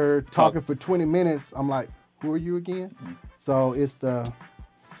 After talking for 20 minutes, I'm like, who are you again? Mm-hmm. So it's the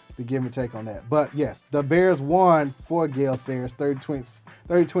give and take on that. But, yes, the Bears won for Gale Sayers,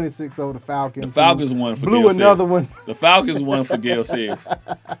 30-26 over the Falcons. The Falcons won for Gale Sayers. Blew another one. The Falcons won for Gale Sayers.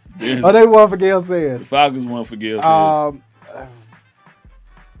 Oh, they won for Gale Sayers. The Falcons won for Gale Sayers.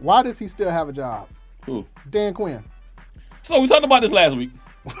 Why does he still have a job? Who? Dan Quinn. So we talked about this last week.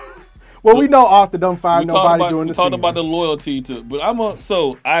 Well, we know Arthur don't find nobody during the season. We talked about the loyalty to, but I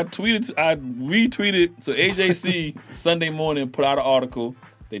retweeted. So AJC Sunday morning put out an article.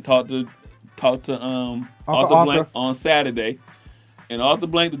 They talked to Arthur Blank on Saturday, and Arthur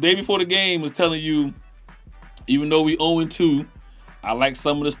Blank the day before the game was telling you, even though we 0-2, I like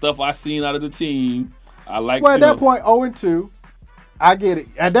some of the stuff I seen out of the team. I like. Well, at that point, 0-2, I get it.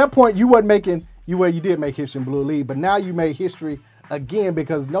 At that point, you wasn't making. You did make history in Blue League, but now you made history again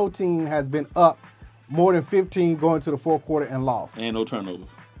because no team has been up more than 15 going to the fourth quarter and lost. And no turnovers.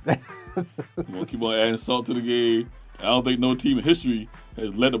 I'm going to keep on adding salt to the game. I don't think no team in history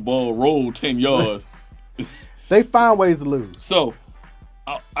has let the ball roll 10 yards. They find ways to lose. So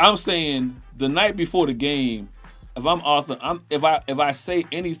I'm saying the night before the game, if I'm Arthur, if I say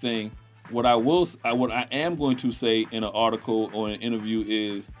anything, what I am going to say in an article or an interview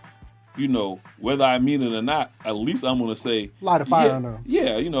is, you know, whether I mean it or not, at least I'm going to say, light a fire under them.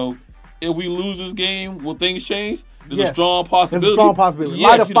 Yeah, you know, if we lose this game, will things change? There's a strong possibility. There's a strong possibility.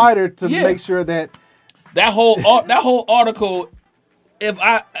 Yes, light a fire to make sure that whole article. If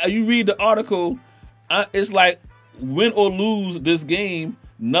you read the article, it's like win or lose this game,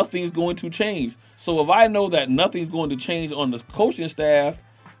 nothing's going to change. So if I know that nothing's going to change on the coaching staff,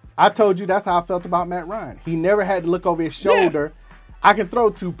 I told you that's how I felt about Matt Ryan. He never had to look over his shoulder. Yeah. I can throw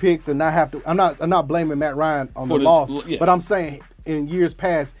 2 picks and not have to. I'm not blaming Matt Ryan on the loss, but I'm saying in years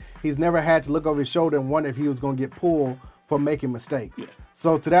past he's never had to look over his shoulder and wonder if he was going to get pulled for making mistakes. Yeah.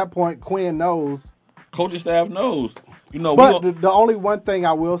 So to that point, Quinn knows. Coaching staff knows. You know, but the only one thing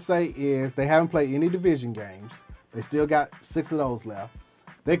I will say is they haven't played any division games. They still got 6 of those left.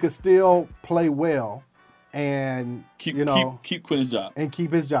 They could still play well and keep Quinn's job. And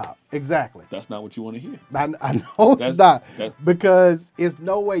keep his job. Exactly. That's not what you want to hear. I know it's not. Because it's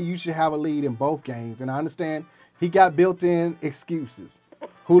no way you should have a lead in both games. And I understand he got built-in excuses.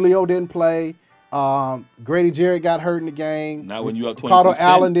 Julio didn't play. Grady Jarrett got hurt in the game. Not when you up 26-10. Carter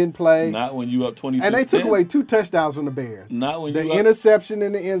Allen didn't play. Not when you up 26-10. And they took away 2 touchdowns from the Bears. Not when the interception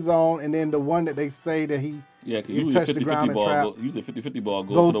in the end zone, and then the one that they say that he touched the ground and trapped. Usually a 50-50 ball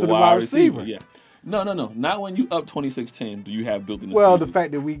goes to the wide receiver. Yeah. No. Not when you up 26-10 do you have built-in excuses. Well, the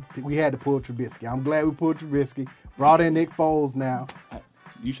fact that we had to pull Trubisky. I'm glad we pulled Trubisky. Brought in Nick Foles now.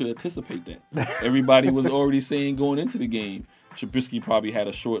 You should anticipate that. Everybody was already saying going into the game, Trubisky probably had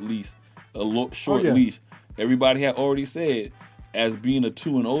a short leash. Leash. Everybody had already said, as being a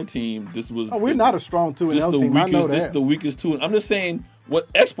 2-0 team, this was. Oh, we're not a strong 2-0 team. I know that. This is the weakest 2. I'm just saying what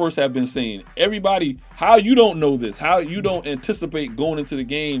experts have been saying. Everybody, how you don't know this? How you don't anticipate going into the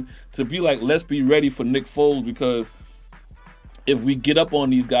game to be like, let's be ready for Nick Foles, because if we get up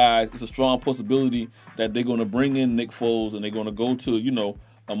on these guys, it's a strong possibility that they're going to bring in Nick Foles and they're going to go to, you know,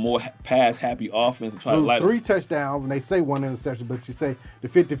 a more pass-happy offense. And try to light 3 touchdowns, and they say 1 interception, but you say the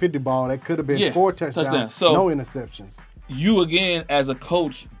 50-50 ball, that could have been 4 touchdowns, so no interceptions. You, again, as a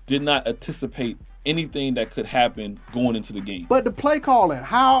coach, did not anticipate anything that could happen going into the game. But the play calling,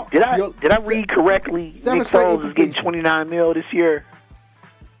 how did I read correctly? Nick Foles is getting $29 million this year.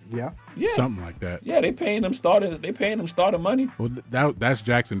 Yeah, something like that. Yeah, they paying them starter money. Well, that's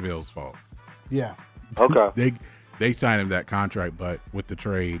Jacksonville's fault. Yeah. Okay. they signed him that contract, but with the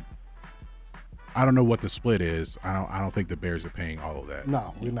trade, I don't know what the split is. I don't think the Bears are paying all of that.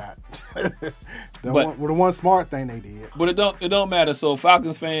 No, we're not. The one smart thing they did. But it don't matter. So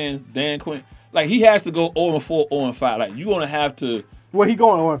Falcons fans, Dan Quinn, like he has to go 0-4, 0-5. Like you're gonna have to. Well, he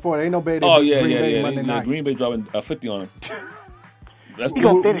going 0-4. There ain't no better than Green Bay Monday night. Green Bay dropping 50 on him. He's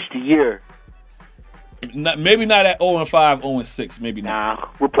gonna finish the year. Maybe not at 0-5, 0-6. Maybe not.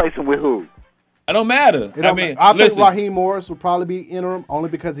 Nah, replace him with who? It don't matter. I think Raheem Morris will probably be interim only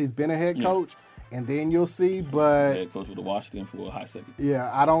because he's been a head coach, and then you'll see. But head coach with the Washington for a high second. Yeah,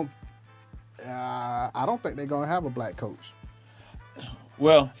 I don't think they're gonna have a black coach.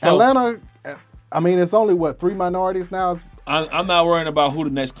 Well, Atlanta. I mean, it's only 3 minorities now. I'm not worrying about who the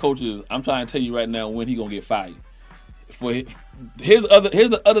next coach is. I'm trying to tell you right now when he's gonna get fired. Here's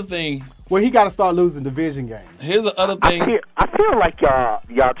the other thing. Well, he got to start losing division games. Here's the other thing. I feel like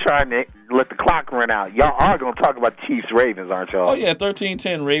y'all trying to let the clock run out. Y'all are going to talk about the Chiefs Ravens, aren't y'all? Oh yeah,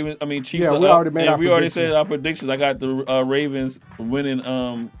 13-10 Ravens. I mean Chiefs. Yeah, we already made our we already said our predictions. I got the Ravens winning.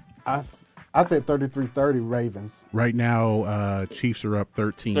 I said 33-30 Ravens. Right now, Chiefs are up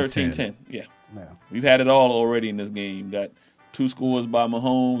 13-10. 13-10. Yeah. We've had it all already in this game. Got 2 scores by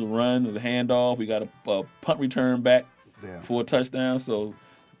Mahomes, a run, a handoff. We got a punt return back for a touchdown. So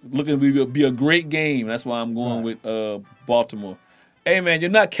looking to be a great game. That's why I'm going with Baltimore. Hey, man, you're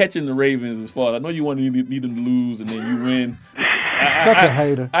not catching the Ravens as far as I know you want to need them to lose and then you win. Such a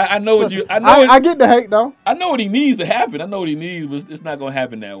hater. I know I get the hate, though. I know what he needs to happen. I know what he needs, but it's not going to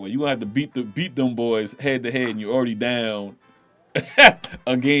happen that way. You're going to have to beat them boys head-to-head, and you're already down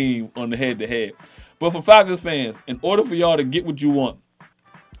a game on the head-to-head. But for Falcons fans, in order for y'all to get what you want,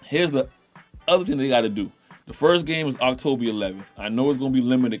 here's the other thing they got to do. The first game is October 11th. I know it's going to be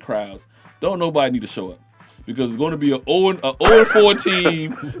limited crowds. Don't nobody need to show up because it's going to be an 0-4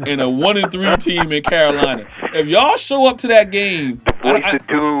 team and a 1-3 team in Carolina. If y'all show up to that game,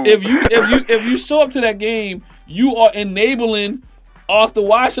 if you show up to that game, you are enabling Arthur.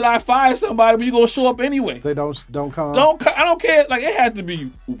 Why should I fire somebody when you're going to show up anyway? They don't come. I don't care. Like it has to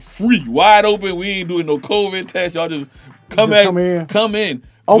be free, wide open. We ain't doing no COVID test. Y'all just come in.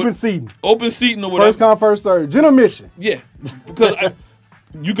 Open seating or whatever. First come, first serve. General mission. Yeah, because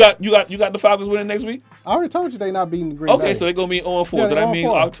you got the Falcons winning next week. I already told you they not beating the Green Bay. Okay, so they're gonna be 0-4. So that means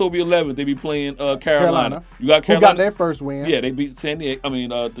October 11th they be playing Carolina. You got Carolina. Who got their first win? Yeah, they beat San Diego. I mean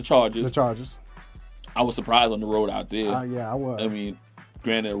the Chargers. The Chargers. I was surprised on the road out there. Yeah, I was. I mean,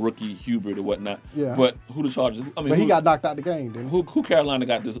 granted, rookie Hubert or whatnot. Yeah. But who the Chargers? I mean, but he got knocked out the game, didn't he? Who Carolina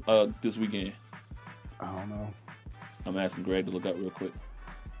got this weekend? I don't know. I'm asking Greg to look up real quick.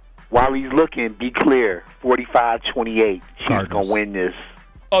 While he's looking, be clear, 45-28. Chiefs going to win this.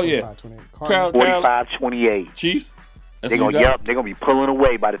 Oh, yeah. 45-28. Chiefs? They're going to be pulling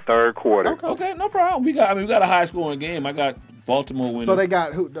away by the third quarter. Okay, no problem. We got a high-scoring game. I got Baltimore winning. So they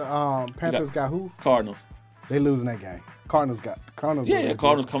got who? The Panthers got who? Cardinals. They losing that game. Cardinals. Yeah,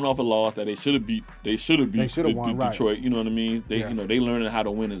 Cardinals coming off a loss that they should have beat. They should have beat won, Detroit. Right. You know what I mean? They they learning how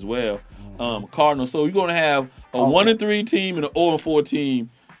to win as well. Cardinals. So you're going to have a 1-3 team and an 0-4 team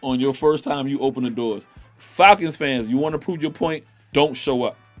on your first time you open the doors. Falcons fans, you want to prove your point? Don't show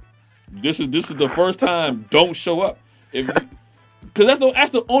up. This is the first time. Don't show up. Because that's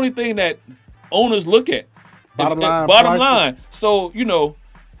the only thing that owners look at. Bottom line. So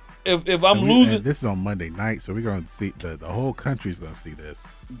if I'm losing, this is on Monday night, so we're going to see the whole country's going to see this.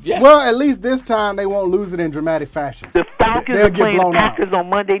 Yeah. Well, at least this time they won't lose it in dramatic fashion. The Falcons are playing the Packers on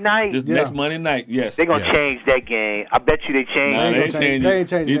Monday night. Next Monday night, yes. They're going to change that game. I bet you they change. Nah, they ain't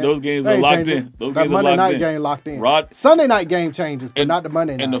changing. Those games are locked in. That Monday night game locked in. Sunday night game changes, but not the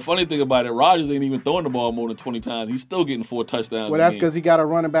Monday night. And the funny thing about it, Rodgers ain't even throwing the ball more than 20 times. He's still getting 4 touchdowns. Well, that's because he got a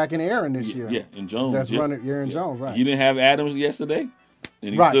running back in Aaron this year. Yeah, and Jones. That's running Aaron Jones, right. He didn't have Adams yesterday,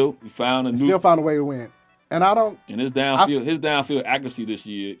 and he found a new. Still found a way to win. And I don't. And his downfield accuracy this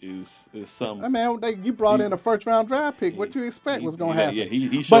year is something. I mean, you brought in a first round draft pick. What you expect was going to happen? Yeah,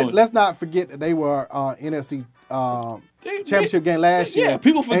 he's showing. But let's not forget that they were NFC championship game last year. Yeah,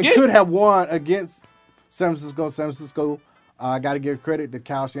 people forget. And could have won against San Francisco. San Francisco. I got to give credit to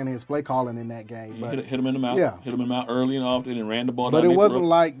Kyle Shanahan's play calling in that game. But hit him in the mouth. Yeah, hit him in the mouth early and often, and ran the ball. But it wasn't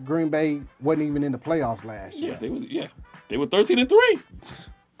like Green Bay wasn't even in the playoffs last year. Yeah, they were 13-3.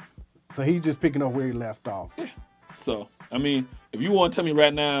 So he's just picking up where he left off. Yeah. So, I mean, if you want to tell me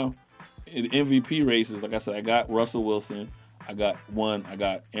right now, in the MVP races, like I said, I got Russell Wilson. I got 1. I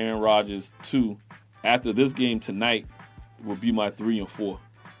got Aaron Rodgers. 2. after this game tonight will be my 3 and 4.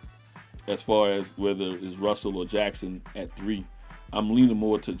 As far as whether it's Russell or Jackson at 3, I'm leaning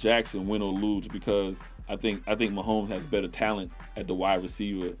more to Jackson, win or lose, because I think Mahomes has better talent at the wide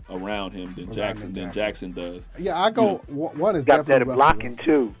receiver around him than Jackson does. Yeah, I go. One is got definitely better blocking Wilson.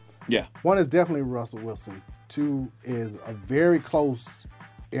 too. Yeah, one is definitely Russell Wilson. 2 is a very close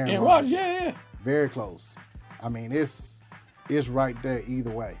Aaron Rodgers. Yeah, very close. I mean, it's right there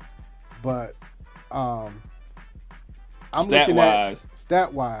either way. But I'm looking at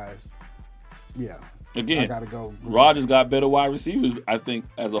stat wise. Yeah. Again, I gotta go. Rodgers got better wide receivers, I think,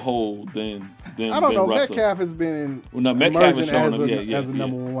 as a whole than I don't know. Russell. Metcalf has been Metcalf emerging as a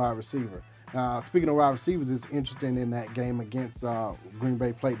number one wide receiver. Speaking of wide receivers, it's interesting in that game against Green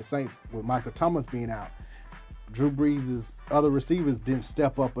Bay played the Saints with Michael Thomas being out. Drew Brees' other receivers didn't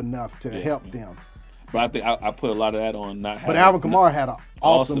step up enough to help them. But I think I put a lot of that on not having. But Alvin Kamara had an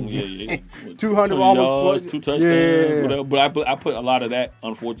awesome game. 200 almost 2 touchdowns, whatever. But I put a lot of that,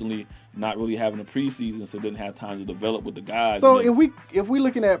 unfortunately, not really having a preseason, so didn't have time to develop with the guys. So if we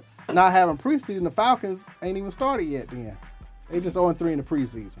looking at not having preseason, the Falcons ain't even started yet. Then they just 0-3 in the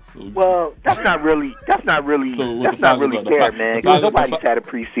preseason. Well, that's not really fair, man. Because nobody's had a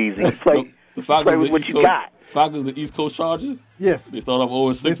preseason. You play with what you got. Falcons, the East Coast Chargers. Yes, they start off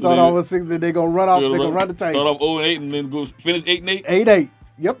 0-6. They start off 0-6, then they're gonna run off. They're gonna run the tank. Start off 0-8 and then go finish 8-8. 8-8.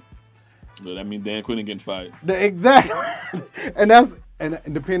 Yep. So that means Dan Quinn getting fired. Exactly. and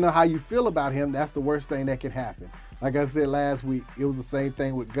depending on how you feel about him, that's the worst thing that could happen. Like I said last week, it was the same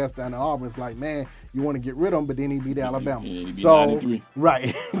thing with Gus down in Auburn. It's like, man, you want to get rid of him, but then he beat Alabama. He beat so 93.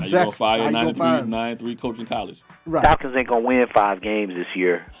 Right. Exactly. How you gonna fire 9-3 coach in college? Right. Falcons ain't gonna win 5 games this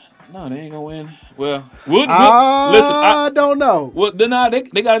year. No, they ain't gonna win. Well, listen. I don't know. Well, they got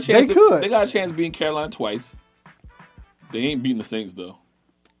a chance. They could. They got a chance of beating Carolina twice. They ain't beating the Saints though,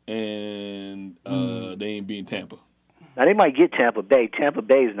 and they ain't beating Tampa. Now they might get Tampa Bay. Tampa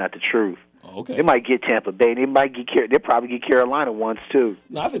Bay is not the truth. Okay. They might get Tampa Bay. They might get. They'll probably get Carolina once too.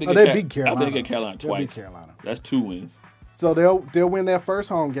 No, I think they beat Carolina. I think they get Carolina twice. They'll beat Carolina. That's 2 wins. So they'll win their first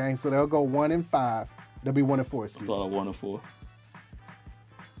home game. So they'll go 1-5. They'll be 1-4. Excuse me. I thought 1-4.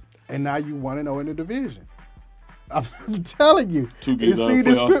 And now you 1-0 in the division. I'm telling you. 2 games out. See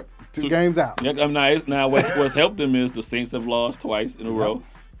the script. 2 games out. Yeah, now what's helped them is the Saints have lost twice in a row.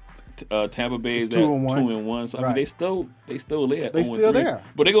 Tampa Bay is at 2-1. So I mean, they still there. They still there.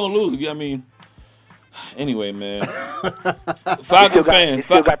 But they're gonna lose. I mean, anyway, man. Falcons fans. They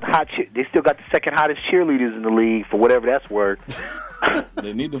still got they still got the second hottest cheerleaders in the league for whatever that's worth.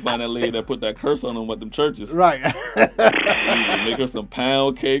 They need to find that lady that put that curse on them with them churches. Right. They need to make her some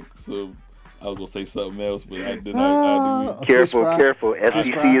pound cake. So I was gonna say something else, but I didn't. Careful. SEC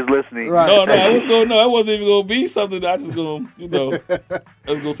is listening. Right. No, I wasn't even gonna be something. I just gonna,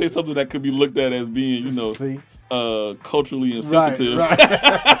 I was gonna say something that could be looked at as being, culturally insensitive.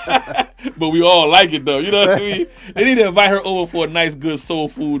 Right. But we all like it though. You know what I mean? They need to invite her over for a nice, good soul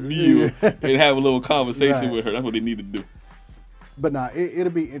food meal and have a little conversation with her. That's what they need to do. But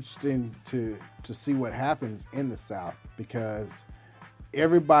it'll be interesting to see what happens in the South, because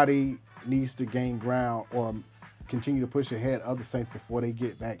everybody needs to gain ground or continue to push ahead of the Saints before they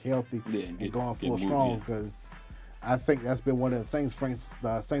get back healthy and going full strong. Because I think that's been one of the things.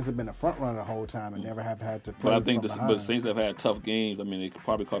 The Saints have been the front runner the whole time and never have had to play. But I think the Saints have had tough games. I mean, they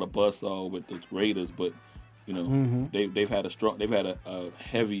probably caught a buzzsaw with the Raiders, but they've had a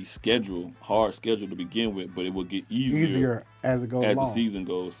heavy schedule, hard schedule to begin with, but it will get easier as it goes as along. the season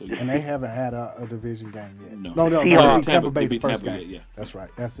goes. So, and they haven't had a division game yet. No, they beat Tampa Bay the first game. Yeah. That's right.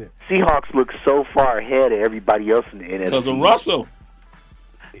 That's it. Seahawks look so far ahead of everybody else in the NFC. Because of Russell.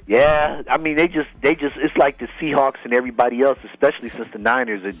 Yeah, I mean they just it's like the Seahawks and everybody else, especially since the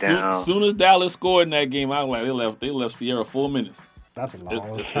Niners are down. As soon as Dallas scored in that game, I was like, they left Sierra 4 minutes. That's a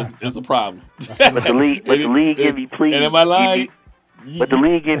long time. It's a problem. But the league MVP. And am I lying? But the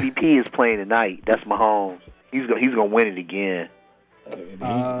league MVP is playing tonight. That's Mahomes. He's gonna win it again.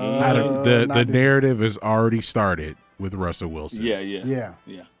 The narrative has already started with Russell Wilson. Yeah.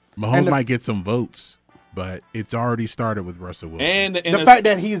 Mahomes might get some votes, but it's already started with Russell Wilson. And the fact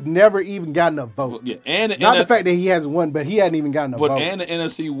that he's never even gotten a vote. Yeah, and not the fact that he hasn't won, but he hadn't even gotten a vote. And the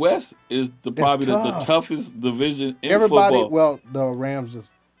NFC West is probably the toughest division in everybody, football. Well, the Rams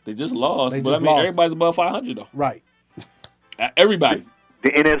just lost. Everybody's above 500 though. Right. Everybody. The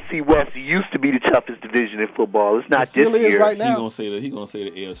NFC West used to be the toughest division in football. It's not still this is year. right now. He gonna say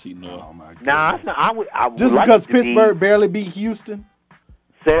the AFC North. Oh my God. Nah, I would just like because it to Pittsburgh barely beat Houston.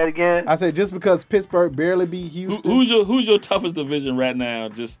 Say that again. I said just because Pittsburgh barely beat Houston. Who's your toughest division right now?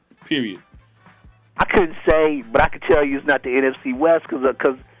 Just period. I couldn't say, but I could tell you it's not the NFC West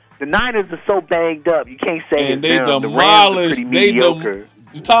because The Niners are so banged up. You can't say and it's they them. demolished. The Rams are pretty mediocre.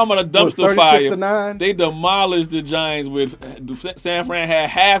 You talking about a dumpster fire? 36-9? They demolished the Giants with San Fran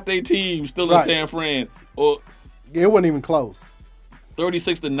had half their team still in San Fran. Or it wasn't even close.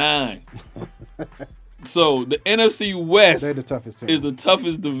 36-9. So the NFC West They're the toughest team. is the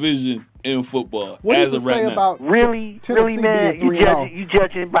toughest division in football. What as does of it say right about really, Tennessee man? You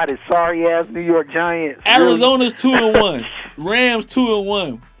judging by the sorry ass New York Giants? Arizona's 2-1, Rams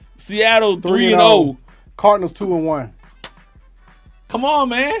 2-1, Seattle 3-0, Cardinals 2-1. Come on,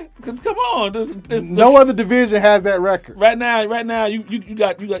 man! Come on! No other division has that record. Right now,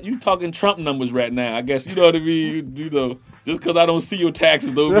 you talking Trump numbers right now. I guess you know what I mean. You know, just because I don't see your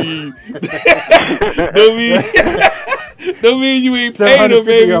taxes don't mean don't mean you ain't paid them,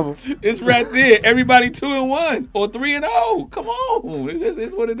 baby. It's right there. Everybody 2-1 or 3-0. Come on,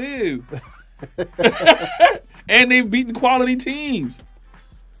 it's what it is. And they've beaten quality teams.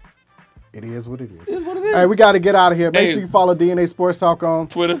 It is what it is. It is what it is. Hey, we got to get out of here. Make sure you follow DNA Sports Talk on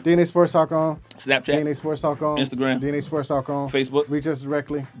Twitter, DNA Sports Talk on Snapchat, DNA Sports Talk on Instagram, DNA Sports Talk on Facebook. Reach us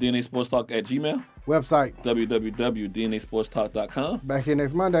directly. DNA Sports Talk at Gmail. Website www.dnasportstalk.com. Back here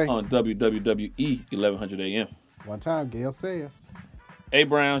next Monday on WWWE 1100 AM. One time, Gail says. Hey,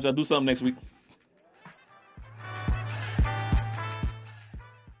 Browns, y'all do something next week.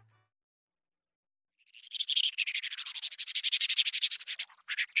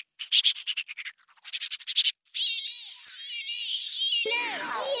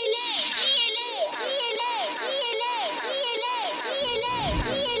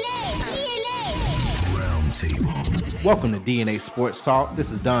 Welcome to DNA Sports Talk. This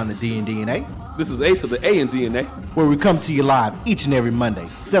is Don the D and DNA. This is Ace of the A and DNA. Where we come to you live each and every Monday,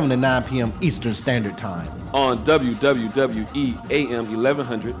 7 to 9 p.m. Eastern Standard Time. On WWWE AM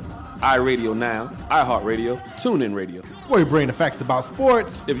 1100, iRadio Now, iHeartRadio, TuneIn Radio. Where we bring the facts about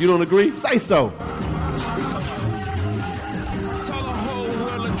sports. If you don't agree, say so. Tell the whole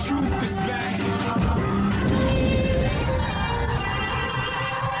world the truth is back.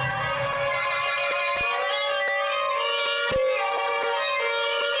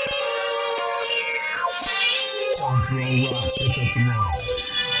 Throw rocks at the throne.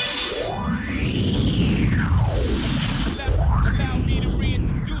 Allow me to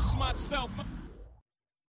reintroduce myself.